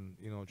involved and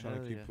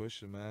trying to keep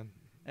pushing, man.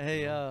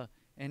 Hey,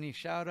 any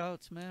shout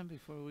outs, man,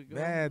 before we go?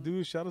 Man,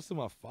 dude, shout outs to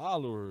my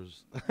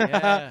followers.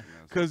 Yeah.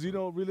 Because,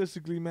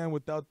 realistically, man,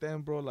 without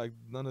them, bro, like,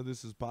 none of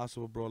this is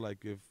possible, bro.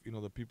 Like, if,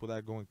 the people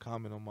that go and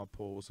comment on my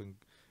posts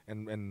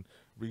and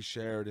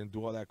reshare it and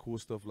do all that cool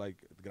stuff, like,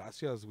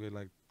 gracias, güey,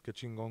 like, que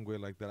chingón,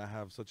 güey, like, that I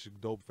have such a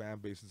dope fan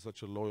base and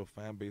such a loyal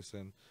fan base.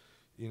 And,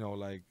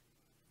 like,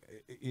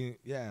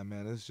 yeah,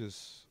 man, it's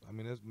just, I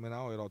mean, I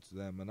owe it all to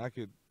them. And I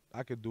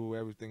could do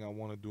everything I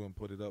want to do and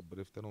put it up, but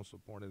if they don't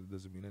support it, it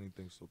doesn't mean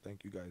anything. So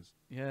thank you guys.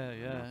 Yeah,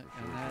 and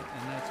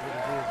that's what it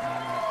is,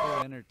 man. That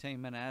full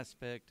entertainment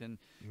aspect, and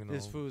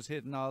this fool's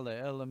hitting all the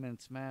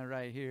elements, man,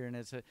 right here. And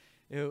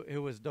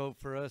it was dope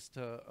for us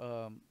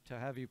to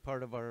have you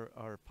part of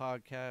our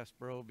podcast,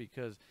 bro,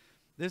 because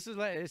this is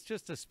like it's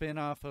just a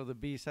spin-off of the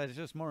B-side. It's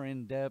just more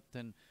in depth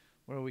and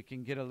where we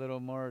can get a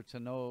little more to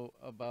know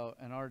about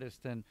an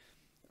artist and.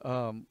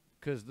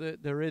 Because the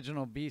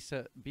original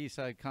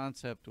B-side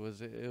concept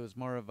was it was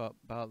more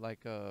about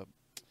like a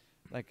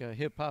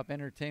hip hop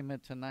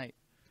entertainment tonight.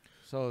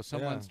 So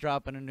someone's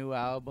dropping a new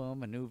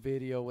album, a new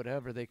video,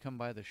 whatever. They come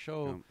by the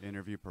show,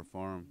 interview,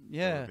 perform,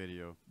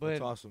 video. But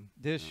that's awesome.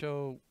 This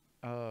show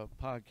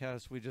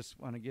podcast, we just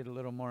want to get a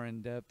little more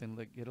in depth and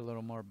get a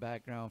little more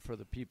background for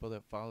the people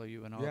that follow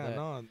you and all that.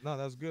 Yeah, no,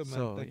 that's good, man.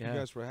 So, thank you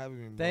guys for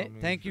having me.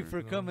 Thank you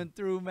for coming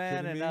through,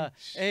 man. And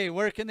hey,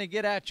 where can they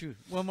get at you?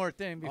 One more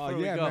thing before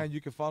we go. Yeah, man,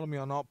 you can follow me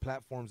on all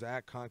platforms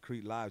at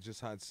Concrete Live,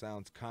 just how it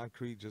sounds.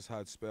 Concrete, just how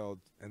it's spelled,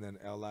 and then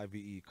Live.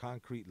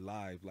 Concrete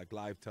Live, like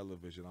live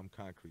television. I'm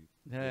Concrete.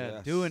 Yeah,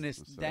 doing this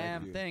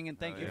damn thing, and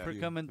thank you for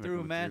coming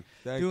through, man.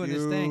 Doing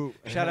this thing.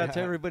 Shout out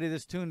to everybody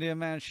that's tuned in,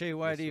 man. Shaye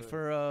Whitey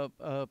for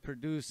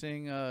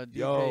producing,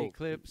 DJ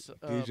Clips,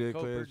 DJ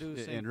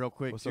co-producing. And real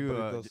quick,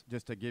 too,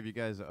 just to give you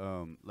guys,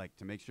 like,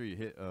 to make sure you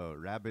hit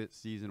Rabbit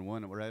Season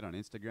 1 right on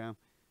Instagram,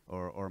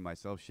 or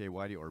myself, Shaye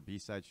Whitey, or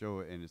B-Side Show,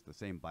 and it's the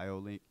same bio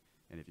link.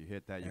 And if you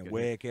hit that, you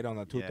can get on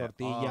the two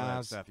tortillas. All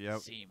that stuff, yep.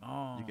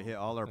 You can hit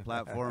all our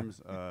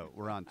platforms.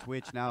 We're on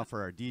Twitch now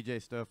for our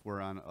DJ stuff. We're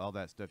on all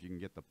that stuff. You can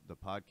get the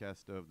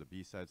podcast stuff, the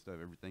B-side stuff,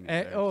 everything.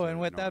 And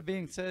with that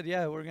being said,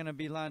 we're going to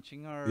be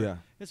launching our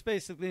it's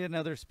basically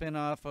another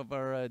spin-off of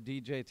our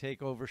DJ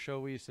takeover show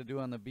we used to do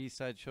on the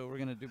B-side show. We're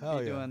going to be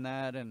doing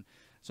that, and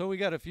So we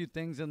got a few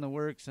things in the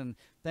works, and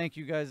thank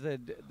you guys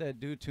that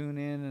do tune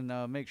in,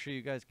 and make sure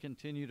you guys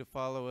continue to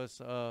follow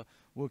us.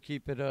 We'll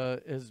keep it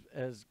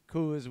as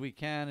cool as we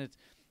can.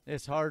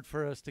 It's hard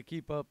for us to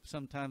keep up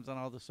sometimes on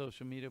all the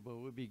social media, but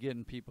we'll be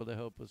getting people to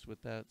help us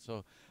with that.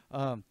 So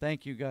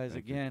thank you guys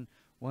again.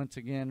 Once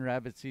again,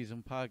 Rabbit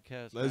Season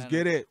Podcast. Let's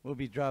get it. We'll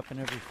be dropping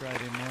every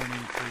Friday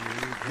morning for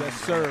you. Yes,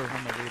 sir.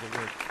 On the way to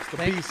work. It's the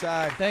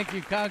B-side. Thank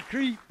you,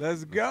 Concrete.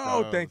 Let's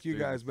go. Thank you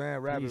guys,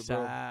 man. Rabbit, Peace bro.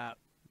 out.